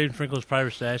goes to James Franco's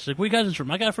private stash. He's like, "Where you got this from?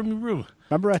 I got it from your room."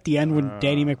 Remember at the end when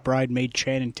Danny McBride made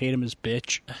Channing Tatum his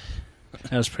bitch?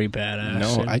 That was pretty badass.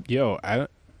 No,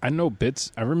 I know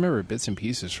bits. I remember bits and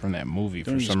pieces from that movie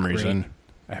for Movie's some great. reason.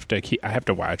 I have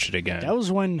to watch it again. That was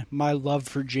when my love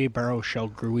for Jay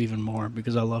Baruchel grew even more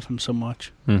because I love him so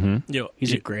much. Yo,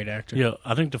 He's a great actor. Yo,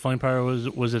 I think the funny part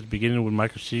was at the beginning with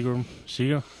Michael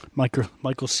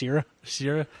Michael Cera,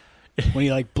 Cera. when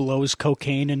he like blows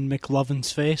cocaine in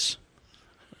McLovin's face.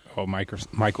 Oh,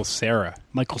 Michael Cera.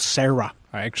 Michael Cera.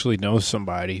 I actually know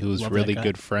somebody who's Love that really guy.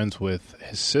 good friends with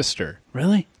his sister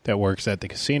Really? that works at the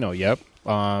casino. Yep.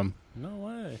 No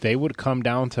way. They would come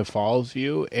down to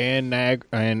Fallsview and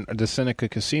the Seneca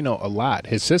Casino a lot.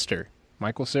 His sister,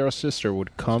 Michael Cera's sister,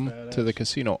 would come to the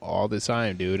casino all the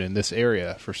time, dude, in this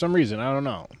area. For some reason, I don't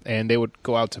know. And they would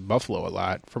go out to Buffalo a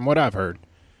lot, from what I've heard.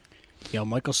 Yo,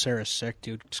 Michael Cera's sick,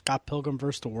 dude. Scott Pilgrim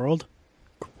vs. the World.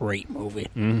 Great movie.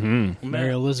 Mm-hmm.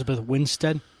 Mary Elizabeth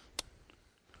Winstead.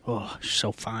 Oh, she's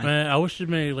so fine. Man, I wish they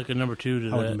made like a number 2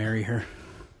 to I would that. marry her.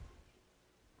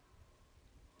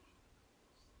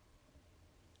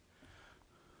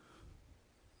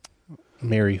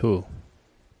 Marry who?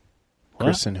 What?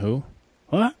 Kristen who?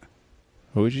 What?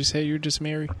 Who would you say you just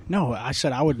marry? No, I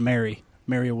said I would marry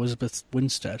Mary Elizabeth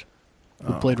Winstead,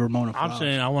 who played Ramona Flowers. I'm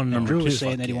saying I want a And number Drew 2. was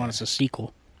saying Fuck that he yeah. wants a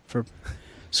sequel for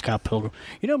Scott Pilgrim.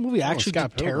 You know, a movie actually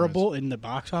Scott did Pilgrim terrible in the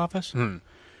box office.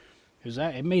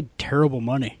 It made terrible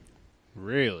money.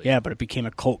 Really? Yeah, but it became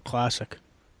a cult classic.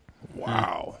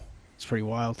 Wow. It's pretty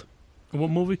wild. What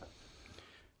movie?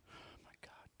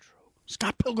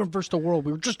 Scott Pilgrim vs. the World.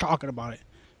 We were just talking about it.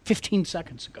 15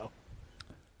 seconds ago.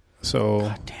 So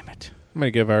God damn it. I'm going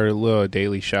to give our little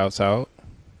daily shouts out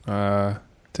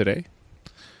today.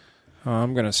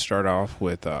 I'm going to start off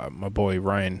with my boy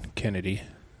Ryan Kennedy,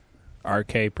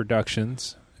 RK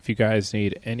Productions. If you guys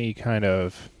need any kind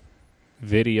of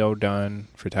video done,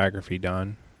 photography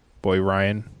done, boy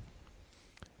Ryan.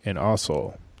 And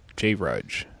also J.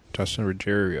 Rudge, Justin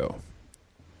Ruggiero.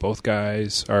 Both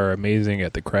guys are amazing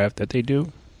at the craft that they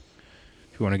do.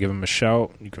 If you want to give them a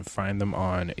shout, you can find them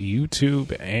on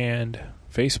YouTube and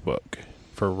Facebook.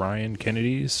 For Ryan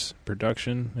Kennedy's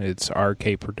production, it's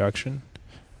RK Production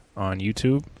on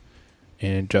YouTube.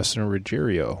 And Justin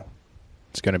Ruggiero,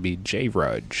 it's going to be J.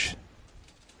 Rudge.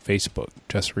 Facebook,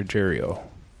 Justin Ruggiero.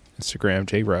 Instagram,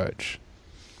 J. Rudge.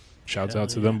 Shouts out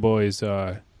to them boys,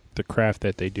 the craft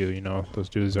that they do. You know, those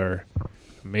dudes are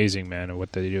amazing, man, at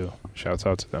what they do. Shouts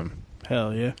out to them.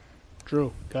 Hell yeah.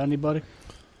 Drew, got anybody?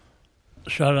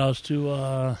 Shout outs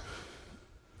to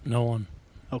no one.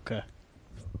 Okay.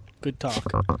 Good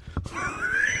talk.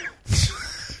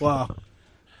 Well,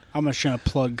 I'm just going to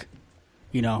plug,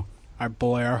 our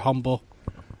boy, our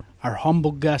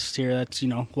humble guest here that's,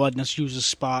 letting us use the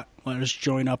spot, letting us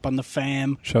join up on the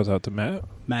fam. Shouts out to Matt.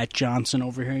 Matt Johnson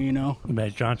over here,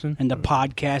 Matt Johnson. And the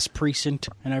podcast precinct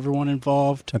and everyone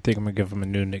involved. I think I'm going to give him a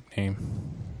new nickname.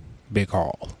 Big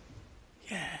Hall.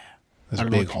 Yeah. That's I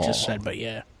don't know Big what Hall. you just said, but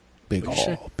yeah. Big What'd you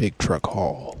Hall. say? Big truck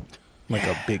haul. Like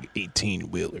a big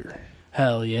 18-wheeler.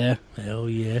 Hell yeah. Hell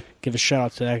yeah. Give a shout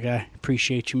out to that guy.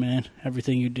 Appreciate you, man.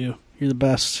 Everything you do. You're the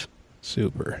best.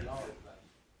 Super.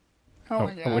 Oh,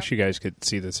 I wish you guys could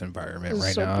see this environment This is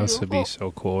right so now. This would be beautiful.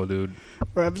 so cool, dude.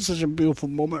 We're having such a beautiful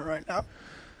moment right now.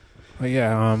 But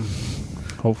yeah,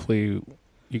 hopefully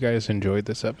you guys enjoyed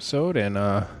this episode, and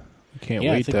we can't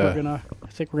Yeah, wait I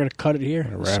think we're gonna cut it here.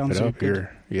 wrap Sounds it like up good.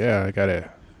 here. Yeah, I'm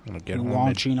gonna get home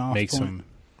Launching and off make point. some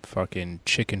fucking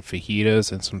chicken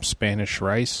fajitas and some Spanish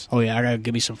rice. Oh yeah, I gotta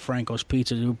give me some Franco's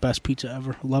pizza, dude. Best pizza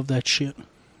ever. Love that shit.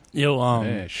 Yo,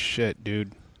 Yeah, shit,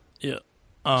 dude. yeah.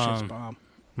 Shit's bomb.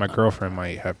 My girlfriend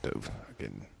might have to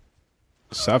fucking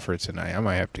suffer tonight. I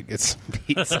might have to get some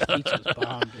pizza. Pizza's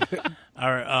bomb, dude.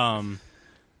 All right.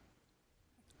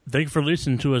 Thank you for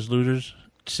listening to us, losers.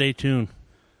 Stay tuned.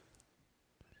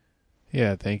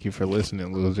 Yeah, thank you for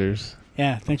listening, losers.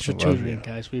 Yeah, thanks for Love tuning you. in,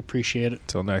 guys. We appreciate it.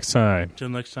 Till next time. Till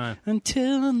next time.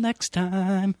 Until next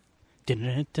time.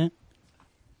 Dun-dun-dun.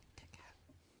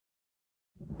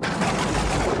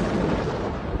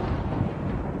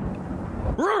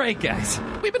 Alright, guys.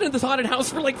 We've been in this haunted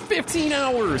house for like 15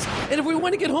 hours. And if we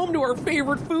want to get home to our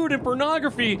favorite food and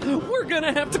pornography, we're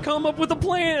gonna have to come up with a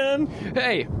plan.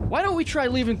 Hey, why don't we try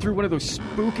leaving through one of those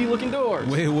spooky-looking doors?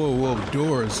 Wait, whoa,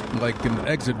 doors, like an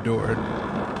exit door.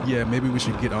 Yeah, maybe we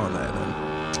should get on that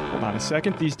then. Hold on a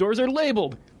second. These doors are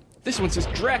labeled. This one says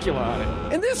Dracula on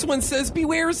it. And this one says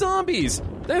beware zombies.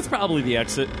 That's probably the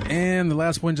exit. And the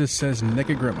last one just says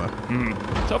naked grandma.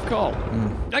 Tough call.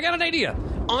 I got an idea.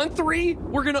 On 3,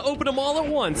 we're gonna open them all at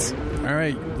once. All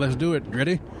right, let's do it.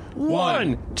 Ready?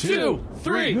 1, 2,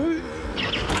 3.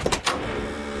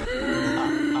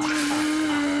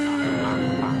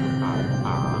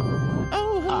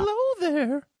 Oh, hello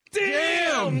there.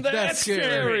 Damn, that's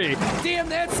scary. Damn,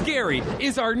 That's Scary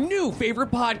is our new favorite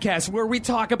podcast where we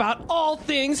talk about all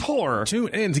things horror. Tune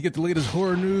in to get the latest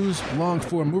horror news,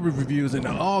 long-form movie reviews, and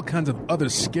all kinds of other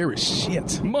scary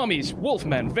shit. Mummies,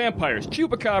 wolfmen, vampires,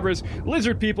 chupacabras,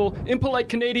 lizard people, impolite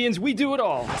Canadians, we do it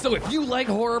all. So if you like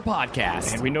horror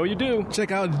podcasts, And we know you do.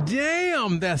 Check out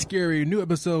Damn, That's Scary. New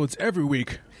episodes every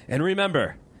week. and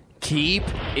remember, keep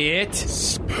it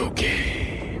Spooky.